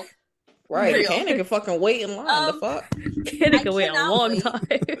 real. Right, real. Cannon can fucking wait in line. The fuck, Cannon can wait a long time.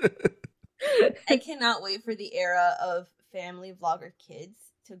 I cannot wait for the era of family vlogger kids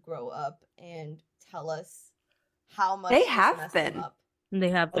to grow up and tell us how much they have been. Up. They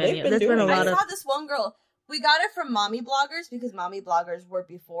have been. They've been There's been a doing lot I of. saw this one girl. We got it from mommy bloggers because mommy bloggers were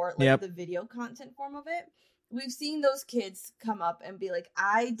before the video content form of it. We've seen those kids come up and be like,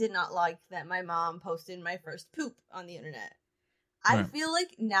 I did not like that my mom posted my first poop on the internet. I feel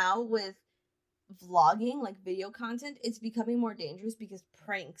like now with vlogging, like video content, it's becoming more dangerous because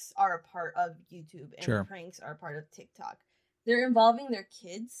pranks are a part of YouTube and pranks are a part of TikTok. They're involving their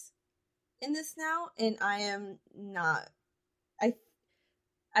kids in this now, and I am not.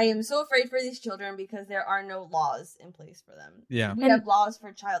 I am so afraid for these children because there are no laws in place for them. Yeah. We have laws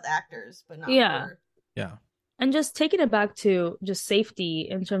for child actors, but not for... Yeah. And just taking it back to just safety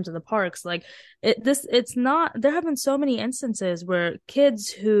in terms of the parks, like it's not, there have been so many instances where kids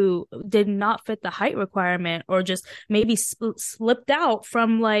who did not fit the height requirement or just maybe slipped out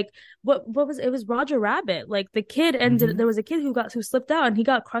from like, what was it? It was Roger Rabbit. Like the kid ended, there was a kid who slipped out and he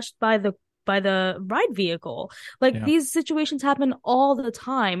got crushed by the ride vehicle. Like these situations happen all the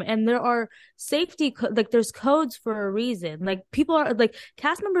time, and there are safety like there's codes for a reason. Like people are like,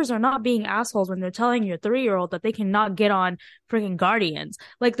 cast members are not being assholes when they're telling your 3-year-old that they cannot get on freaking Guardians.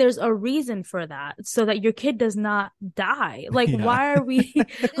 Like there's a reason for that, so that your kid does not die. Like why are we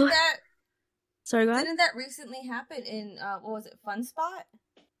sorry, go ahead. Didn't that recently happen in what was it, Fun Spot?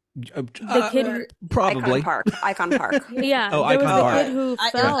 The kid probably Icon Park. Yeah. Oh, there Icon was Park. a kid who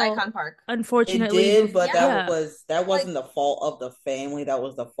It fell. was Icon Park. Unfortunately, it did, but that wasn't the fault of the family. That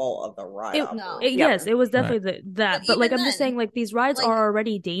was the fault of the ride. Yes, it was definitely that. But like, I'm just saying, like, these rides like, are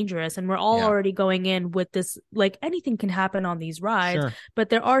already dangerous, and we're all already going in with this. Like, anything can happen on these rides, but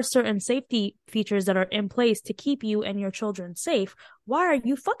there are certain safety features that are in place to keep you and your children safe. Why are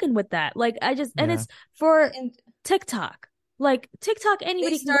you fucking with that? Like, and it's for TikTok. Like TikTok,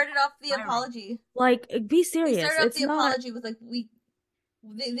 anybody they started off the apology. Like, be serious. They started off the apology with like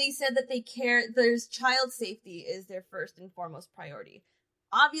they said that they care. There's child safety is their first and foremost priority.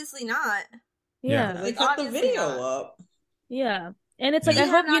 Obviously not. Yeah, they cut the video up. Yeah, and it's like I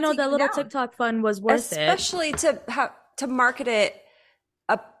hope you know that little TikTok fun was worth especially to market it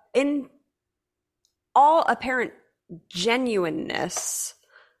in all apparent genuineness.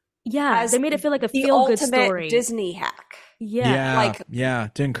 Yeah, they made it feel like a feel-good story. Disney hack.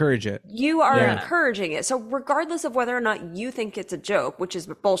 To encourage it. You are encouraging it. So regardless of whether or not you think it's a joke, which is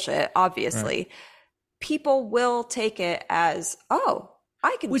bullshit, obviously, people will take it as, oh,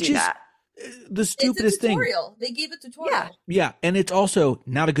 I can do that. The stupidest thing. They gave a tutorial. Yeah, and it's also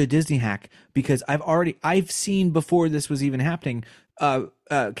not a good Disney hack because I've seen before this was even happening,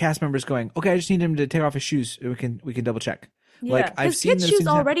 cast members going, okay, I just need him to take off his shoes. We can double check. Yeah, like I've seen kids' shoes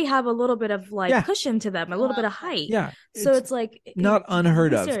already have a little bit of like cushion to them, a little bit of height. Yeah, so it's like not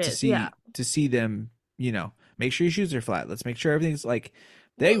unheard of to see them. You know, make sure your shoes are flat. Let's make sure everything's like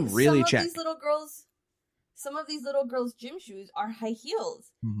they really check. Some of these little girls' gym shoes are high heels.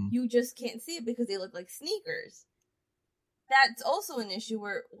 Mm-hmm. You just can't see it because they look like sneakers. That's also an issue.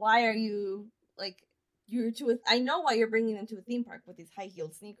 Where why are you like I know why you're bringing them to a theme park with these high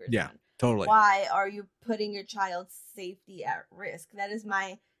heeled sneakers. Yeah. on. Totally. Why are you putting your child's safety at risk? That is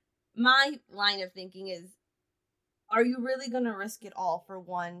my my line of thinking is, are you really going to risk it all for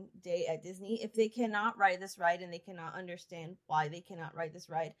one day at Disney? If they cannot ride this ride and they cannot understand why they cannot ride this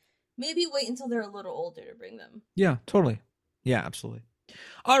ride, maybe wait until they're a little older to bring them. Yeah, totally. Yeah, absolutely.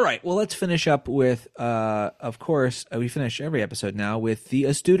 All right, well, let's finish up with, of course, we finish every episode now with the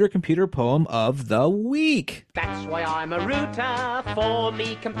Astuter Computer Poem of the Week. That's why I'm a router for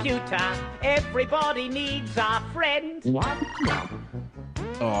me computer. Everybody needs a friend. What?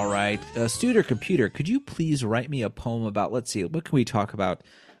 All right, Astuter Computer, could you please write me a poem about, let's see, what can we talk about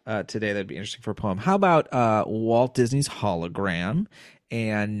today that'd be interesting for a poem? How about Walt Disney's hologram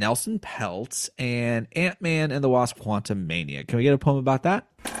and Nelson Peltz and Ant-Man and the Wasp Quantumania? Can we get a poem about that?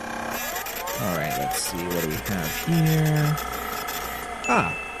 All right, let's see, what do we have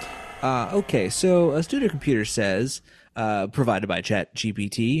here? Okay, so Astuter Computer says, provided by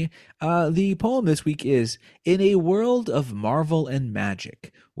ChatGPT, the poem this week is, in a world of marvel and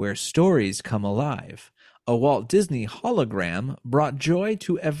magic, where stories come alive, a Walt Disney hologram brought joy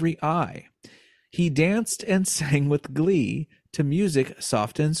to every eye. He danced and sang with glee to music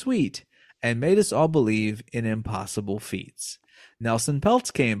soft and sweet, and made us all believe in impossible feats. Nelson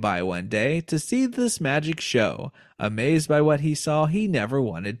Peltz came by one day to see this magic show. Amazed by what he saw, he never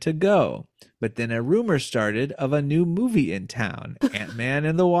wanted to go. But then a rumor started of a new movie in town. Ant-Man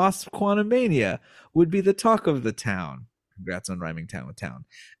and the Wasp Quantumania would be the talk of the town. Congrats on rhyming town with town.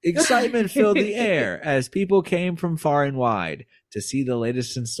 Excitement filled the air as people came from far and wide to see the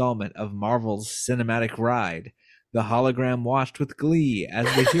latest installment of Marvel's cinematic ride. The hologram watched with glee as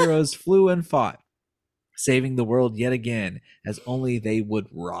the heroes flew and fought, saving the world yet again as only they would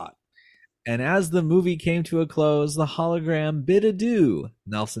rot. And as the movie came to a close, the hologram bid adieu.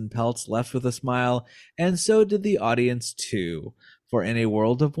 Nelson Peltz left with a smile, and so did the audience too. For in a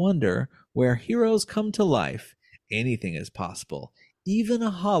world of wonder, where heroes come to life, anything is possible, even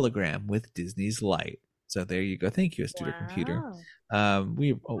a hologram with Disney's light. So there you go. Thank you, Astuter Computer. I don't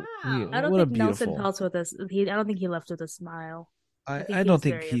think Nelson Peltz with us. I don't think he left with a smile. I don't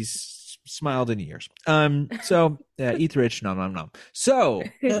think he's smiled in years. Eat rich, nom nom nom. So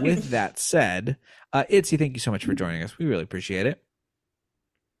with that said, Itzy, thank you so much for joining us. We really appreciate it.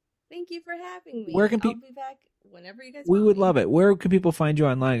 Thank you for having me. Where can I'll be back whenever you guys We want would me. love it. Where can people find you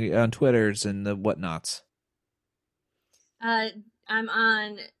online, on Twitters and the whatnots? I'm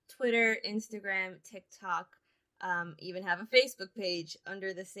on Twitter, Instagram, TikTok. Even have a Facebook page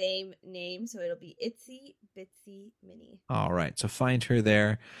under the same name, so it'll be Itzy Bitsy Mini. All right, so find her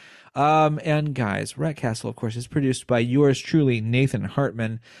there. And guys, Rat Castle, of course, is produced by yours truly, Nathan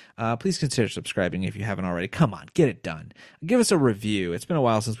Hartman. Please consider subscribing if you haven't already. Come on, get it done. Give us a review. It's been a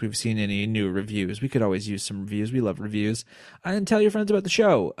while since we've seen any new reviews. We could always use some reviews. We love reviews. And tell your friends about the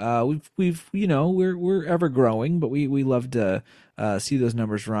show. We're ever growing, but we love to see those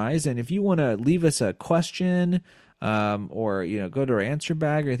numbers rise. And if you want to leave us a question, or go to our answer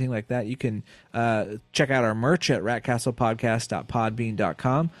bag or anything like that, you can check out our merch at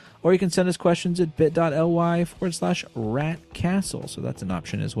ratcastlepodcast.podbean.com, or you can send us questions at bit.ly/ratcastle. So that's an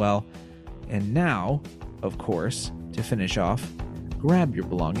option as well. And now, of course, to finish off, grab your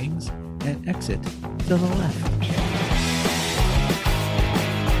belongings and exit to the left.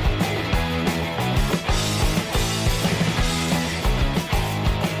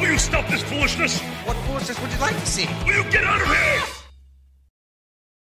 Will you stop this foolishness? What foolishness would you like to see? Will you get out of here?